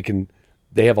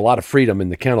they have a lot of freedom in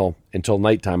the kennel until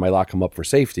nighttime. I lock them up for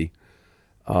safety.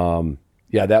 That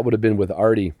would have been with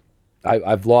Artie.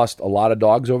 I've lost a lot of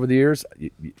dogs over the years.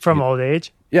 From old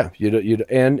age? Yeah,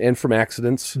 and from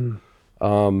accidents.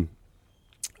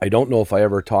 I don't know if I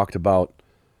ever talked about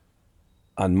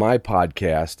on my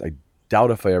podcast. I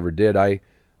doubt if I ever did. I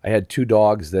had two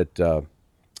dogs that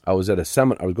I was at a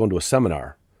seminar. I was going to a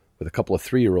seminar with a couple of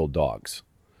 3-year-old dogs,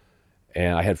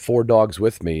 and I had 4 dogs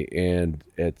with me. And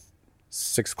at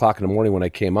 6 o'clock in the morning when I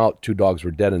came out, 2 dogs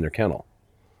were dead in their kennel,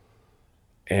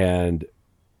 and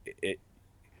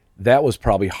that was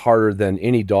probably harder than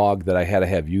any dog that I had to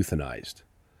have euthanized,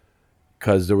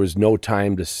 because there was no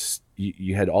time to.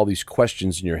 You had all these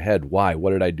questions in your head. Why?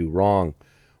 What did I do wrong?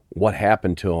 What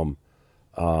happened to them?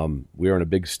 We were in a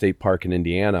big state park in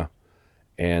Indiana,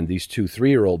 and these 2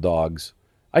 3-year-old dogs,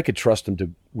 I could trust them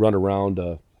to run around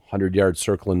a 100-yard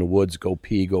circle in the woods, go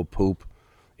pee, go poop.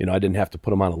 I didn't have to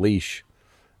put them on a leash.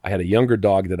 I had a younger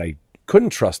dog that I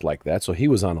couldn't trust like that, so he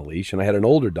was on a leash, and I had an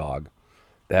older dog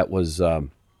that was.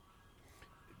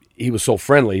 He was so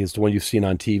friendly. It's the one you've seen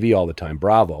on TV all the time,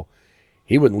 Bravo.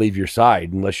 He wouldn't leave your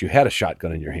side unless you had a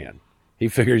shotgun in your hand. He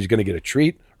figured he's going to get a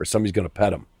treat or somebody's going to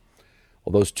pet him.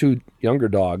 Well, those 2 younger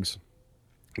dogs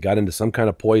got into some kind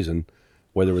of poison,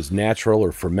 whether it was natural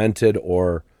or fermented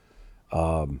or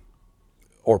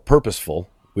purposeful.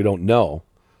 We don't know.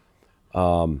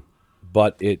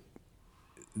 But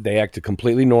they acted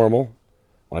completely normal.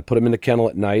 When I put them in the kennel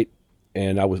at night,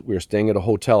 and we were staying at a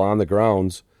hotel on the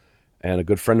grounds, and a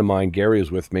good friend of mine, Gary, was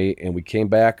with me, and we came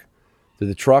back to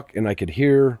the truck, and I could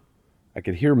hear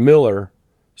Miller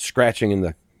scratching in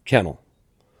the kennel.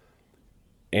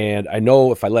 And I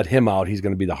know if I let him out, he's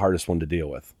going to be the hardest one to deal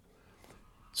with.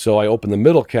 So I opened the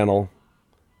middle kennel,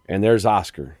 and there's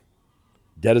Oscar,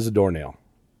 dead as a doornail.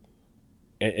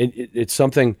 And it's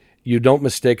something, you don't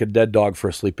mistake a dead dog for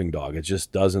a sleeping dog. It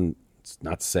just doesn't, it's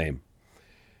not the same.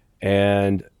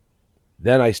 And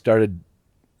then I opened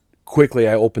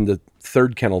the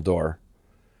 3rd kennel door,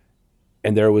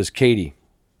 and there was Katie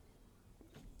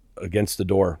against the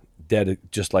door, dead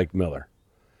just like Miller.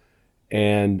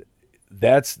 And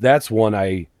that's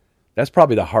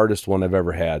probably the hardest one I've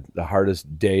ever had, the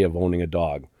hardest day of owning a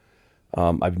dog.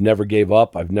 I've never gave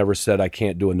up. I've never said I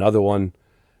can't do another one.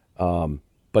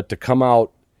 But to come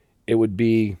out, it would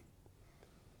be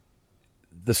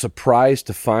the surprise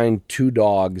to find 2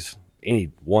 dogs,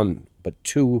 any one, but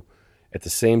 2 at the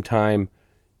same time.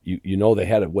 They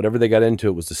had it, whatever they got into,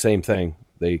 it was the same thing.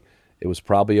 It was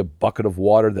probably a bucket of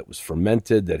water that was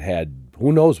fermented, that had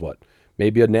who knows what,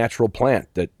 maybe a natural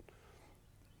plant that,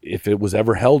 if it was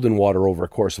ever held in water over a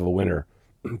course of a winter,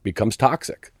 becomes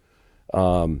toxic.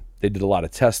 They did a lot of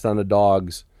tests on the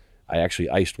dogs. I actually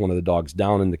iced one of the dogs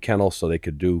down in the kennel so they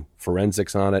could do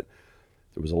forensics on it.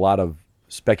 There was a lot of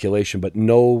speculation, but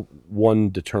no one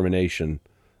determination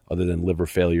other than liver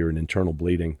failure and internal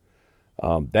bleeding.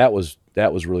 That was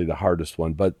really the hardest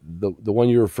one. But the one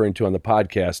you're referring to on the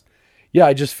podcast, yeah,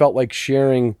 I just felt like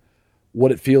sharing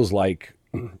what it feels like,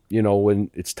 when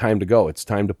it's time to go. It's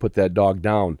time to put that dog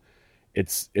down.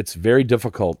 It's very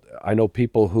difficult. I know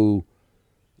people who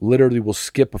literally will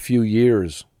skip a few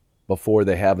years before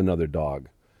they have another dog.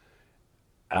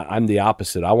 I'm the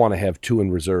opposite. I want to have 2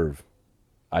 in reserve.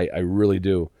 I really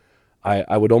do.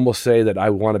 I would almost say that I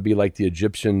want to be like the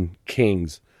Egyptian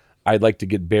kings. I'd like to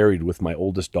get buried with my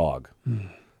oldest dog.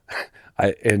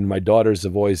 And my daughters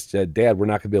have always said, Dad, we're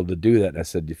not going to be able to do that. And I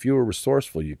said, if you were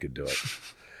resourceful, you could do it.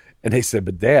 And they said,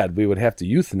 but Dad, we would have to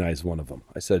euthanize one of them.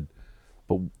 I said,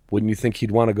 but wouldn't you think he'd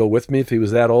want to go with me if he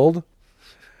was that old?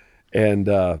 And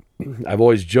I've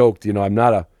always joked,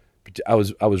 I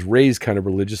was raised kind of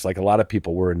religious, like a lot of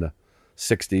people were in the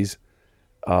 60s,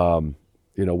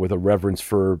 with a reverence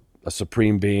for a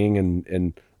supreme being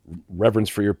and reverence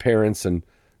for your parents and,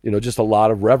 just a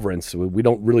lot of reverence. We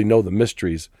don't really know the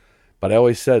mysteries. But I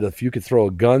always said, if you could throw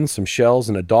a gun, some shells,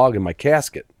 and a dog in my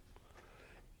casket,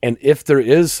 and if there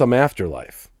is some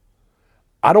afterlife,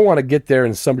 I don't want to get there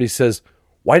and somebody says,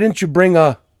 why didn't you bring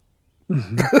a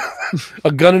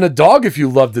gun and a dog if you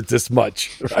loved it this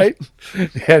much, right?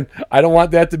 And I don't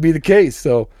want that to be the case.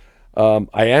 So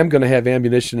I am going to have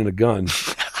ammunition and a gun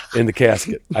in the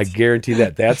casket. I guarantee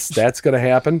that. That's going to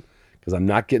happen because I'm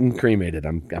not getting cremated.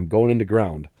 I'm going into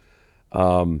ground.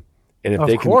 And if of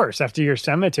they course, after your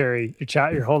cemetery,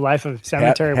 your whole life of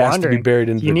cemetery has wandering, to be buried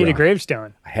into you the need a ground.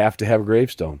 gravestone. I have to have a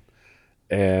gravestone,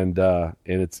 and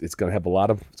it's going to have a lot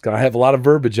of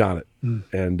verbiage on it.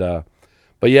 And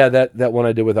but yeah, that one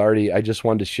I did with Artie, I just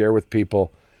wanted to share with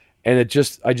people, and I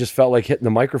just felt like hitting the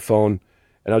microphone,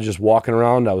 and I was just walking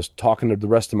around. I was talking to the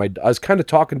rest of I was kind of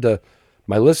talking to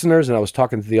my listeners, and I was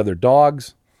talking to the other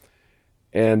dogs,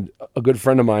 and a good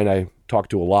friend of mine I talked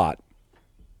to a lot.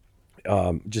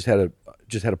 Just had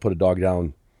to put a dog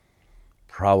down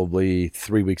probably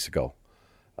 3 weeks ago.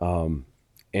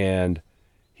 And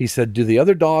he said, do the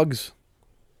other dogs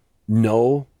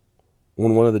know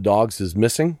when one of the dogs is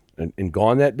missing and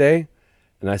gone that day?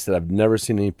 And I said, I've never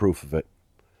seen any proof of it.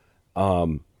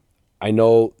 I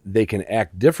know they can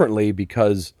act differently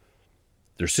because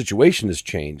their situation has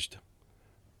changed.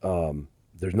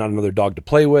 There's not another dog to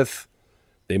play with.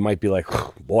 They might be like,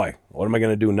 boy, what am I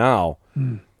going to do now?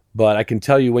 But I can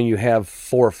tell you when you have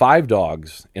 4 or 5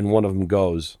 dogs and one of them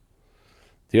goes,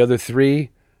 the other 3,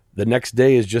 the next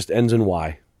day is just ends in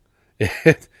Y.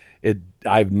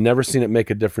 I've never seen it make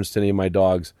a difference to any of my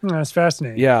dogs. That's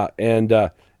fascinating. Yeah,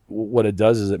 and what it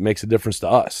does is it makes a difference to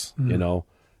us,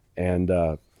 And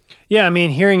yeah, I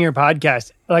mean, hearing your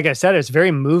podcast, like I said, it's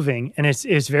very moving, and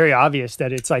it's very obvious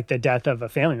that it's like the death of a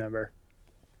family member,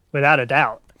 without a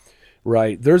doubt.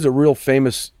 Right. There's a real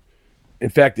famous. In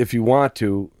fact, if you want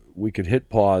to, we could hit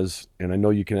pause, and I know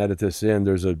you can edit this in.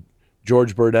 There's a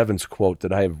George Bird Evans quote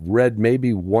that I have read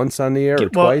maybe once on the air or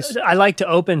twice. I like to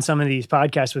open some of these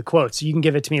podcasts with quotes. So you can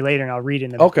give it to me later, and I'll read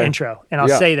in the intro, and I'll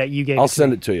say that you gave I'll it to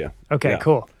send me. it to you. Okay, Yeah.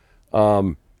 cool.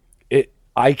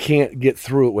 I can't get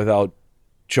through it without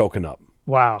choking up.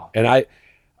 Wow. And I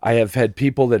have had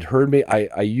people that heard me.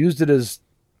 I used it as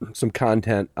some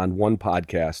content on one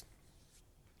podcast,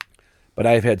 but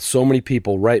I've had so many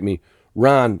people write me,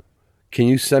 Ron, can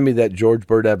you send me that George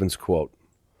Bird Evans quote?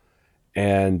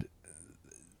 And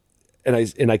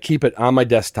I keep it on my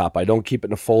desktop. I don't keep it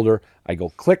in a folder. I go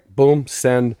click, boom,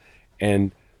 send,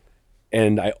 and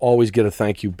I always get a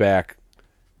thank you back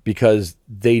because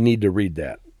they need to read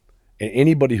that. And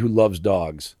anybody who loves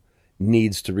dogs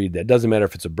needs to read that. It doesn't matter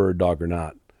if it's a bird dog or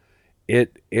not.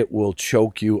 It will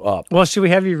choke you up. Well, should we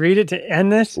have you read it to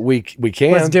end this? We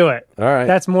can. Let's do it. All right.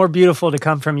 That's more beautiful to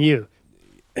come from you.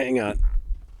 Hang on.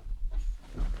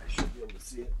 I should be able to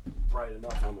see it bright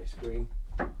enough on my screen.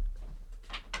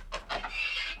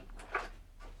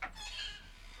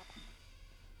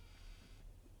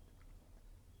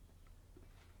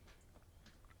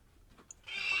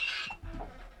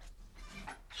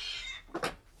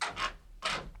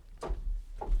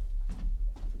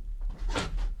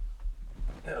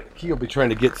 He'll be trying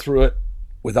to get through it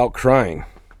without crying.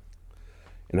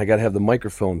 And I got to have the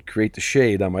microphone create the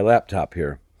shade on my laptop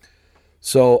here.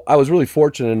 So I was really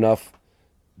fortunate enough.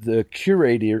 The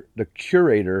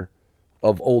curator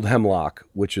of Old Hemlock,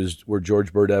 which is where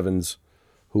George Bird Evans,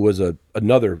 who was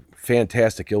another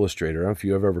fantastic illustrator. I don't know if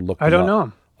you have ever looked him up. I don't know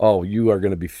him. Oh, you are going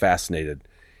to be fascinated.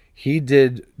 He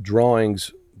did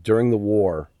drawings during the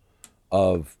war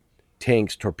of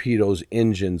tanks, torpedoes,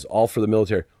 engines, all for the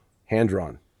military,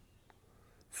 hand-drawn,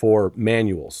 for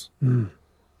manuals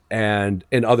and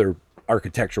other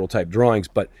architectural type drawings,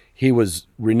 but he was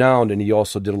renowned, and he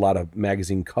also did a lot of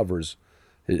magazine covers.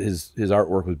 His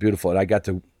artwork was beautiful, and I got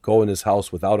to go in his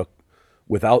house without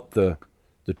the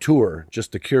tour,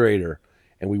 just the curator,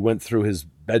 and we went through his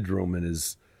bedroom and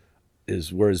his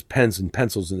where his pens and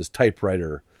pencils and his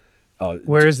typewriter.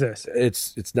 Where is this?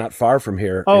 It's not far from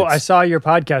here. Oh, I saw your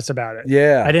podcast about it.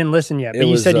 Yeah. I didn't listen yet, but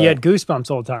you said you had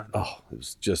goosebumps all the time. Oh, it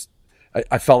was just,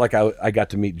 I felt like I got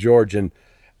to meet George, and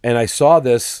I saw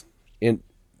this,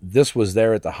 this was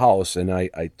there at the house, and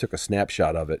I took a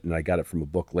snapshot of it, and I got it from a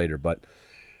book later, but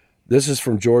this is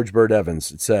from George Bird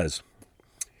Evans. It says,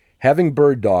 having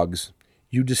bird dogs,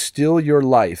 you distill your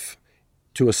life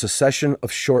to a succession of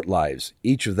short lives,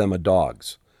 each of them a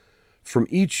dog's. From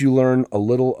each you learn a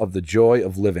little of the joy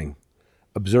of living,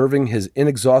 observing his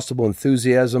inexhaustible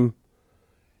enthusiasm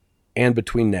and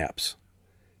between naps,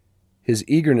 his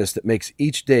eagerness that makes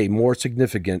each day more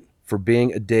significant for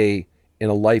being a day in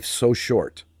a life so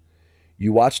short.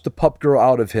 You watch the pup grow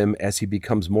out of him as he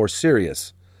becomes more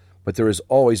serious, but there is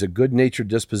always a good-natured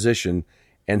disposition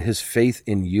and his faith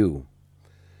in you.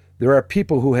 There are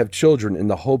people who have children in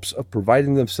the hopes of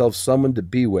providing themselves someone to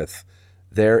be with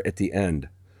there at the end.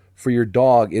 For your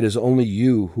dog, it is only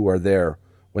you who are there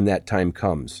when that time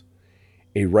comes.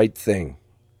 A right thing,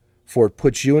 for it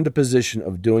puts you into position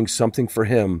of doing something for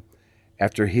him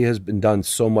after he has been done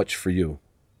so much for you.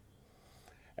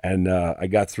 And I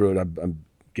got through it. I'm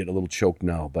getting a little choked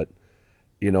now, but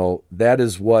that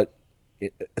is what,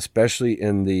 especially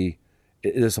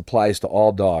this applies to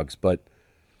all dogs, but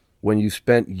when you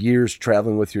spent years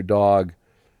traveling with your dog,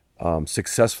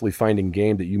 successfully finding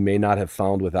game that you may not have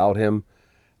found without him,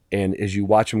 and as you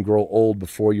watch him grow old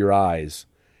before your eyes,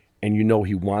 and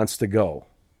he wants to go,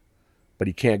 but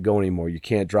he can't go anymore. You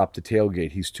can't drop the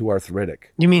tailgate. He's too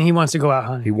arthritic. You mean he wants to go out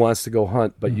hunting? He wants to go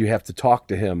hunt, but you have to talk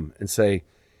to him and say,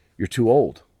 you're too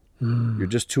old. You're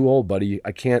just too old, buddy.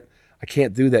 I can't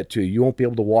do that to you. You won't be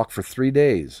able to walk for 3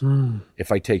 days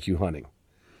if I take you hunting.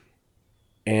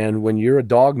 And when you're a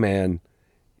dog man,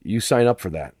 you sign up for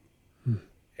that.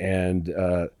 And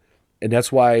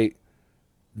that's why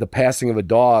the passing of a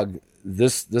dog,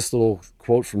 this little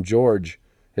quote from George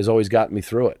has always gotten me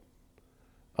through it.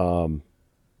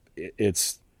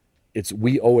 It's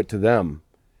we owe it to them.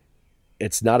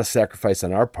 It's not a sacrifice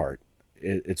on our part.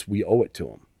 It's we owe it to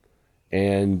them.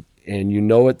 And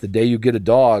it the day you get a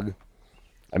dog.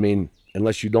 I mean,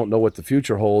 unless you don't know what the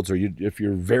future holds, or if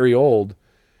you're very old,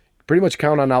 pretty much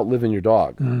count on outliving your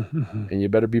dog, and you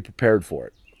better be prepared for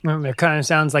it. It kind of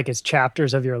sounds like it's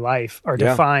chapters of your life are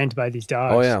defined by these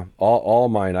dogs. Oh yeah, all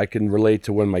of mine. I can relate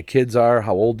to when my kids are,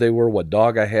 how old they were, what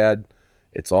dog I had.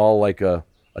 It's all like a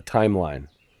timeline.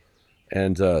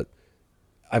 And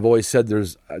I've always said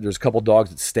there's a couple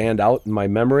dogs that stand out in my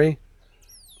memory,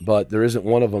 but there isn't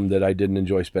one of them that I didn't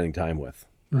enjoy spending time with.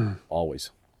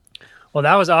 Always. Well,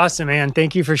 that was awesome, man.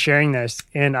 Thank you for sharing this.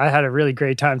 And I had a really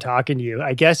great time talking to you.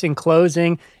 I guess in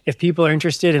closing, if people are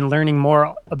interested in learning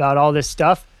more about all this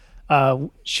stuff,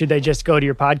 should they just go to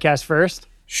your podcast first?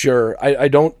 Sure.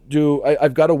 I've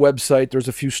got a website. There's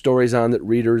a few stories on that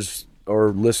readers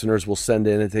or listeners will send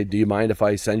in and say, do you mind if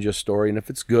I send you a story? And if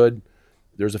it's good,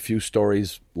 there's a few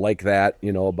stories like that,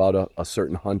 about a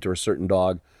certain hunt or a certain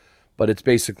dog. But it's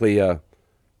basically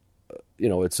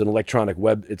it's an electronic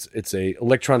it's a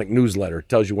electronic newsletter. It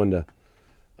tells you when to,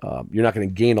 you're not going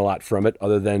to gain a lot from it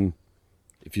other than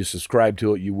if you subscribe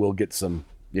to it, you will get some,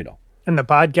 And the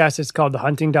podcast is called The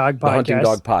Hunting Dog Podcast. The Hunting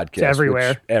Dog Podcast. It's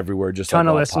everywhere. Everywhere. Just ton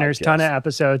like of listeners, podcasts. ton of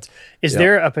episodes. Is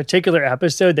there a particular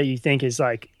episode that you think is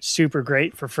like super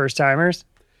great for first timers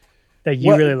that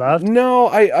you really loved? No,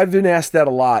 I've been asked that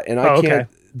a lot, and I can't. Okay.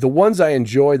 The ones I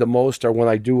enjoy the most are when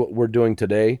I do what we're doing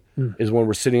today, is when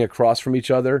we're sitting across from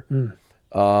each other.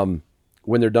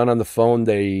 When they're done on the phone,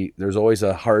 there's always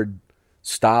a hard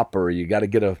stop, or you got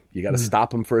to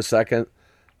stop them for a second.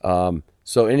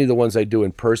 So any of the ones I do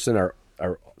in person are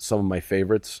some of my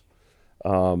favorites,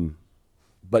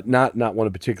 but not one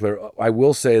in particular. I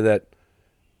will say that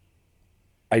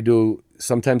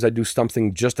sometimes I do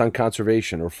something just on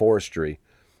conservation or forestry.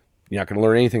 You're not going to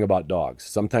learn anything about dogs.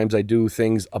 Sometimes I do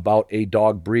things about a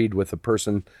dog breed with a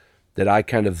person that I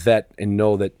kind of vet and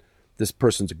know that this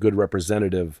person's a good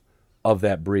representative of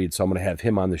that breed. So I'm going to have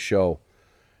him on the show.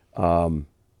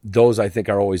 Those I think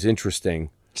are always interesting.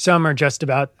 Some are just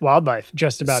about wildlife,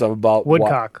 just about, Some about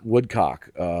woodcock. Woodcock,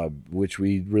 which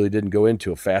we really didn't go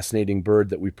into. A fascinating bird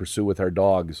that we pursue with our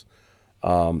dogs.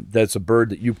 That's a bird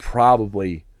that you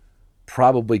probably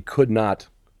could not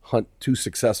hunt too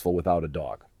successful without a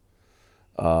dog.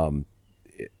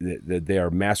 They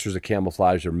are masters of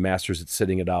camouflage. They're masters at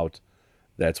sitting it out.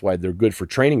 That's why they're good for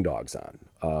training dogs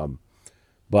on.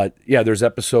 But yeah, there's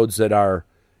episodes that are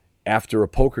after a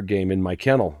poker game in my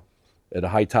kennel at a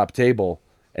high top table,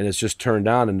 and it's just turned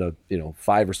on, and the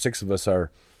 5 or 6 of us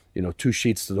are 2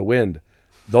 sheets to the wind.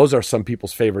 Those are some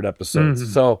people's favorite episodes.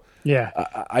 Mm-hmm. So Yeah.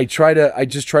 I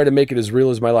just try to make it as real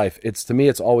as my life. To me,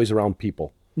 it's always around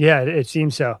people. Yeah, it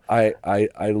seems so. I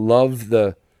love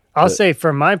I'll say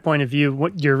from my point of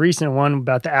view, your recent one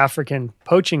about the African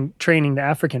poaching, training the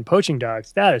African poaching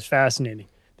dogs, that is fascinating.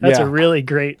 That's a really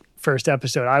great first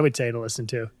episode, I would say, to listen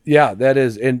to. Yeah, that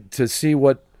is. And to see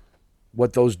what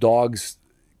those dogs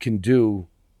can do,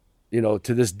 to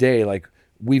this day, like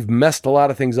we've messed a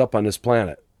lot of things up on this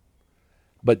planet,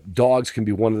 but dogs can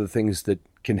be one of the things that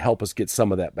can help us get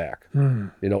some of that back.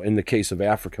 In the case of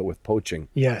Africa with poaching.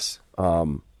 Yes.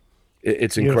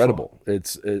 It's incredible.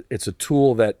 It's a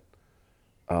tool that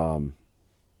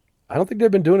I don't think they've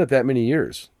been doing it that many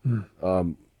years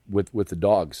with the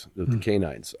dogs, with the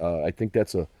canines. I think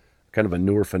that's a kind of a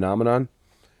newer phenomenon,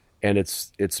 and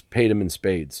it's paid them in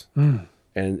spades.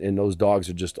 And those dogs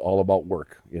are just all about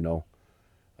work,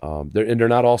 they're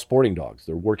not all sporting dogs.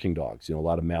 They're working dogs. A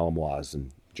lot of Malinois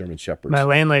and German Shepherds. My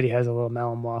landlady has a little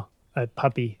Malinois, a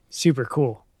puppy, super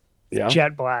cool. Yeah,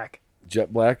 jet black.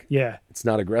 Jet black. Yeah, it's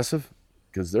not aggressive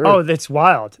because they're that's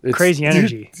wild. Crazy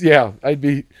energy. Yeah, I'd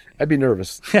be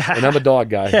nervous, and I'm a dog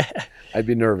guy. I'd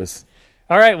be nervous.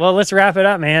 All right, well, let's wrap it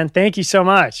up, man. Thank you so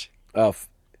much.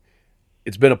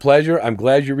 It's been a pleasure. I'm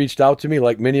glad you reached out to me,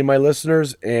 like many of my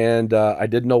listeners, and I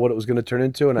didn't know what it was going to turn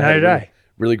into, and I had a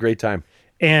really great time.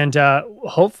 And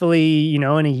hopefully, in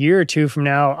a year or two from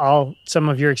now, some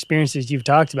of your experiences you've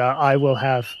talked about, I will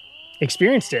have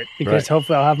experienced it, because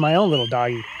hopefully I'll have my own little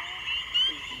doggy.